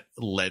that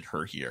led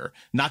her here.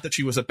 Not that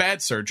she was a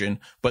bad surgeon,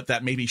 but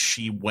that maybe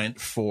she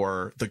went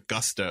for the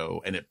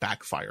gusto and it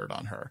backfired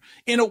on her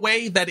in a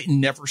way that it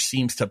never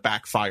seems to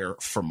backfire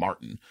for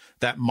Martin.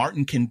 That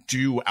Martin can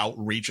do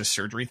outrageous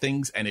surgery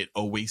things and it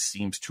always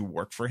seems to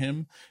work for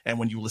him. And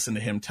when you listen to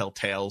him tell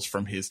tales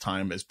from his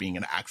time as being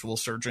an actual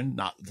surgeon,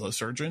 not the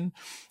surgeon,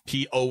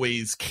 he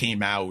always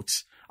came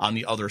out on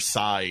the other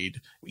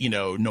side,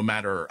 no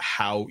matter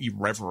how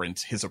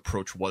irreverent his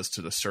approach was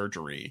to the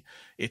surgery.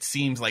 It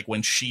seems like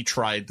when she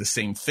tried the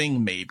same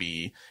thing,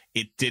 maybe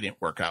it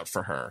didn't work out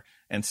for her.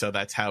 And so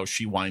that's how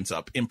she winds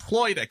up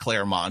employed at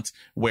Claremont,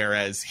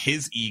 whereas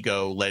his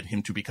ego led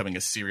him to becoming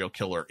a serial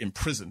killer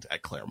imprisoned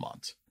at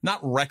Claremont.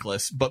 Not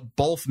reckless, but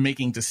both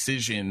making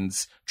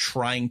decisions,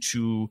 trying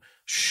to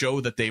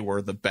show that they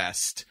were the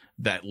best,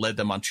 that led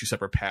them on two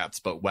separate paths,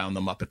 but wound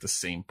them up at the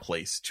same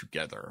place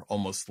together,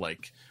 almost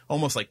like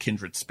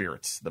kindred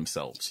spirits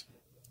themselves.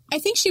 I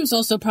think she was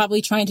also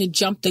probably trying to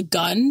jump the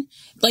gun.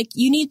 Like,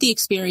 you need the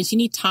experience, you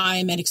need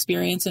time and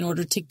experience in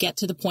order to get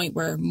to the point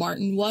where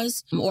Martin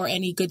was, or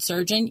any good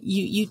surgeon.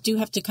 You do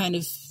have to kind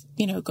of,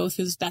 go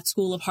through that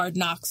school of hard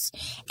knocks.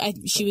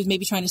 She was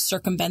maybe trying to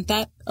circumvent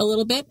that a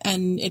little bit,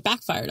 and it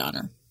backfired on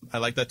her. I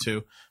like that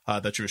too,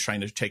 that she was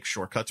trying to take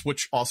shortcuts,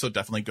 which also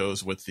definitely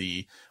goes with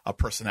the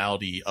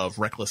personality of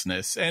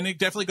recklessness. And it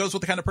definitely goes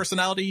with the kind of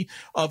personality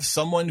of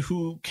someone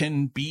who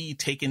can be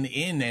taken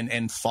in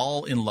and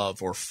fall in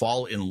love or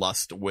fall in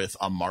lust with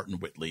a Martin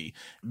Whitley,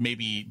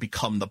 maybe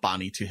become the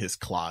Bonnie to his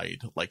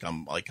Clyde, like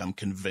I'm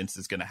convinced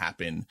is going to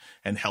happen,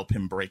 and help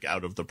him break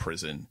out of the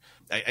prison.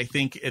 I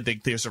think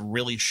there's a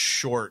really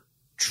short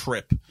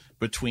trip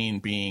between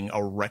being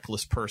a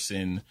reckless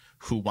person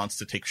who wants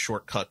to take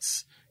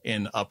shortcuts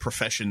in a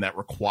profession that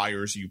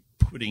requires you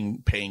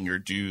paying your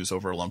dues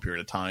over a long period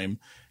of time,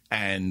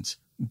 and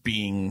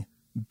being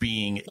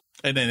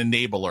an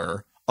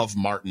enabler of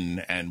Martin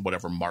and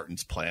whatever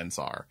Martin's plans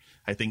are.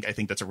 I think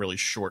that's a really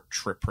short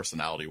trip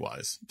personality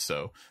wise.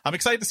 So I'm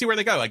excited to see where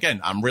they go. Again,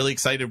 I'm really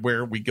excited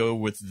where we go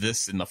with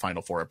this in the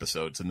final 4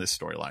 episodes in this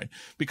storyline,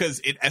 because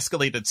it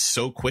escalated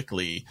so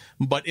quickly,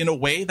 but in a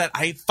way that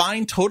I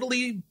find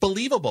totally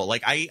believable.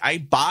 Like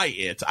I buy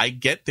it. I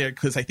get there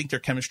because I think their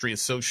chemistry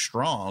is so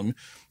strong.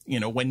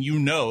 When you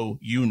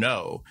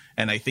know.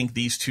 And I think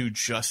these two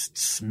just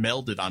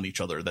melded on each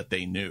other, that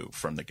they knew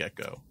from the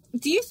get-go.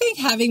 Do you think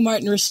having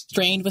Martin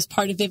restrained was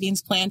part of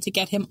Vivian's plan to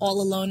get him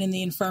all alone in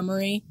the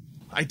infirmary?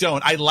 I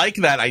don't. I like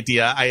that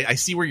idea. I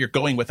see where you're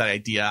going with that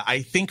idea.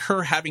 I think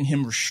her having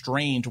him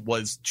restrained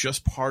was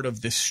just part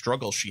of this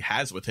struggle she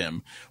has with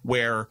him,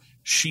 where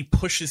she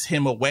pushes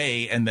him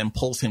away and then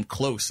pulls him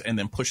close and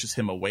then pushes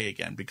him away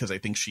again, because I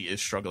think she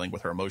is struggling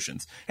with her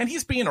emotions. And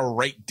he's being a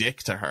right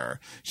dick to her.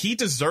 He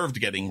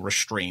deserved getting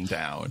restrained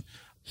down.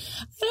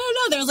 I don't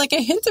know. There was like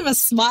a hint of a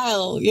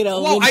smile,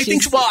 Well, I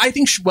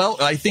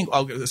think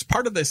as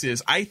part of this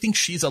is, I think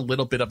she's a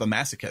little bit of a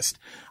masochist.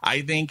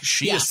 I think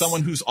she is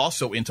someone who's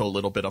also into a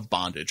little bit of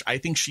bondage. I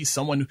think she's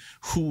someone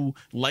who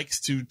likes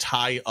to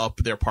tie up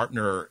their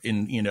partner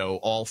in,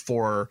 all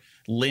 4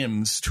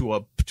 limbs to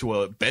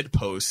a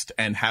bedpost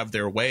and have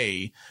their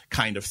way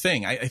kind of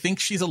thing. I think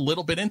she's a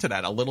little bit into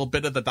that, a little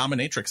bit of the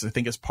dominatrix. I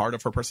think is part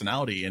of her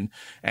personality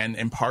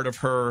and part of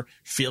her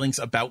feelings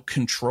about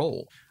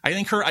control. I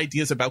think her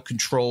ideas about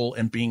control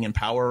and being in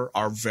power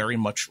are very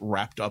much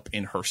wrapped up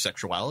in her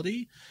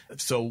sexuality.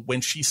 So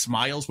when she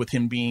smiles with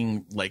him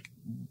being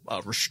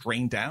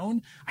restrained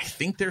down, I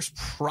think there's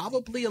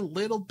probably a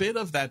little bit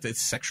of that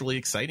that's sexually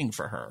exciting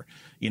for her.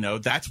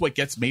 That's what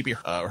gets maybe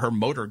her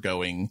motor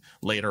going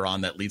later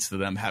on, that leads to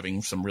them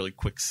having some really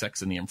quick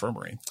sex in the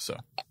infirmary. So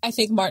I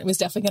think Martin was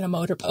definitely going to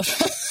motorboat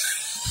her.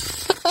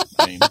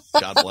 I mean,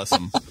 God bless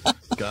him.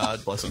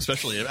 God bless him.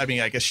 Especially,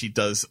 I guess she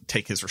does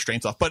take his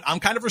restraints off, but I'm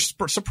kind of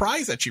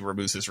surprised that she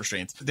removes his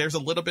restraints. There's a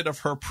little bit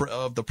of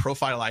of the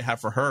profile I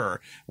have for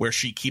her where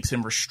she keeps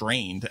him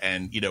restrained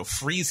and,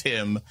 frees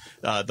him,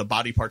 the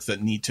body parts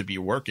that need to be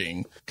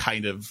working,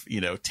 kind of,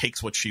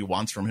 takes what she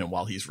wants from him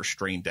while he's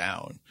restrained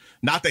down.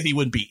 Not that he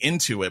wouldn't be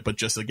into it, but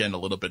just, again, a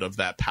little bit of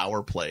that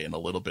power play and a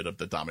little bit of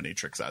the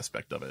dominatrix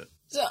aspect of it.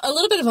 So a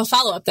little bit of a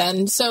follow-up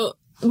then. So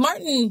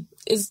Martin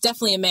is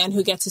definitely a man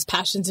who gets his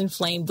passions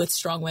inflamed with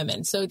strong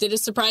women. So did it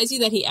surprise you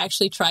that he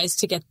actually tries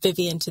to get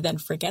Vivian to then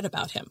forget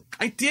about him?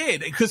 I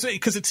did, because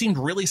it seemed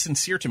really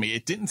sincere to me.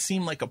 It didn't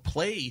seem like a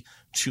play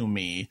to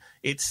me.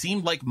 It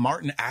seemed like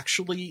Martin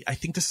actually, I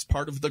think this is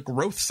part of the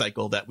growth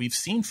cycle that we've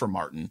seen for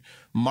Martin.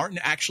 Martin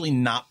actually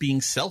not being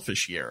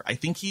selfish here. I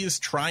think he is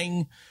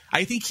trying,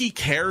 I think he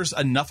cares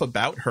enough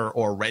about her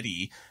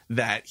already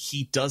that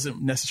he doesn't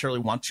necessarily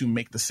want to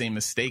make the same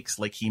mistakes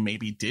like he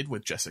maybe did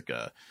with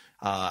Jessica.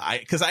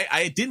 Because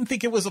I didn't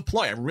think it was a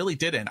ploy. I really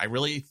didn't. I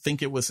really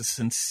think it was a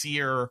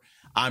sincere,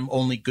 I'm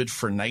only good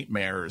for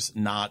nightmares,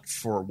 not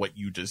for what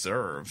you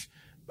deserve.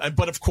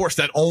 But of course,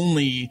 that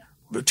only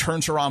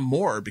turns her on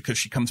more because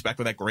she comes back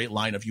with that great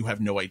line of, you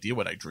have no idea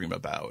what I dream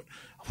about.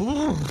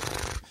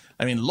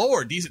 I mean,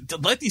 Lord,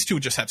 let these two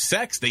just have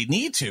sex. They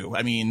need to.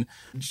 I mean,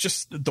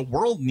 just the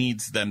world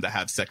needs them to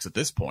have sex at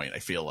this point, I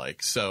feel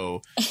like.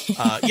 So,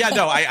 how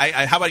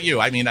about you?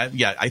 I mean,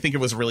 I think it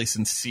was a really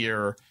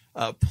sincere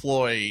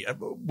ploy,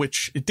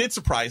 which it did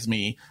surprise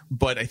me,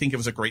 but I think it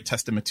was a great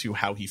testament to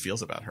how he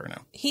feels about her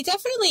now. He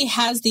definitely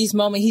has these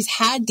moments. He's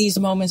had these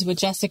moments with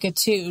Jessica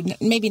too.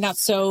 Maybe not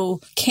so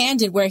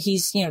candid where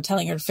he's,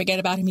 telling her to forget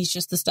about him. He's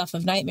just the stuff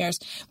of nightmares.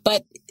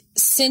 But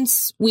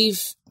since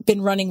we've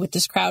been running with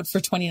this crowd for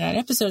 29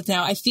 episodes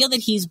now, I feel that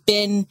he's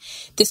been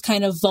this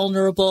kind of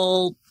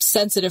vulnerable,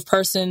 sensitive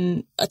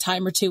person a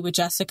time or two with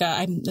Jessica.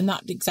 I'm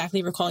not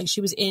exactly recalling.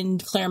 She was in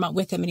Claremont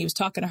with him and he was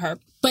talking to her.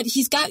 But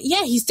he's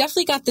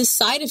definitely got this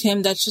side of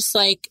him that's just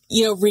like,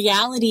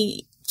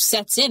 reality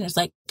sets in. It's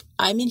like,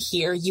 I'm in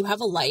here, you have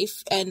a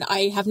life, and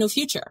I have no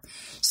future.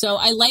 So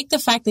I like the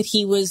fact that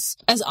he was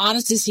as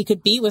honest as he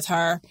could be with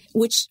her,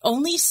 which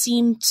only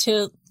seemed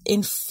to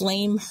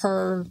inflame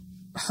her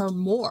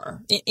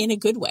more in a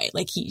good way.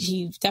 Like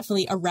he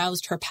definitely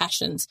aroused her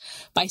passions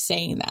by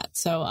saying that.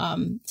 So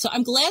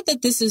I'm glad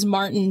that this is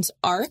Martin's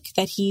arc,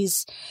 that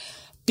he's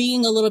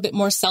being a little bit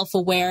more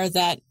self-aware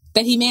that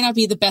he may not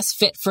be the best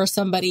fit for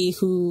somebody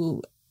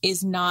who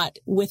is not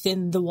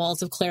within the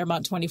walls of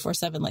Claremont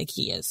 24/7 like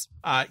he is.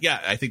 Yeah,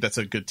 I think that's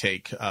a good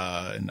take.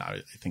 And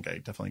I think I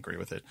definitely agree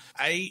with it.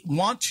 I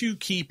want to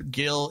keep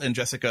Gil and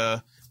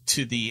Jessica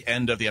to the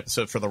end of the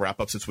episode for the wrap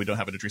up, since we don't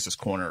have an Idris's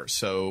Corner.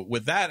 So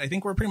with that, I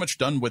think we're pretty much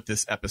done with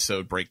this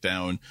episode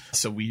breakdown.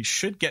 So we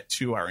should get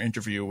to our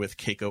interview with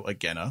Keiko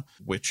Agena,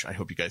 which I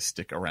hope you guys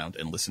stick around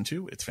and listen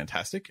to. It's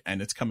fantastic.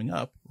 And it's coming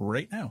up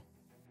right now.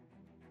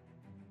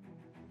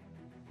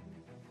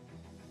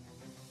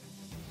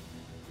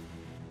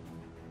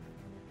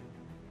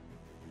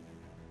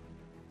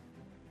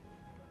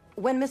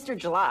 When Mr.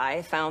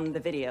 July found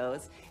the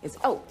videos,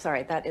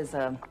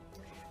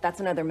 that's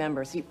another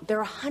member. So there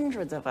are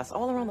hundreds of us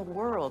all around the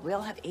world. We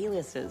all have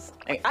aliases.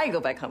 I go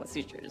by Kama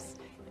Sutures.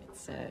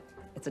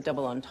 It's a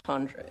double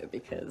entendre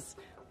because,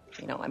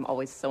 I'm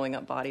always sewing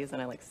up bodies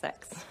and I like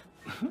sex.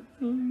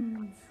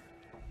 And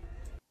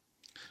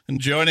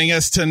joining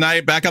us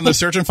tonight, back on the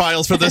Surgeon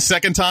Files for the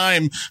second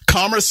time,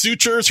 Kama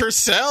Sutures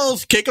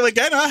herself, Keiko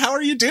Agena. How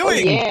are you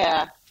doing? Oh,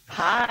 yeah.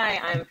 Hi,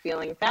 I'm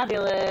feeling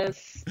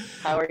fabulous.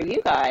 How are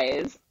you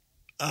guys?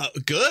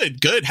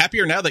 Good.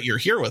 Happier now that you're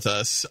here with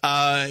us.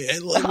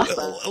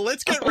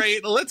 Let's get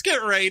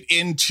right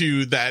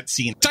into that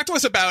scene. Talk to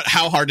us about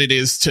how hard it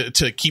is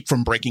to keep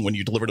from breaking when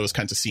you deliver those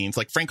kinds of scenes.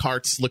 Like Frank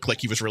Hart's looked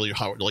like he was really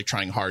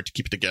trying hard to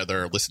keep it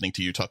together, listening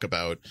to you talk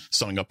about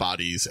sewing up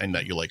bodies and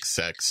that you like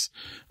sex.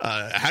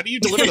 How do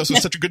you deliver those with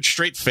such a good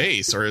straight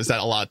face, or is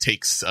that a lot it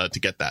takes to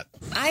get that?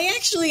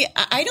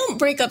 I don't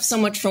break up so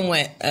much from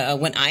when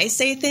I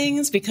say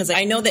things, because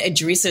I know that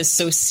Idrissa is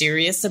so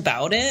serious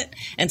about it.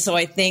 And so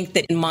I think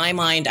that in my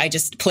mind, I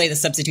just play the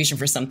substitution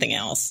for something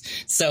else.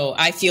 So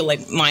I feel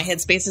like my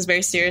headspace is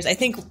very serious. I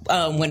think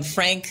when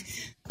Frank,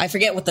 I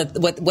forget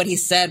what he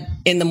said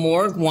in the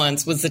morgue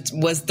once was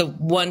the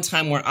one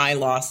time where I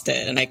lost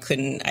it and I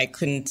couldn't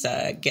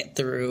get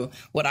through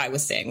what I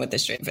was saying with a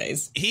straight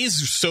face.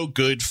 He's so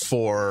good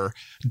for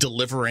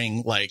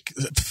delivering like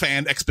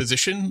fan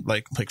exposition,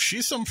 like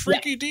she's some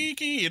freaky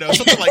deaky,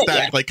 something like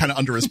that, like kind of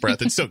under his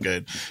breath. It's so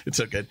good.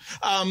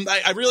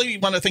 I really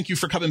want to thank you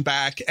for coming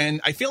back, and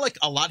I feel like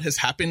a lot has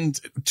happened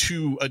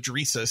to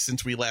Idrissa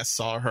since we last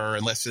saw her,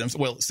 since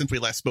we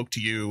last spoke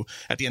to you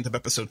at the end of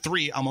episode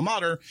 3, Alma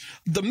Mater.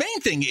 The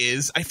main thing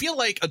is, I feel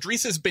like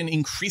Idrissa has been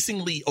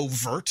increasingly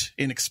overt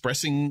in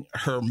expressing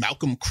her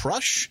Malcolm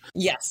crush.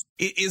 Yes.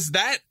 Is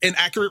that an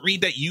accurate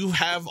read that you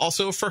have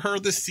also for her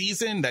this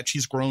season, that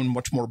she's grown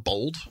much more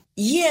bold?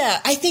 Yeah,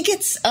 I think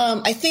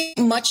I think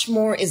much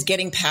more is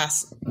getting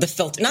past the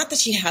filter. Not that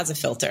she has a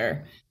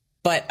filter,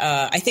 but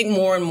I think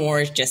more and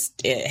more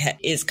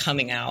is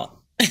coming out.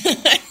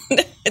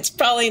 It's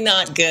probably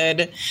not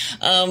good,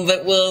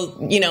 but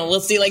we'll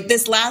see. Like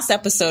this last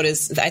episode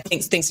I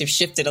think things have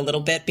shifted a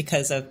little bit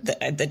because of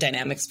the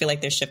dynamics. Feel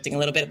like they're shifting a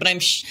little bit, but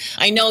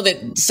I know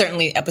that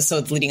certainly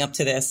episodes leading up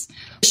to this,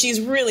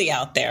 she's really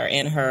out there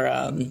in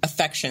her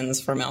affections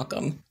for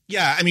Malcolm.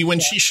 Yeah, I mean, when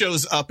she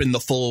shows up in the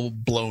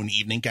full-blown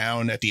evening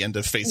gown at the end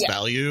of Face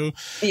Value,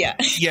 yeah,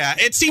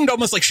 it seemed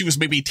almost like she was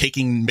maybe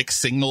taking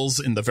mixed signals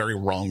in the very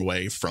wrong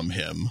way from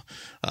him.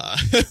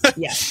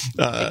 Yeah,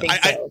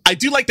 I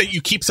do like that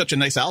you keep such a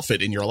nice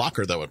outfit in your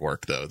locker, though, at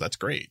work, though. That's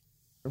great.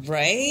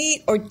 Right?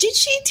 Or did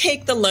she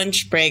take the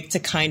lunch break to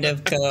kind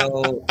of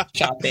go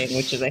shopping,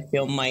 which I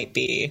feel might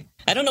be...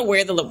 I don't know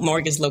where the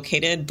morgue is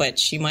located, but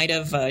she might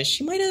have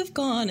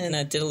gone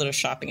and did a little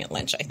shopping at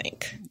lunch, I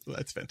think.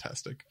 That's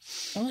fantastic.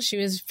 Well, she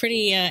was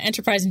pretty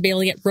enterprising to be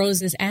able to get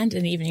roses and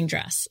an evening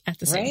dress at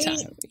the same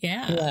time.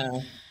 Yeah.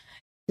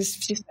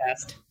 She's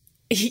fast.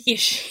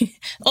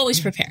 Always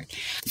prepared.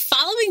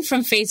 Following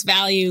from Face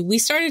Value, we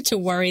started to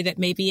worry that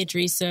maybe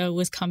Idrissa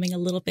was coming a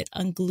little bit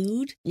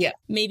unglued. Yeah.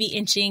 Maybe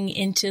inching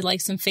into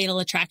like some Fatal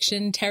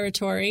Attraction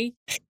territory.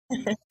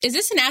 Is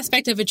this an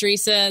aspect of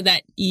Idrissa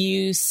that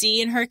you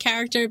see in her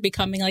character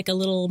becoming like a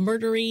little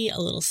murdery,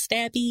 a little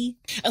stabby?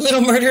 A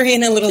little murdery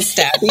and a little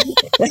stabby.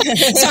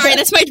 Sorry,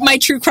 that's my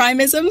true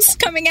crime-isms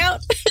coming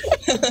out.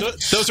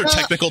 Those are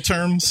technical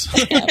terms.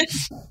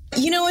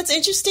 What's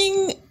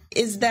interesting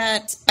is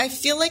that I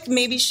feel like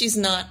maybe she's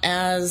not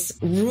as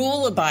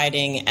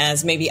rule-abiding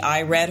as maybe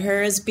I read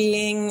her as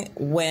being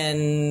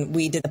when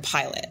we did the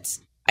pilot.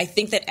 I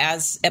think that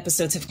as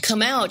episodes have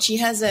come out, she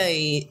has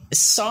a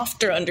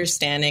softer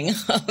understanding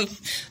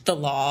of the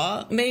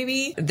law,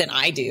 maybe, than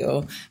I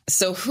do.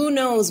 So who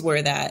knows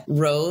where that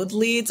road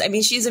leads? I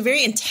mean, she's a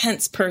very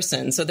intense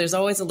person, so there's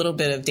always a little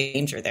bit of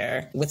danger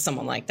there with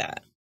someone like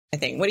that, I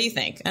think. What do you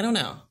think? I don't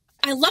know.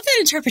 I love that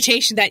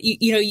interpretation that,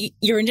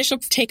 your initial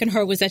take on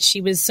her was that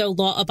she was so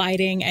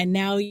law-abiding, and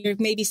now you're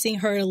maybe seeing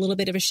her in a little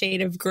bit of a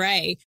shade of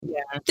gray.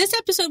 Yeah. This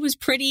episode was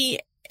pretty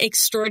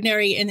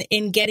extraordinary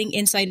in getting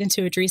insight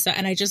into Idrissa,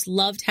 and I just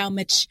loved how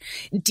much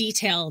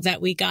detail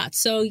that we got.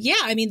 So yeah,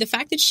 I mean, the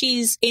fact that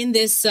she's in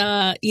this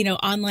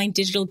online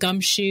digital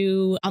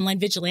gumshoe online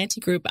vigilante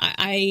group,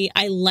 I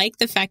like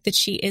the fact that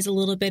she is a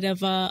little bit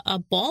of a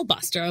ball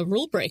buster, a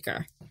rule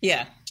breaker.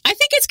 Yeah. I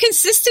think it's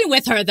consistent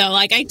with her, though.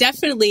 Like, I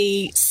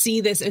definitely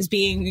see this as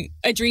being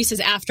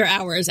Idrissa's after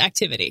hours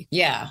activity.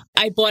 Yeah.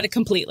 I bought it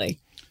completely.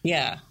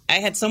 Yeah, I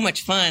had so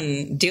much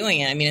fun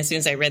doing it. I mean, as soon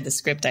as I read the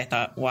script, I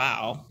thought,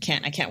 wow,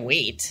 I can't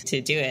wait to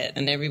do it.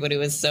 And everybody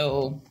was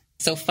so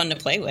fun to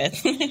play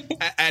with.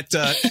 At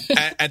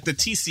the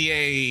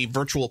TCA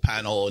virtual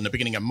panel in the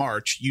beginning of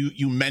March,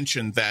 you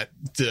mentioned that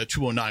the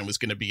 209 was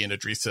going to be an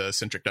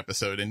Idrissa-centric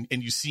episode, and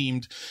you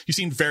seemed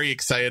very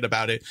excited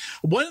about it.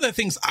 One of the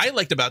things I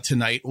liked about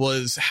tonight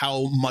was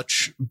how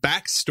much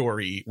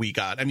backstory we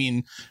got. I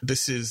mean,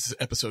 this is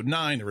episode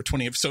 9 or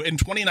 20. So in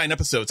 29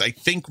 episodes, I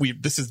think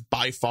this is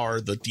by far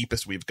the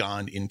deepest we've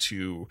gone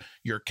into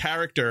your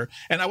character.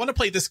 And I want to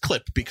play this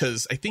clip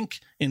because I think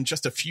in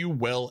just a few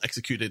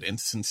well-executed and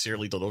sincere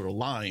delivered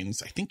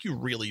lines, I think you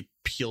really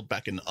peeled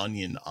back an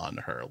onion on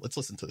her. Let's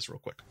listen to this real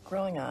quick.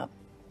 Growing up,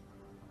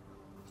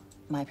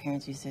 my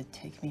parents used to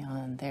take me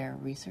on their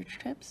research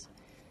trips.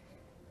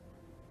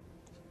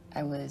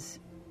 I was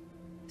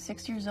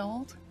 6 years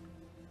old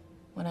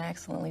when I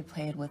accidentally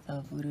played with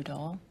a voodoo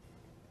doll.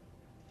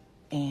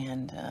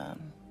 And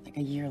like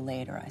a year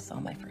later, I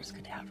saw my first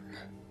cadaver.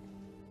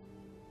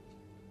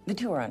 The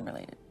two are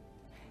unrelated,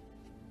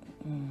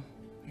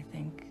 I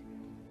think.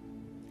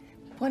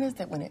 One is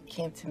that when it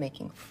came to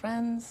making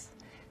friends,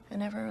 I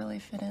never really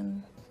fit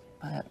in.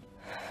 But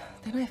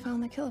then I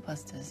found the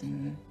Kilobustas,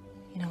 and,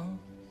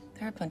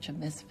 they're a bunch of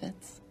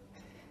misfits.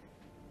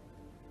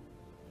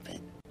 But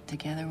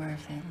together we're a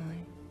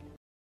family.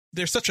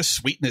 There's such a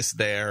sweetness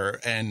there,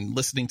 and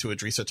listening to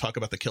Idrissa talk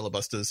about the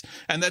Kilobustas,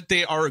 and that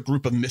they are a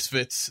group of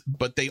misfits,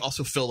 but they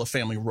also fill a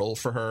family role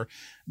for her.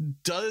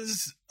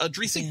 Does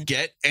Idrissa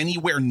get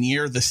anywhere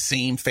near the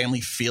same family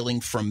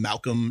feeling from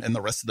Malcolm and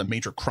the rest of the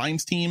Major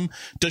Crimes team?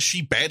 Does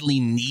she badly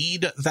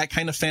need that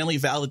kind of family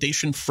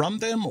validation from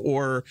them?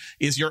 Or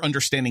is your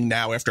understanding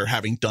now, after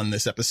having done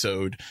this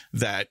episode,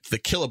 that the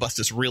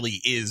Kilobustas really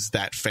is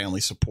that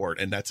family support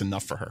and that's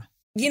enough for her?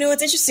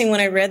 It's interesting. When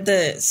I read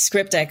the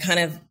script, I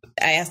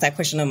asked that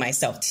question of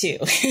myself too.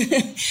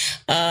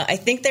 I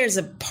think there's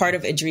a part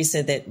of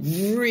Idrissa that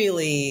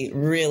really,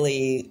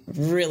 really,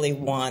 really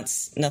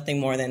wants nothing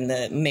more than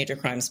the Major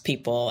Crimes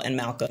people and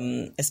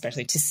Malcolm,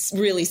 especially, to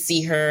really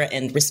see her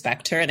and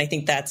respect her. And I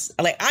think that's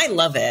I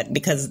love it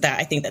because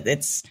I think that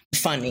it's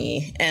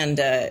funny and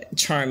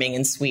charming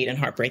and sweet and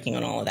heartbreaking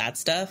and all of that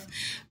stuff.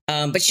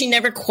 But she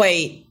never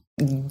quite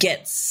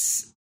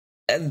gets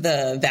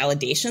the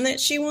validation that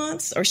she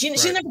wants, or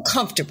she's never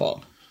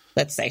comfortable.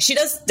 Let's say she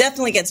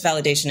definitely gets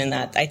validation in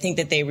that. I think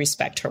that they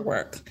respect her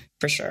work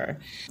for sure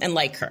and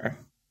like her.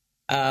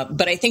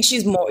 But I think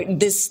she's more.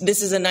 This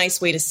is a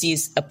nice way to see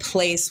a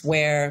place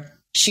where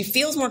she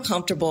feels more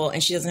comfortable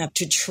and she doesn't have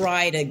to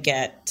try to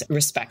get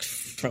respect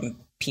from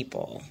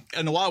people.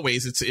 In a lot of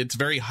ways, it's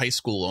very high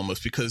school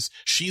almost, because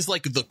she's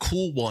like the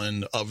cool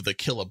one of the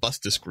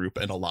Kilobustas group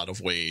in a lot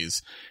of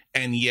ways,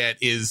 and yet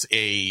is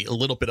a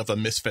little bit of a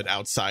misfit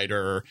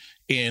outsider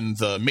in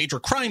the Major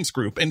Crimes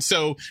group. And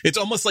so it's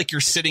almost like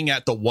you're sitting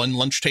at the one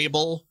lunch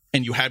table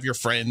and you have your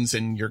friends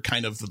and you're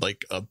kind of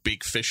like a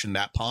big fish in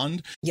that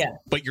pond. Yeah.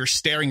 But you're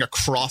staring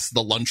across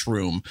the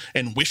lunchroom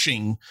and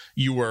wishing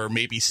you were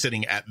maybe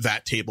sitting at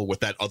that table with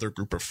that other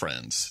group of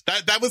friends.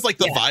 That was like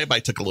the vibe I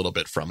took a little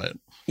bit from it.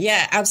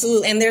 Yeah,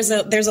 absolutely. And there's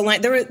a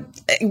line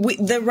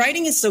the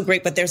writing is so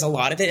great, but there's a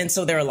lot of it. And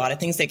so there are a lot of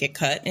things that get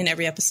cut in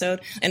every episode.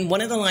 And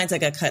one of the lines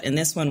that got cut in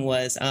this one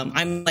was,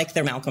 I'm like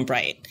their Malcolm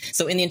Bright.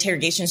 So in the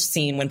interrogation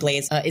scene, when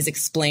Blaze is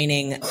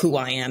explaining who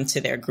I am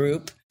to their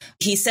group,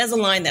 he says a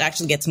line that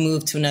actually gets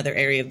moved to another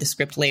area of the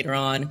script later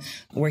on,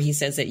 where he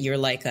says that you're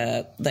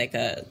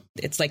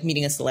it's like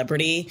meeting a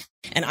celebrity.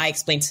 And I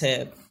explained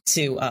to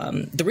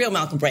the real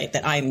Malcolm Bright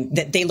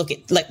that they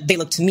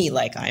look to me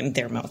like I'm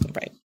their Malcolm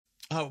Bright.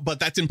 Oh, but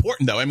that's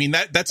important, though. I mean,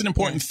 that's an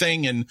important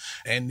thing. And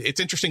it's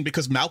interesting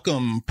because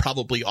Malcolm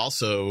probably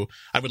also,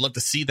 I would love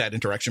to see that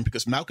interaction,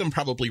 because Malcolm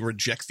probably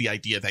rejects the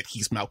idea that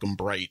he's Malcolm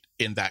Bright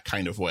in that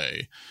kind of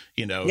way.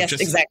 Yes,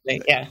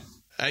 exactly. Yeah.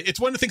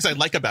 It's one of the things I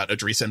like about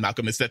Idrissa and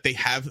Malcolm is that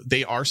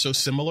they are so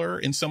similar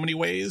in so many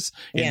ways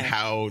in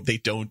how they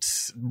don't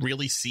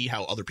really see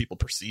how other people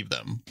perceive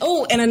them.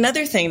 Oh, and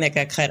another thing that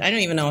got cut. I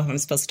don't even know if I'm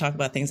supposed to talk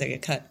about things that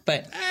get cut,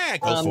 but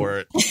go for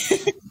it.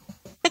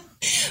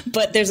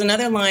 But there's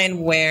another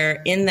line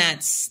where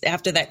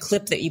after that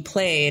clip that you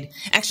played,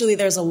 actually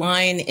there's a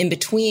line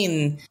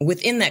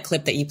within that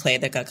clip that you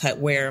played that got cut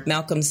where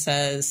Malcolm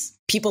says,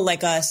 people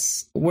like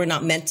us, we're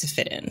not meant to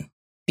fit in,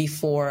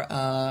 before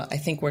I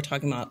think we're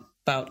talking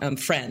about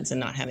friends and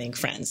not having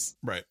friends.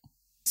 Right.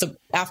 So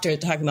after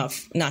talking about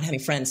not having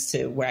friends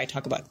to where I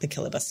talk about the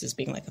Kilobusters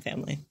being like a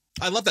family.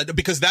 I love that,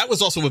 because that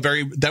was also a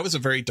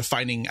very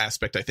defining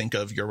aspect, I think,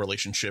 of your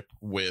relationship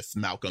with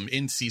Malcolm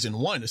in season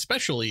 1,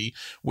 especially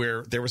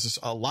where there was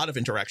a lot of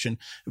interaction.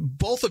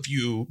 Both of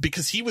you,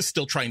 because he was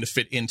still trying to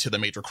fit into the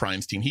Major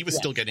Crimes team. He was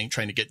still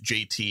trying to get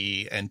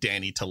JT and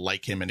Danny to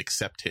like him and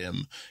accept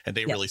him. And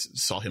they really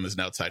saw him as an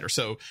outsider.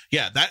 So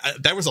yeah,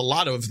 that was a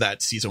lot of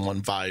that season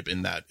 1 vibe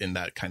in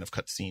that kind of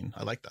cut scene.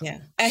 I like that. Yeah.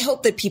 I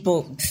hope that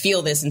people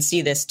feel this and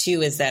see this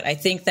too, is that I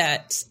think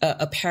that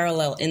a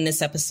parallel in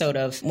this episode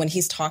of when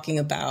he's talking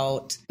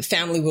about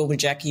family will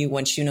reject you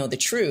once you know the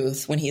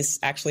truth, when he's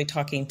actually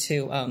talking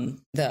to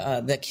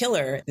the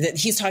killer, that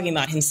he's talking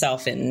about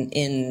himself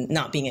in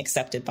not being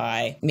accepted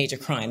by Major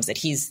Crimes, that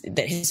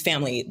his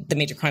family, the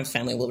Major Crimes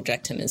family, will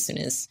reject him as soon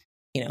as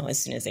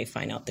they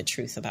find out the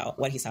truth about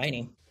what he's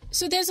hiding.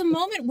 So there's a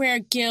moment where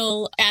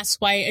Gil asks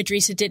why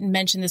Adrisa didn't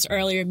mention this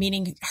earlier,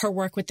 meaning her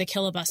work with the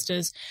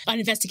Kilobusters on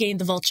investigating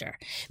the Vulture.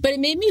 But it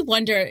made me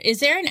wonder,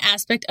 is there an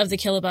aspect of the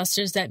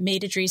Kilobusters that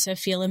made Adrisa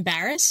feel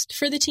embarrassed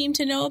for the team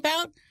to know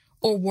about?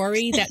 Or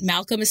worry that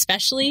Malcolm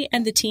especially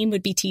and the team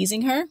would be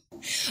teasing her?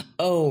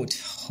 Oh,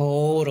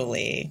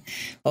 totally.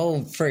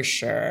 Oh, for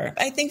sure.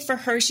 I think for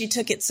her, she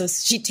takes it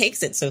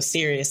so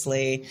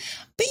seriously.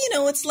 But,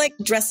 it's like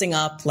dressing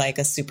up like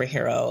a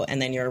superhero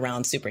and then you're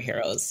around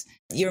superheroes.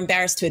 You're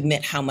embarrassed to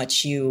admit how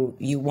much you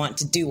want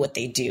to do what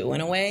they do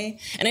in a way.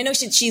 And I know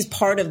she's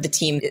part of the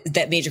team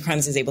that Major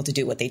Crimes is able to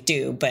do what they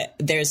do, but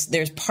there's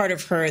part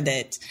of her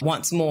that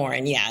wants more.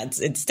 And yeah,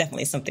 it's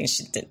definitely something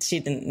she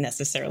didn't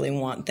necessarily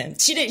want them.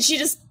 She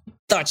just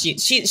thought she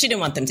didn't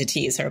want them to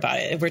tease her about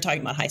it. If we're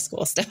talking about high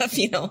school stuff,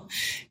 she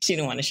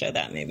didn't want to show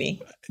that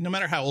maybe. No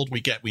matter how old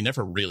we get, we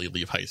never really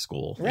leave high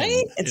school.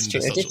 Right? It's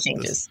true. It just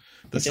changes.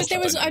 But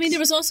there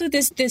was also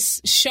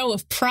this show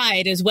of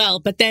pride as well.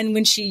 But then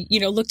when she,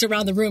 looked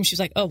around the room, she was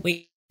like, oh,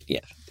 wait, yeah,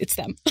 it's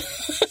them.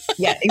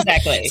 Yeah,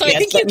 exactly. So I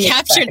think you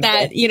captured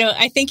that,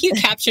 I think you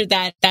captured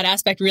that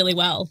aspect really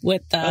well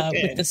with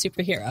the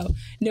superhero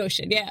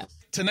notion. Yeah.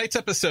 Tonight's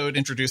episode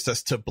introduced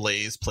us to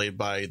Blaze, played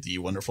by the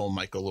wonderful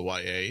Michael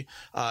Luaye.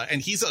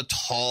 And he's a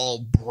tall,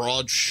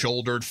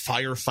 broad-shouldered,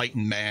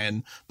 firefighting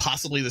man,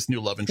 possibly this new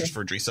love interest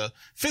for Adrisa.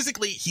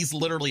 Physically, he's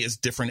literally as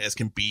different as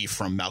can be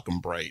from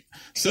Malcolm Bright.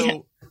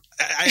 So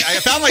I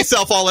found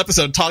myself all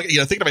episode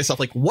thinking to myself,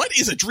 like, what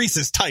is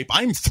Adrisa's type?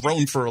 I'm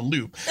thrown for a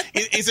loop.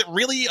 Is it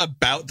really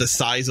about the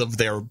size of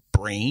their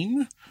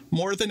brain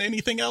more than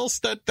anything else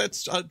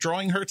that's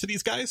drawing her to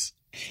these guys?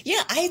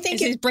 Yeah, I think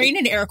his brain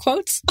in air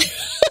quotes.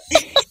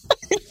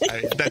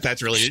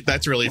 That's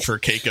really for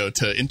Keiko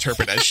to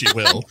interpret as she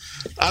will.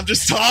 I'm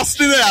just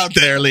tossing it out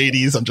there,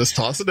 ladies. I'm just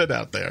tossing it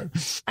out there.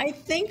 I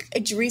think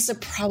Adrisa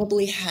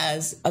probably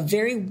has a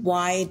very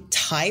wide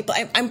type.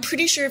 I'm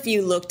pretty sure if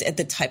you looked at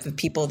the type of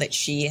people that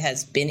she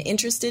has been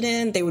interested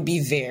in, they would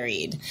be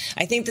varied.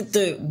 I think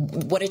that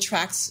what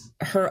attracts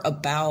her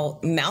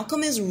about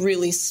Malcolm is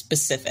really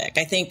specific.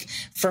 I think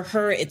for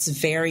her, it's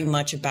very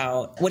much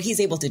about what he's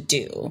able to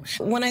do.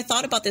 When I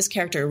thought about this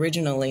character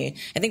originally,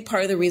 I think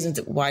part of the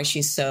reasons why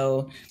she's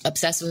so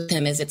obsessed with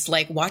him is it's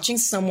like watching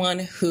someone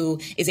who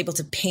is able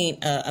to paint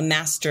a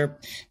master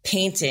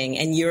painting,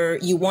 and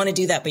you want to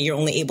do that, but you're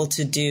only able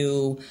to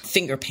do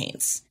finger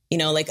paints.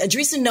 Like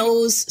Adrisa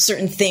knows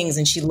certain things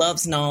and she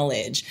loves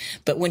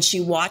knowledge, but when she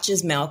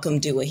watches Malcolm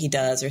do what he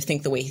does or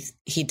think the way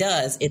he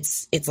does,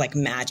 it's like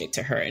magic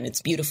to her and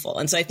it's beautiful.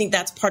 And so I think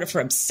that's part of her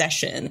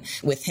obsession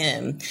with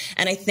him.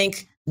 And I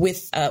think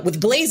with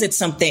Blaze,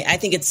 I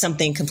think it's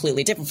something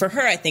completely different. For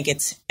her, I think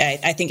it's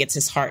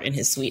his heart and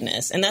his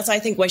sweetness. And that's, I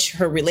think, why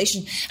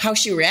how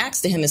she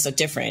reacts to him is so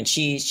different.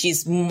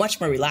 She's much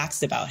more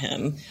relaxed about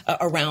him,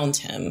 around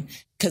him,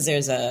 because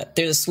there's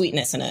a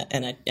sweetness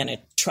and a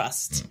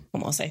trust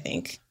almost, I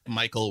think.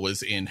 Michael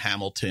was in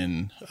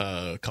Hamilton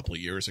a couple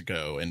of years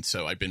ago, and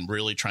so I've been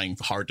really trying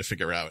hard to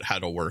figure out how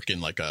to work in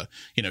like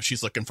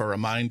she's looking for a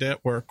mind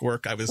at work.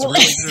 I was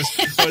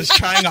I was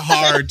trying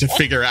hard to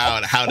figure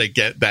out how to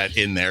get that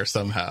in there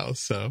somehow.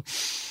 So,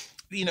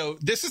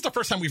 this is the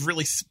first time we've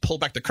really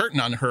pulled back the curtain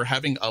on her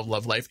having a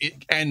love life.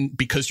 And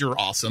because you're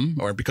awesome,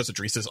 or because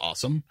Adrisa's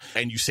awesome,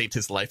 and you saved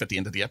his life at the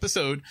end of the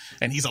episode,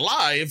 and he's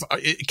alive,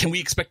 can we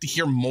expect to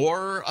hear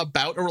more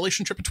about a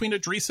relationship between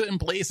Adrisa and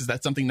Blaze? Is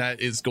that something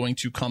that is going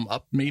to come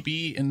up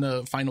maybe in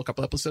the final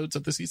couple episodes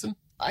of the season?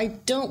 I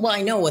know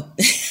what...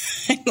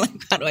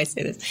 how do I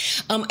say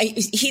this?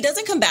 He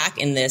doesn't come back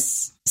in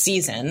this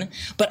season,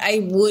 but I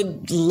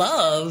would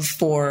love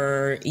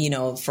for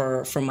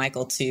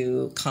Michael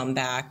to come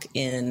back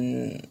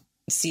in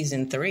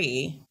season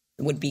 3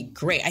 would be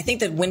great. I think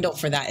the window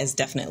for that is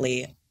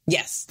definitely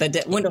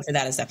the window for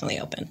that is definitely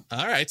open.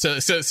 All right, so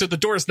the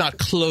door is not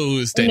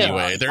closed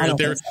anyway.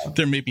 No,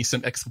 there may be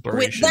some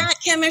exploration with that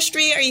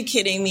chemistry. Are you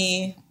kidding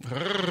me?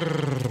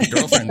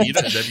 Girlfriend,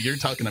 you're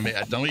talking to me.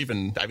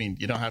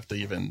 You don't have to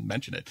even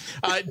mention it.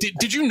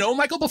 Did you know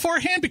Michael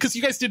beforehand? Because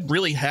you guys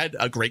had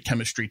a great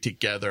chemistry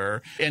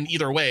together. And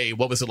either way,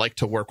 what was it like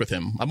to work with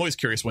him? I'm always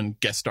curious when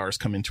guest stars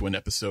come into an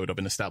episode of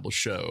an established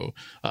show.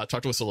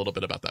 Talk to us a little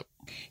bit about that.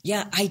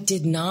 Yeah, I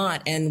did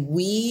not. And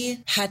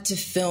we had to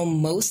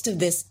film most of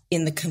this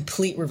in the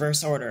complete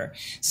reverse order.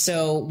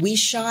 So we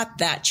shot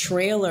that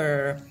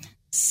trailer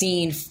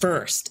scene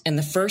first, and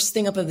the first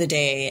thing up of the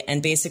day,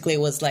 and basically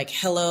was like,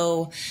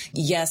 hello,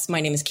 yes,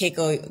 my name is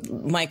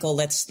Keiko. Michael,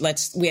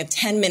 we have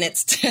 10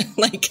 minutes to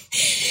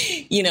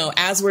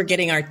as we're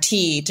getting our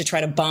tea to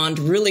try to bond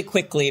really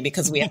quickly,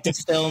 because we have to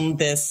film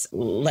this,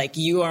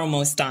 you are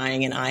almost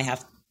dying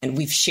and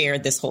we've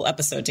shared this whole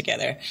episode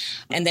together.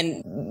 And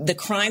then the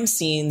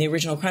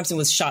original crime scene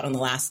was shot on the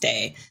last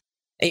day.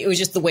 It was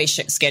just the way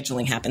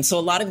scheduling happened. So a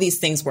lot of these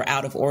things were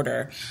out of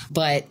order.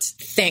 But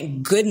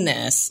thank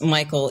goodness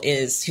Michael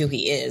is who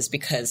he is,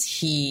 because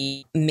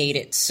he made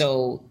it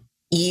so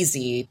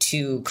easy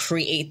to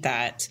create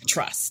that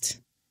trust.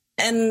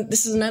 And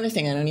this is another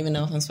thing. I don't even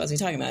know if I'm supposed to be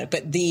talking about it.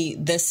 But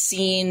the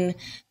scene,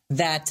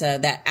 that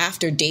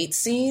after date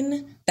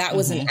scene, that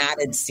was an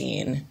added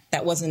scene.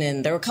 That wasn't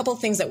in. There were a couple of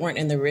things that weren't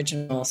in the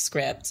original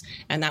script.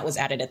 And that was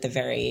added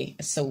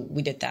so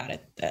we did that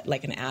at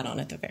an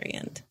add-on at the very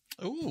end.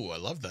 Oh, I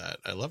love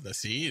that.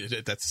 See,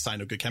 that's a sign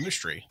of good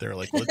chemistry. They're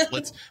like,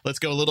 let's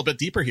go a little bit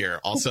deeper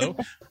here. Also,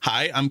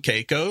 hi, I'm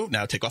Keiko.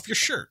 Now take off your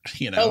shirt.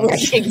 Oh,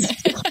 right.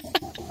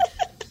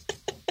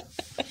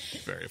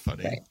 Very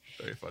funny. Right.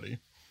 Very funny.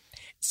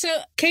 So,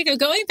 Keiko,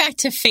 going back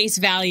to Face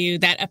Value,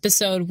 that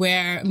episode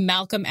where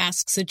Malcolm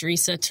asks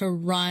Idrissa to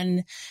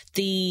run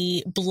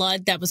the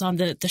blood that was on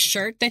the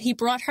shirt that he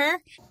brought her.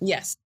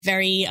 Yes.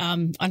 Very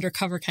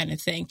undercover kind of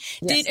thing.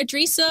 Yes. Did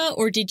Idrissa,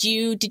 or did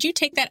you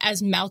take that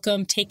as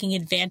Malcolm taking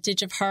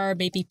advantage of her,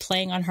 maybe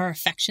playing on her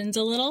affections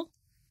a little?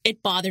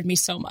 It bothered me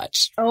so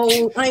much.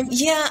 Oh, I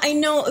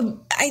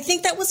know. I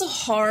think that was a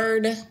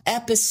hard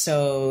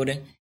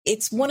episode.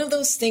 It's one of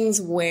those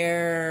things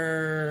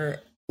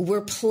where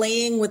we're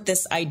playing with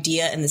this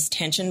idea and this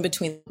tension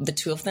between the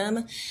two of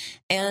them.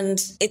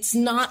 And it's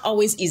not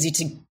always easy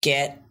to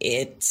get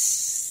it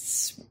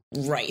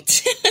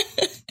right.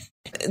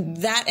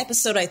 That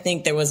episode, I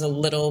think there was a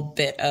little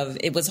bit of,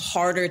 it was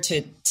harder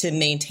to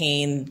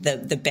maintain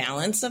the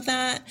balance of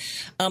that.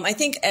 I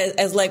think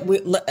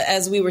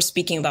as we were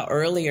speaking about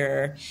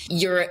earlier,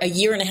 you're a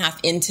year and a half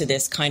into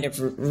this kind of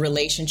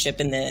relationship,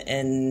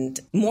 and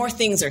more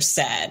things are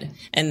said,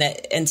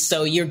 and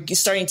so you're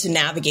starting to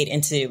navigate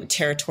into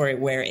territory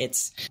where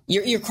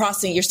you're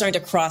starting to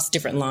cross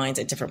different lines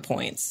at different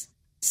points.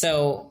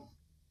 So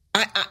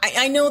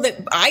I know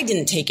that I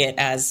didn't take it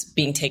as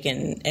being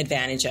taken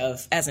advantage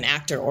of as an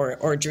actor or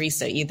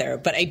Idrissa either,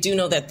 but I do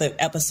know that the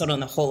episode on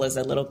the whole is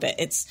a little bit,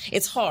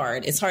 it's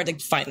hard. It's hard to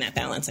find that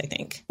balance, I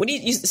think.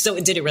 So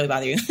did it really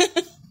bother you?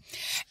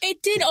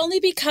 It did, only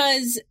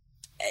because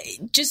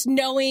just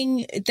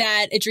knowing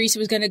that Idrissa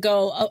was going to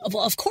go,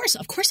 well, of course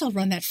I'll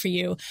run that for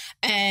you.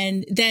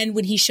 And then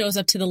when he shows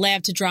up to the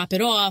lab to drop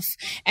it off,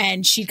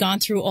 and she'd gone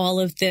through all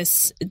of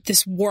this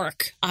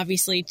work,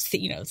 obviously,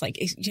 it's like,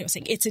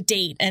 saying it's a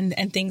date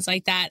and things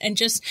like that. And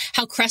just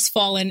how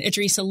crestfallen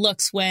Idrissa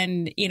looks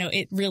when,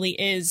 it really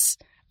is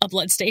a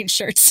bloodstained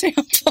shirt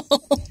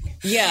sample.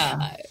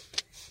 Yeah.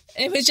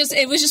 It was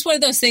just one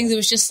of those things. It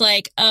was just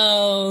like,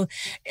 oh,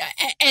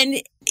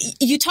 and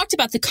you talked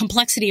about the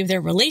complexity of their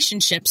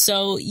relationship.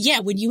 So yeah,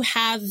 when you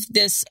have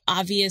this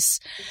obvious,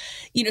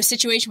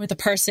 situation with a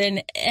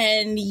person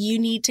and you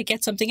need to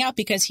get something out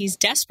because he's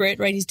desperate,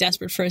 right? He's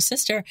desperate for his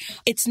sister.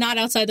 It's not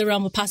outside the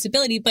realm of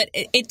possibility, but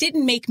it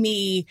didn't make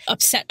me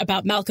upset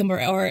about Malcolm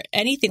or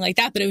anything like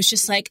that. But it was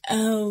just like,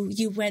 oh,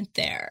 you went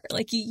there.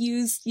 Like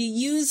you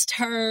used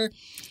her,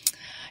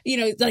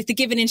 like the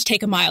give an inch,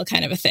 take a mile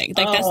kind of a thing.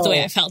 Like that's the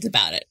way I felt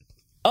about it.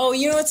 Oh,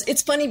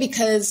 it's funny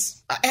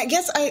because I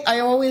guess I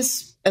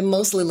always am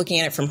mostly looking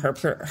at it from her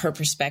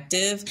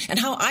perspective and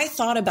how I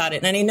thought about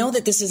it. And I know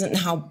that this isn't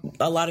how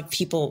a lot of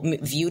people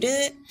viewed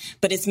it,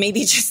 but it's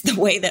maybe just the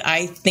way that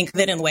I think of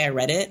it and the way I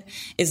read it,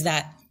 is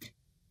that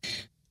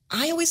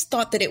I always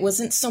thought that it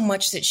wasn't so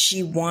much that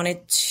she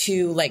wanted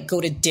to go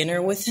to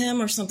dinner with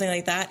him or something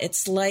like that.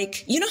 It's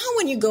like, how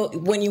when you're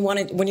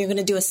going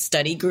to do a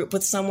study group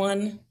with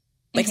someone,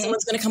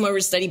 someone's going to come over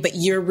to study, but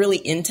you're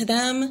really into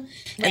them.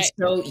 Right. And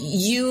so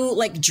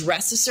you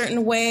dress a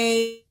certain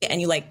way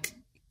and you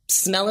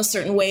smell a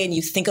certain way and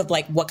you think of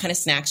what kind of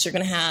snacks you're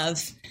going to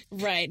have.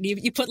 Right.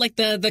 You put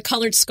the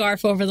colored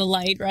scarf over the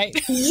light, right?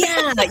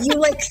 Yeah.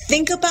 You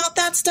think about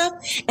that stuff.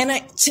 And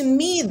to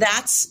me,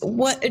 that's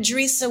what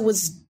Idrissa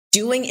was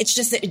doing. It's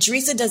just that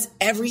Idrissa does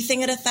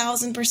everything at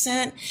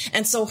 1,000%.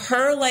 And so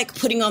her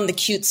putting on the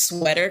cute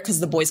sweater because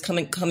the boy's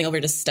coming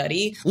over to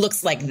study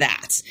looks like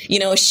that.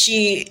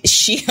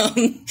 She's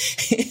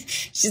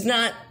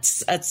not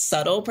a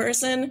subtle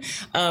person.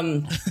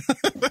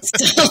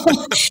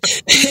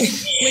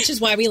 Which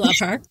is why we love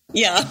her.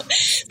 Yeah.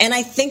 And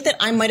I think that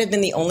I might have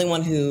been the only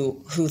one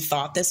who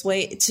thought this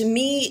way. To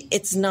me,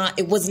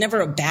 it was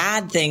never a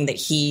bad thing that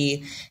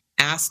he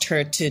asked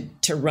her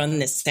to run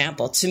this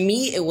sample, to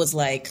me, it was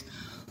like,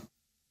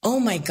 oh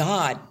my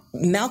God,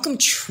 Malcolm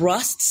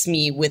trusts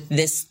me with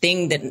this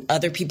thing that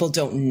other people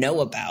don't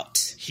know about.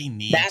 He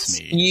needs That's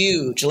me.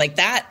 huge. Like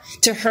that,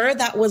 to her,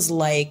 that was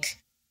like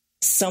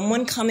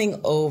someone coming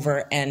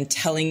over and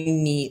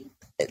telling me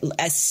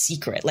a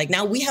secret. Like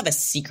now we have a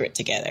secret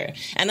together.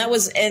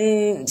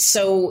 And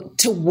so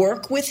to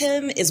work with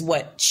him is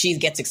what she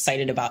gets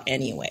excited about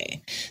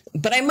anyway.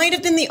 But I might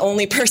have been the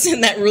only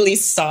person that really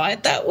saw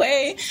it that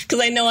way,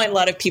 because I know a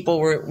lot of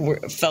people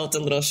felt a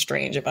little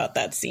strange about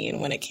that scene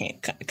when it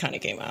kind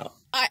of came out.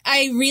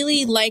 I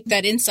really like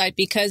that insight,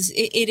 because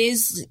it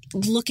is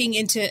looking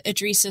into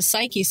Idrissa's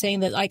psyche,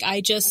 saying that, like,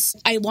 I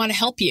want to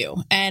help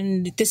you,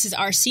 and this is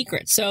our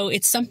secret. So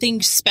it's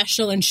something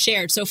special and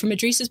shared. So from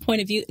Idrissa's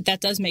point of view,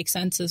 that does make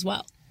sense as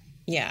well.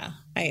 Yeah.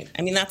 I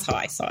mean, that's how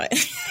I saw it.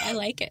 I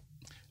like it.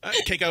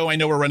 Keiko, I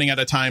know we're running out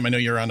of time. I know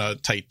you're on a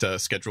tight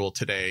schedule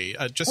today.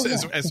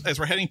 As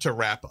we're heading to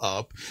wrap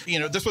up,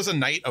 this was a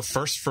night of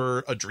first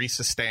for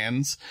Idrissa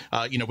stans.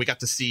 We got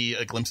to see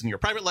a glimpse in your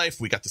private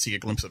life. We got to see a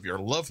glimpse of your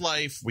love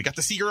life. We got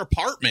to see your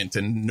apartment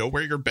and know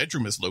where your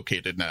bedroom is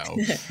located now.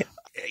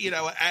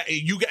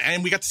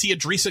 And we got to see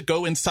Idrissa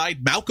go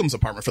inside Malcolm's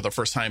apartment for the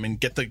first time and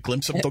get the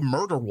glimpse of the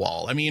murder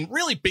wall. I mean,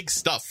 really big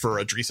stuff for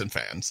Idrissa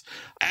fans.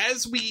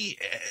 As we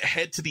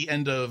head to the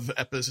end of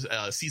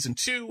season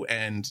 2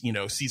 and,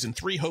 season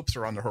 3 hopes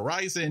are on the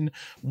horizon,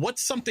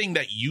 what's something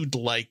that you'd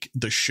like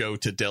the show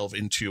to delve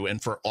into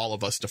and for all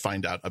of us to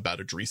find out about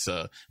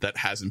Idrissa that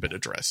hasn't been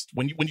addressed?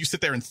 When you sit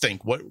there and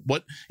think,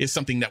 what is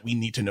something that we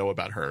need to know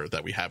about her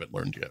that we haven't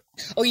learned yet?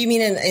 Oh, you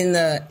mean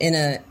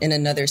in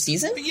another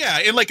season?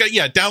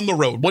 Yeah, down the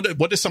road.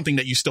 What is something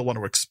that you still want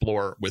to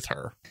explore with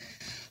her?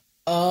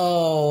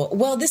 Oh,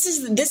 well, this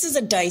is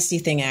a dicey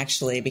thing,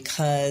 actually,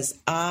 because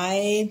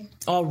I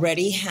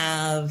already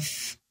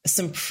have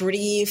some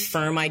pretty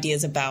firm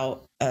ideas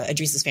about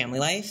Idrissa's family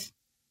life.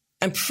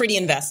 I'm pretty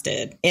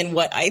invested in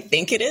what I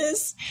think it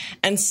is.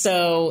 And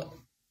so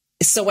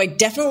I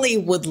definitely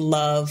would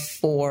love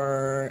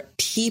for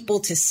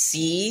people to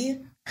see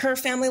her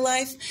family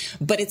life,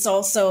 but it's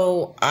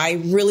also,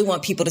 I really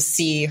want people to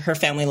see her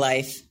family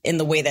life in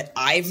the way that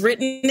I've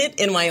written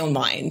it in my own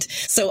mind.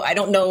 So I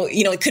don't know,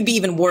 it could be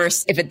even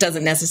worse if it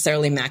doesn't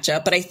necessarily match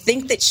up, but I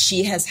think that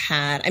she has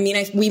had,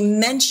 we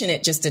mention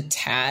it just a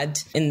tad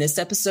in this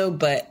episode,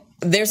 but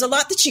there's a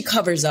lot that she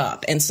covers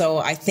up. And so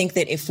I think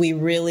that if we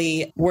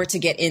really were to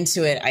get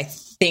into it, I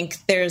think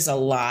there's a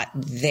lot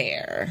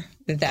there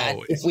that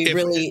if we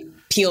really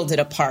peeled it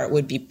apart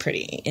would be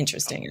pretty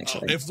interesting,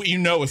 actually.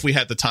 If we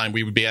had the time,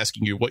 we would be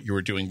asking you what you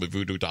were doing with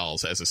voodoo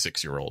dolls as a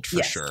 6-year-old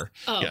for sure.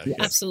 Oh, yeah,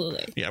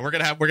 absolutely. Yeah, we're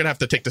gonna have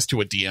to take this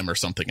to a DM or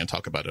something and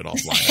talk about it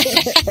offline.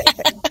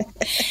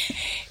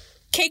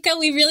 Keiko,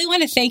 we really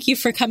want to thank you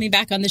for coming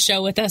back on the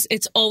show with us.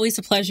 It's always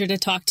a pleasure to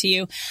talk to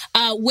you.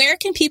 Where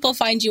can people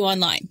find you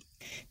online?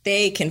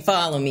 They can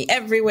follow me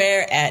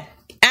everywhere at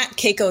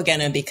Keiko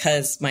Agena,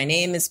 because my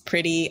name is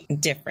pretty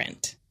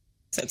different.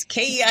 So it's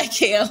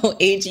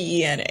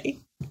KEIKOAGENA.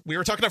 We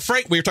were talking about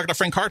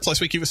Frank Hartz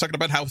last week. He was talking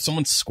about how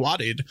someone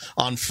squatted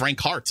on Frank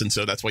Hartz, and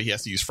so that's why he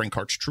has to use Frank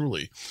Hartz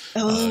truly.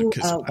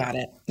 Got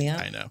it. Yeah,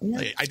 I know.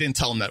 Yeah. I didn't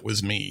tell him that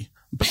was me,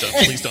 but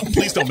please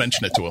don't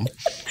mention it to him.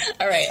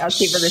 All right, I'll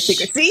keep it a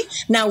secret. See,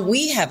 now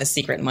we have a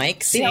secret,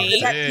 Mike. See how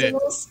that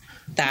feels?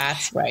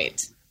 That's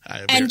right.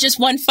 And just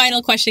one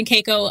final question,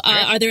 Keiko.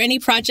 Are there any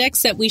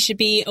projects that we should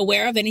be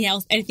aware of?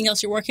 Anything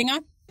else you're working on?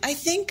 I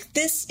think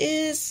this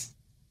is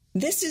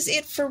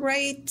it for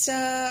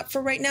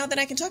right now that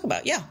I can talk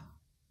about. Yeah.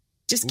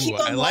 Just keep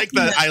on. I like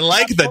that. I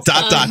like the ...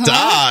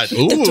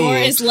 Ooh. The door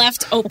is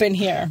left open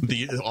here.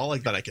 All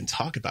like that I can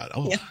talk about.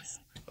 Oh, yes.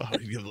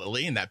 You're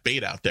laying that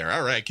bait out there.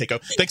 All right,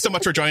 Keiko. Thanks so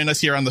much for joining us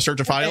here on the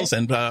Surgeon Files,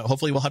 and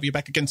hopefully we'll have you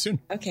back again soon.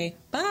 Okay.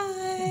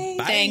 Bye.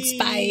 Thanks.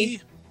 Bye.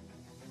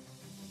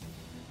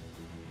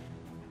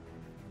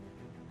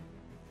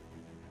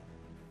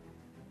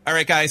 All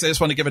right, guys, I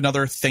just want to give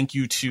another thank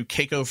you to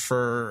Keiko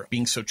for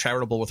being so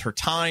charitable with her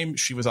time.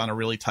 She was on a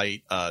really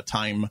tight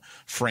time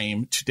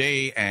frame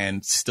today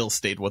and still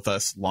stayed with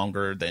us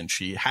longer than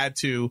she had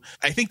to.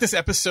 I think this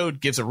episode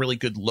gives a really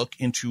good look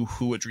into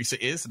who Idrissa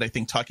is, and I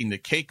think talking to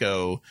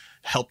Keiko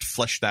helped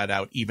flesh that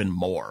out even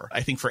more.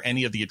 I think for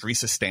any of the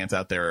Idrissa stans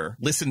out there,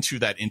 listen to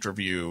that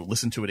interview,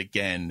 listen to it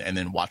again, and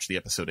then watch the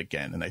episode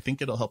again. And I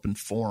think it'll help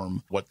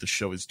inform what the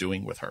show is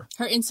doing with her.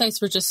 Her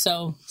insights were just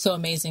so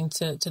amazing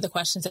to the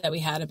questions that we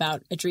had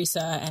about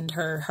Idrissa and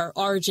her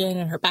origin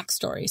and her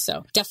backstory.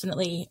 So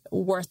definitely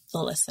worth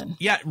the listen.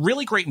 Yeah,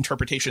 really great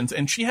interpretations.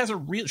 And she says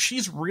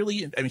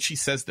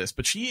this,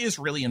 but she is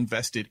really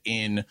invested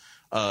in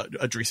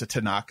Idrissa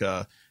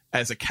Tanaka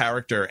as a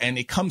character, and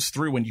it comes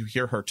through when you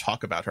hear her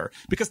talk about her,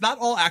 because not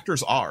all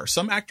actors are.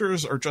 Some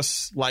actors are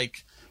just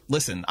like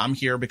listen, I'm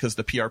here because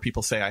the PR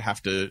people say I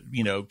have to,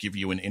 give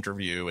you an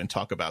interview and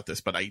talk about this,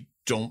 but I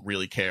don't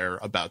really care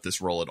about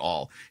this role at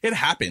all. It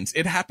happens.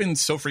 It happens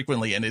so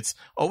frequently, and it's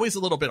always a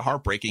little bit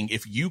heartbreaking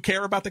if you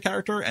care about the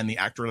character and the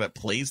actor that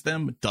plays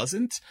them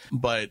doesn't.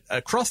 But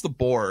across the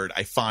board,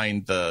 I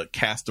find the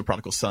cast of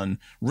Prodigal Son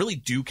really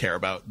do care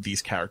about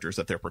these characters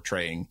that they're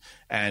portraying,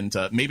 and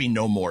maybe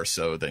no more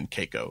so than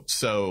Keiko.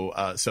 So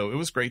it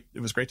was great.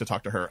 It was great to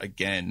talk to her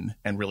again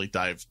and really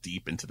dive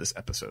deep into this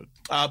episode.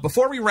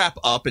 Before we wrap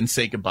up and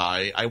say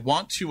goodbye, I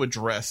want to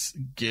address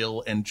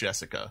Gil and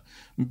Jessica,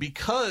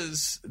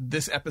 because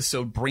this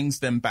episode brings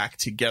them back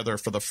together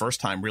for the first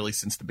time really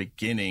since the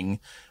beginning,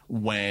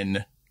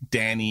 when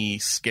Danny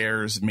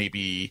scares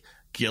maybe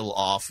Gil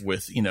off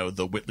with,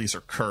 the Whitleys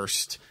are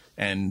cursed,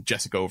 and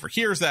Jessica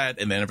overhears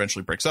that and then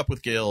eventually breaks up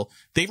with Gil.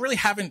 They really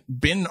haven't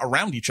been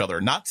around each other,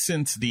 not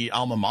since the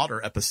Alma Mater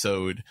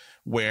episode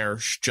where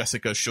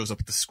Jessica shows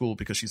up at the school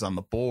because she's on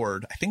the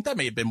board. I think that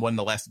may have been one of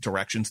the last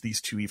interactions these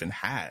two even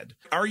had.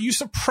 Are you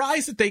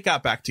surprised that they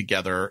got back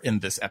together in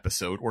this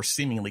episode, or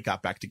seemingly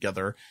got back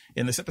together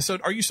in this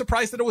episode? Are you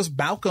surprised that it was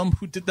Malcolm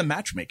who did the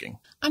matchmaking?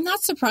 I'm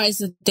not surprised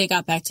that they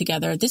got back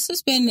together. This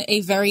has been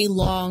a very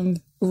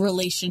long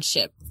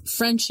relationship,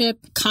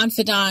 friendship,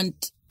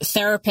 confidant,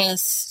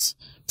 therapist,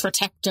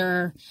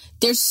 protector.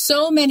 There's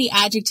so many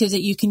adjectives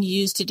that you can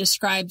use to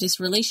describe this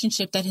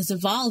relationship that has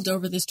evolved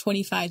over this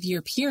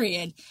 25-year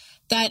period,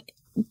 that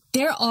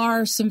there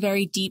are some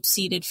very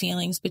deep-seated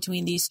feelings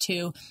between these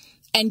two.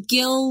 And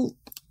Gil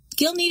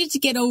needed to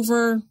get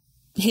over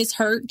his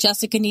hurt.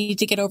 Jessica needed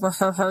to get over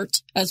her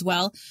hurt as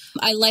well.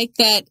 I like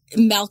that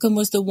Malcolm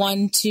was the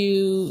one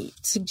to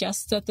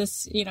suggest that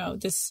this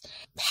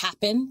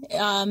happen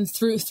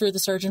through the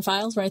surgeon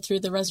files, right?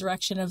 Through the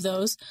resurrection of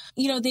those.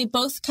 They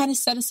both kind of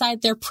set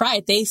aside their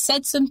pride. They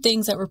said some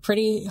things that were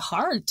pretty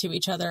hard to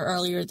each other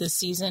earlier this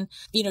season.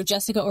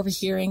 Jessica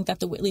overhearing that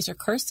the Whitleys are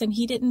cursed, and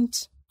he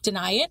didn't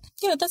deny it.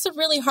 That's a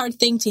really hard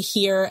thing to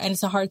hear, and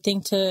it's a hard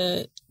thing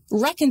to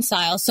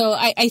reconcile. So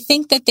I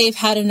think that they've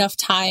had enough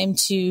time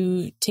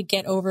to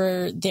get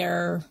over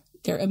their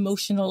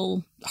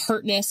emotional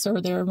hurtness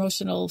or their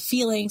emotional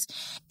feelings,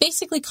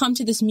 basically come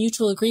to this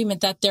mutual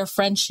agreement that their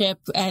friendship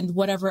and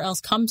whatever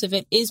else comes of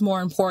it is more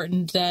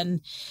important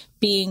than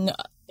being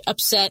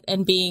upset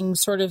and being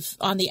sort of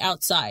on the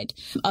outside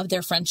of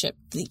their friendship.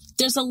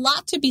 There's a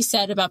lot to be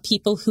said about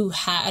people who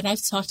have, and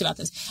I've talked about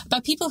this,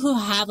 about people who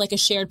have like a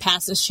shared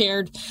past, a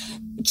shared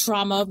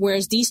trauma,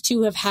 whereas these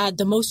two have had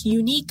the most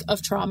unique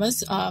of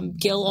traumas,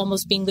 Gil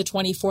almost being the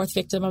 24th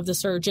victim of the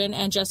surgeon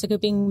and Jessica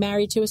being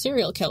married to a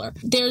serial killer.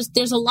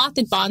 There's a lot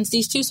that bonds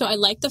these two, so I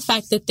like the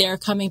fact that they're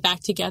coming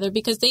back together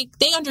because they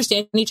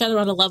understand each other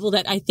on a level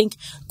that I think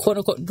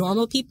quote-unquote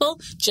normal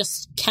people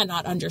just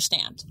cannot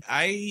understand.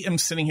 I am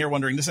sitting here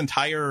wondering, this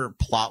entire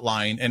plot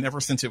line, and ever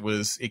since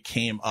it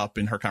came up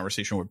in her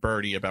conversation with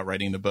Birdie about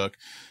writing the book,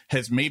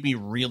 has made me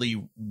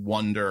really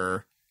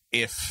wonder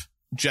if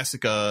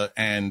Jessica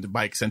and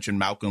by extension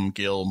Malcolm,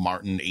 Gil,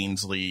 Martin,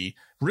 Ainsley,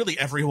 really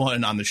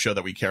everyone on the show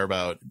that we care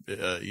about,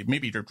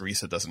 maybe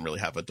Teresa doesn't really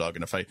have a dog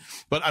in a fight,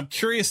 but I'm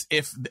curious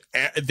if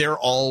they're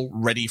all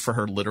ready for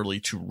her literally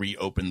to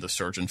reopen the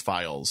surgeon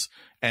files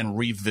and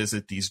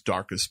revisit these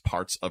darkest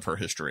parts of her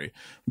history.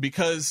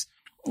 Because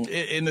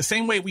in the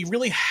same way, we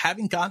really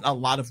haven't gotten a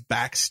lot of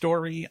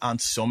backstory on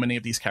so many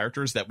of these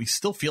characters that we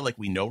still feel like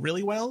we know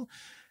really well.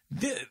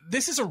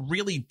 This is a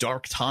really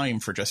dark time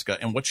for Jessica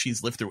and what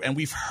she's lived through. And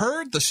we've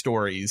heard the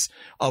stories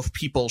of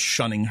people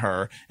shunning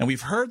her. And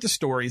we've heard the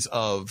stories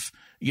of,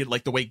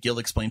 like the way Gil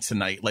explains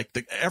tonight, like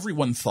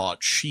everyone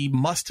thought she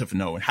must have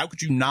known. How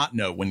could you not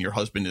know when your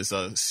husband is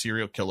a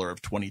serial killer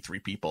of 23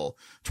 people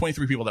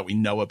that we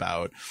know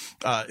about?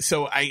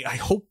 So I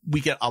hope we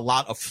get a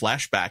lot of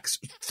flashbacks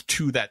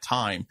to that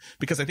time,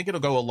 because I think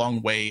it'll go a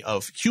long way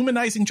of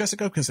humanizing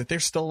Jessica, because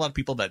there's still a lot of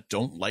people that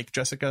don't like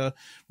Jessica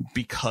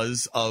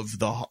because of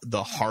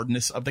the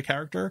hardness of the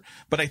character.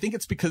 But I think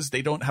it's because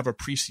they don't have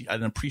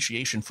an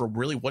appreciation for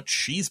really what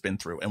she's been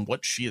through and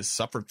what she has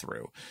suffered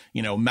through.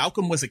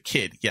 Malcolm was a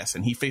kid. Yes,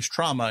 and he faced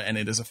trauma, and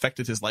it has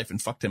affected his life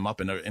and fucked him up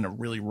in a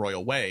really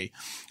royal way.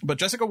 But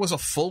Jessica was a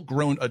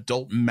full-grown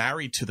adult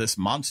married to this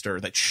monster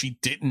that she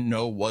didn't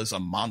know was a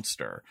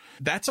monster.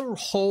 That's a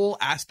whole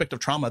aspect of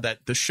trauma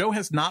that the show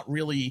has not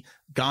really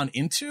gone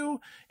into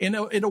in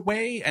a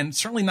way, and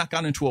certainly not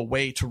gone into a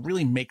way to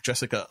really make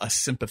Jessica a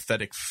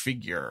sympathetic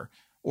figure,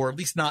 or at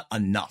least not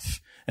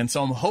enough. And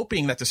so I'm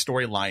hoping that the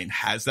storyline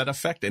has that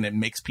effect and it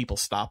makes people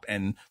stop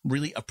and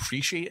really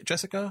appreciate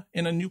Jessica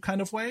in a new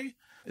kind of way.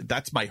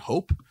 That's my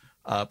hope.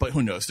 But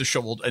who knows? The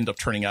show will end up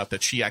turning out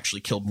that she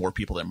actually killed more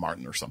people than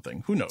Martin or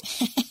something. Who knows?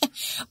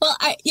 Well,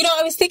 I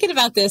was thinking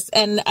about this,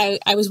 and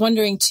I was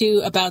wondering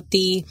too about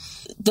the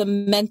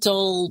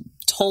mental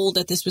toll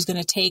that this was going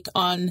to take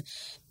on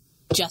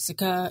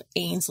Jessica,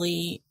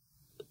 Ainsley,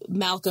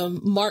 Malcolm,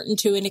 Martin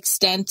to an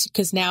extent,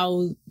 because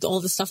now all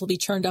the stuff will be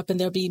turned up and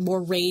there'll be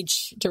more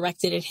rage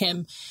directed at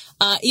him.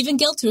 Even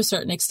guilt to a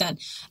certain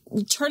extent.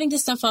 Turning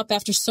this stuff up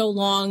after so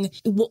long,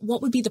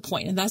 what would be the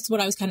point? And that's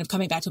what I was kind of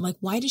coming back to. I'm like,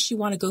 why does she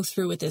want to go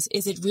through with this?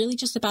 Is it really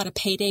just about a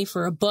payday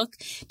for a book?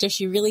 Does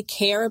she really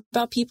care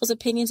about people's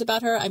opinions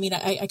about her? I mean,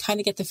 I kind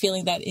of get the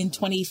feeling that in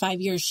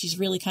 25 years, she's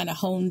really kind of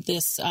honed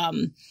this,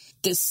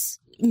 this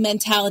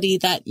mentality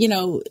that, you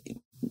know,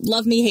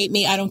 love me, hate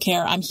me, I don't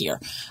care, I'm here.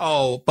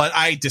 Oh, but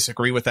I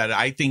disagree with that.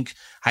 I think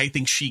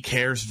she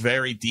cares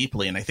very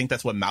deeply, and I think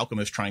that's what Malcolm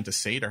is trying to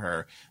say to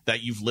her,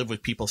 that you've lived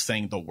with people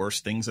saying the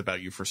worst things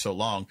about you for so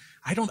long.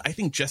 I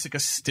think Jessica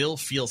still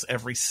feels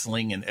every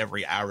sling and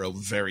every arrow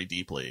very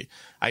deeply.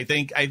 I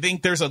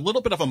think there's a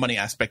little bit of a money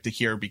aspect to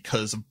here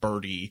because of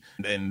Birdie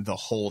and the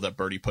hole that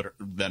Birdie put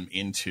them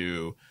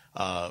into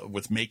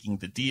with making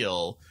the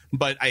deal.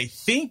 But I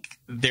think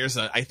there's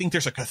a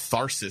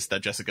catharsis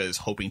that Jessica is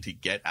hoping to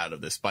get out of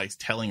this by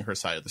telling her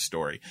side of the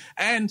story,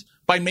 and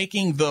by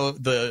making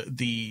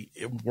the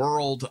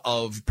world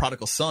of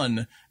Prodigal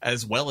Son,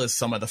 as well as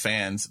some of the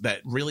fans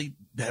that really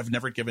have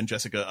never given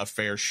Jessica a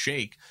fair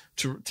shake,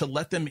 to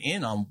let them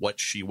in on what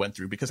she went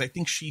through, because I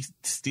think she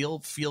still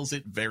feels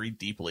it very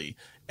deeply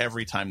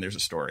every time there's a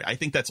story. I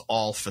think that's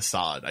all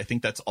facade. I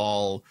think that's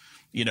all,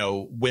 you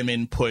know,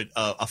 women put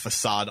a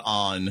facade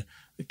on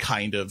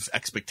kind of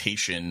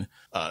expectation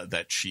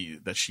that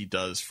she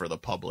does for the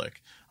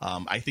public.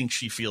 I think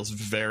she feels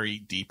very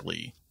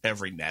deeply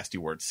every nasty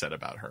word said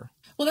about her.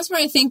 Well, that's where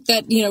I think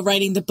that, you know,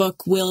 writing the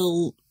book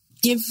will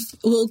give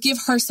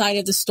her side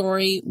of the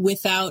story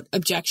without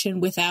objection,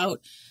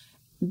 without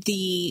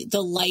the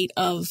light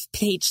of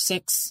page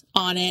 6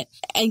 on it,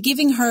 and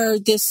giving her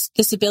this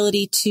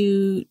ability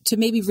to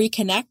maybe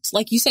reconnect,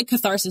 like you said,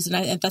 catharsis,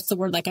 and that's the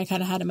word like I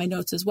kind of had in my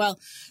notes as well,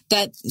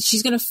 that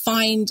she's going to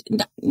find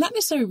not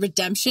necessarily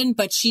redemption,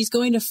 but she's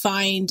going to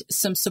find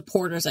some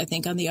supporters, I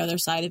think, on the other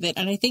side of it.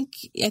 And I think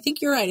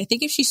you're right. I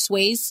think if she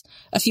sways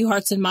a few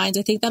hearts and minds,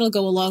 I think that'll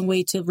go a long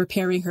way to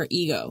repairing her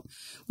ego,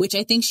 which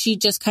I think she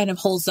just kind of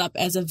holds up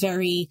as a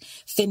very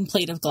thin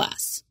plate of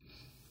glass.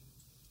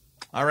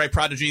 All right,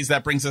 Prodigies,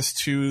 that brings us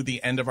to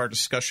the end of our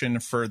discussion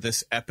for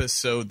this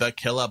episode, The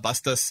Killer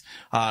Bustus.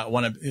 I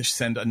want to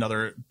send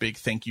another big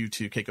thank you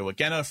to Keiko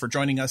Agena for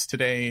joining us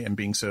today and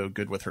being so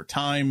good with her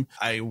time.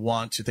 I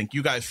want to thank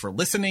you guys for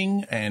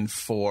listening and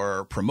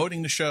for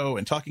promoting the show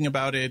and talking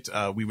about it.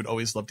 We would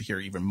always love to hear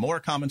even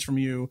more comments from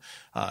you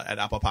at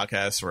Apple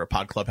Podcasts or at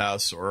Pod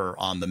Clubhouse or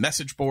on the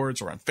message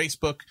boards or on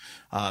Facebook.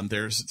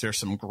 There's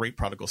some great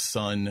Prodigal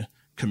Son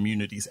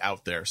communities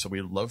out there, so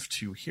we'd love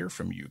to hear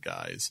from you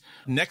guys.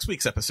 Next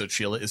week's episode,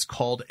 Sheila, is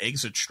called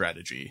Exit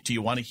Strategy. Do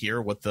you want to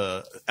hear what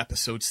the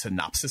episode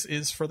synopsis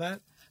is for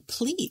that?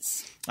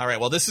 Please. All right,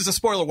 well, this is a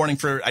spoiler warning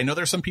for, I know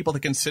there's some people that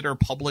consider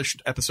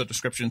published episode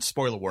descriptions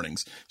spoiler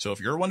warnings, so if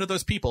you're one of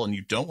those people and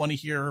you don't want to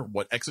hear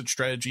what Exit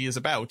Strategy is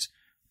about,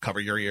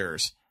 cover your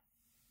ears.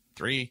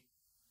 3,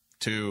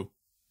 2,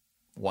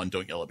 1,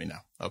 don't yell at me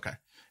now. Okay.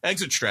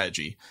 Exit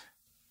Strategy.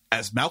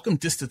 As Malcolm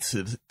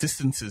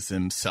distances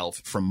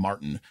himself from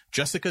Martin,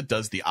 Jessica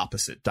does the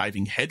opposite,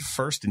 diving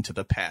headfirst into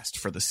the past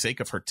for the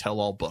sake of her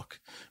tell-all book.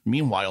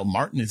 Meanwhile,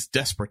 Martin is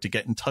desperate to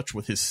get in touch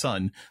with his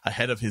son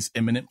ahead of his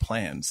imminent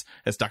plans,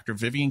 as Dr.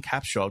 Vivian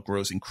Capshaw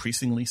grows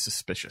increasingly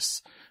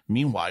suspicious.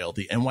 Meanwhile,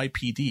 the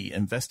NYPD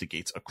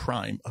investigates a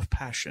crime of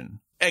passion.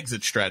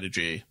 Exit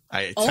Strategy.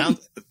 Sounds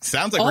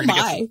like we're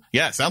gonna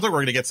sounds like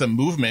we're gonna get some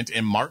movement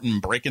in Martin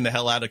breaking the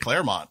hell out of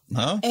Claremont,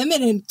 huh?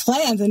 Imminent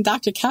plans, and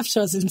Dr.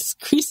 Capshaw is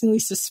increasingly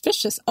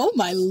suspicious. Oh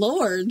my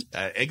lord!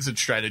 Exit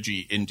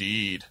Strategy,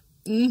 indeed.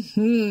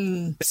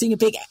 I'm seeing a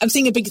big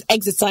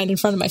exit sign in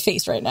front of my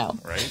face right now.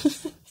 Right.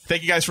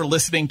 Thank you guys for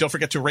listening. Don't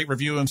forget to rate,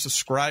 review, and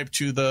subscribe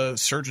to the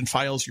Surgeon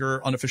Files,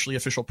 your unofficially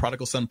official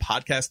Prodigal Son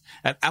podcast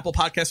at Apple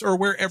Podcasts or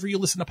wherever you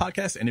listen to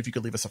podcasts. And if you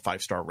could leave us a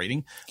 5-star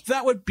rating,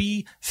 that would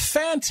be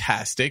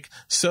fantastic,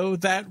 so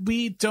that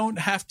we don't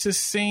have to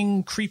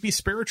sing creepy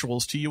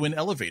spirituals to you in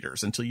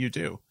elevators until you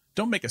do.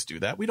 Don't make us do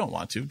that. We don't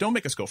want to. Don't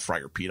make us go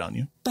Friar Pete on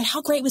you. But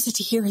how great was it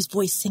to hear his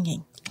voice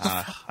singing?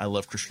 I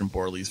love Christian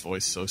Borley's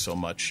voice so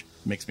much.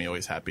 Makes me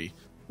always happy.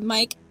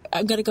 Mike,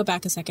 I'm going to go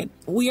back a second.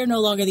 We are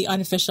no longer the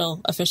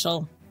unofficial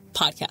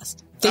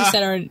podcast.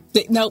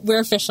 No, we're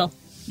official.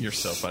 You're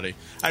so funny.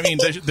 I mean,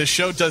 the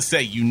show does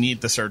say you need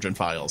the Surgeon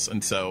Files.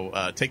 And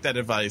so take that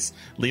advice,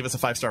 leave us a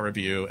 5-star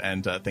review,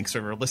 and thanks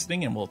for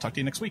listening, and we'll talk to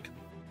you next week.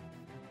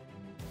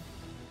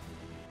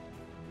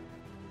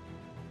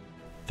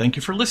 Thank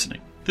you for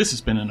listening. This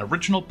has been an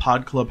original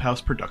Pod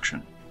Clubhouse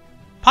production.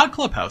 Pod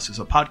Clubhouse is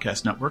a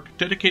podcast network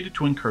dedicated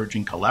to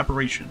encouraging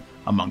collaboration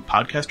among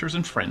podcasters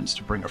and friends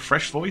to bring a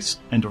fresh voice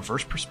and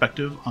diverse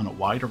perspective on a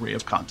wide array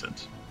of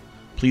content.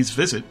 Please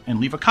visit and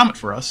leave a comment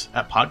for us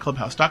at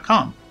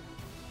podclubhouse.com.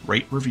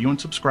 Rate, review, and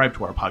subscribe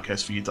to our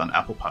podcast feeds on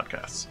Apple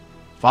Podcasts.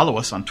 Follow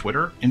us on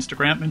Twitter,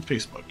 Instagram, and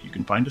Facebook. You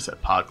can find us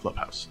at Pod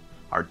Clubhouse.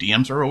 Our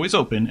DMs are always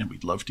open, and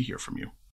we'd love to hear from you.